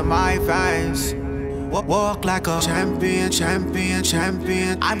ice in my veins. Walk like a champion, champion,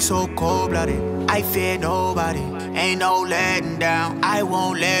 champion. I'm so cold-blooded, I fear nobody. Ain't no letting down, I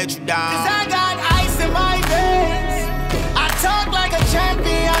won't let you down. 'Cause I got ice in my veins. I talk like a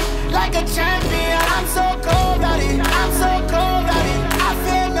champion, like a champion.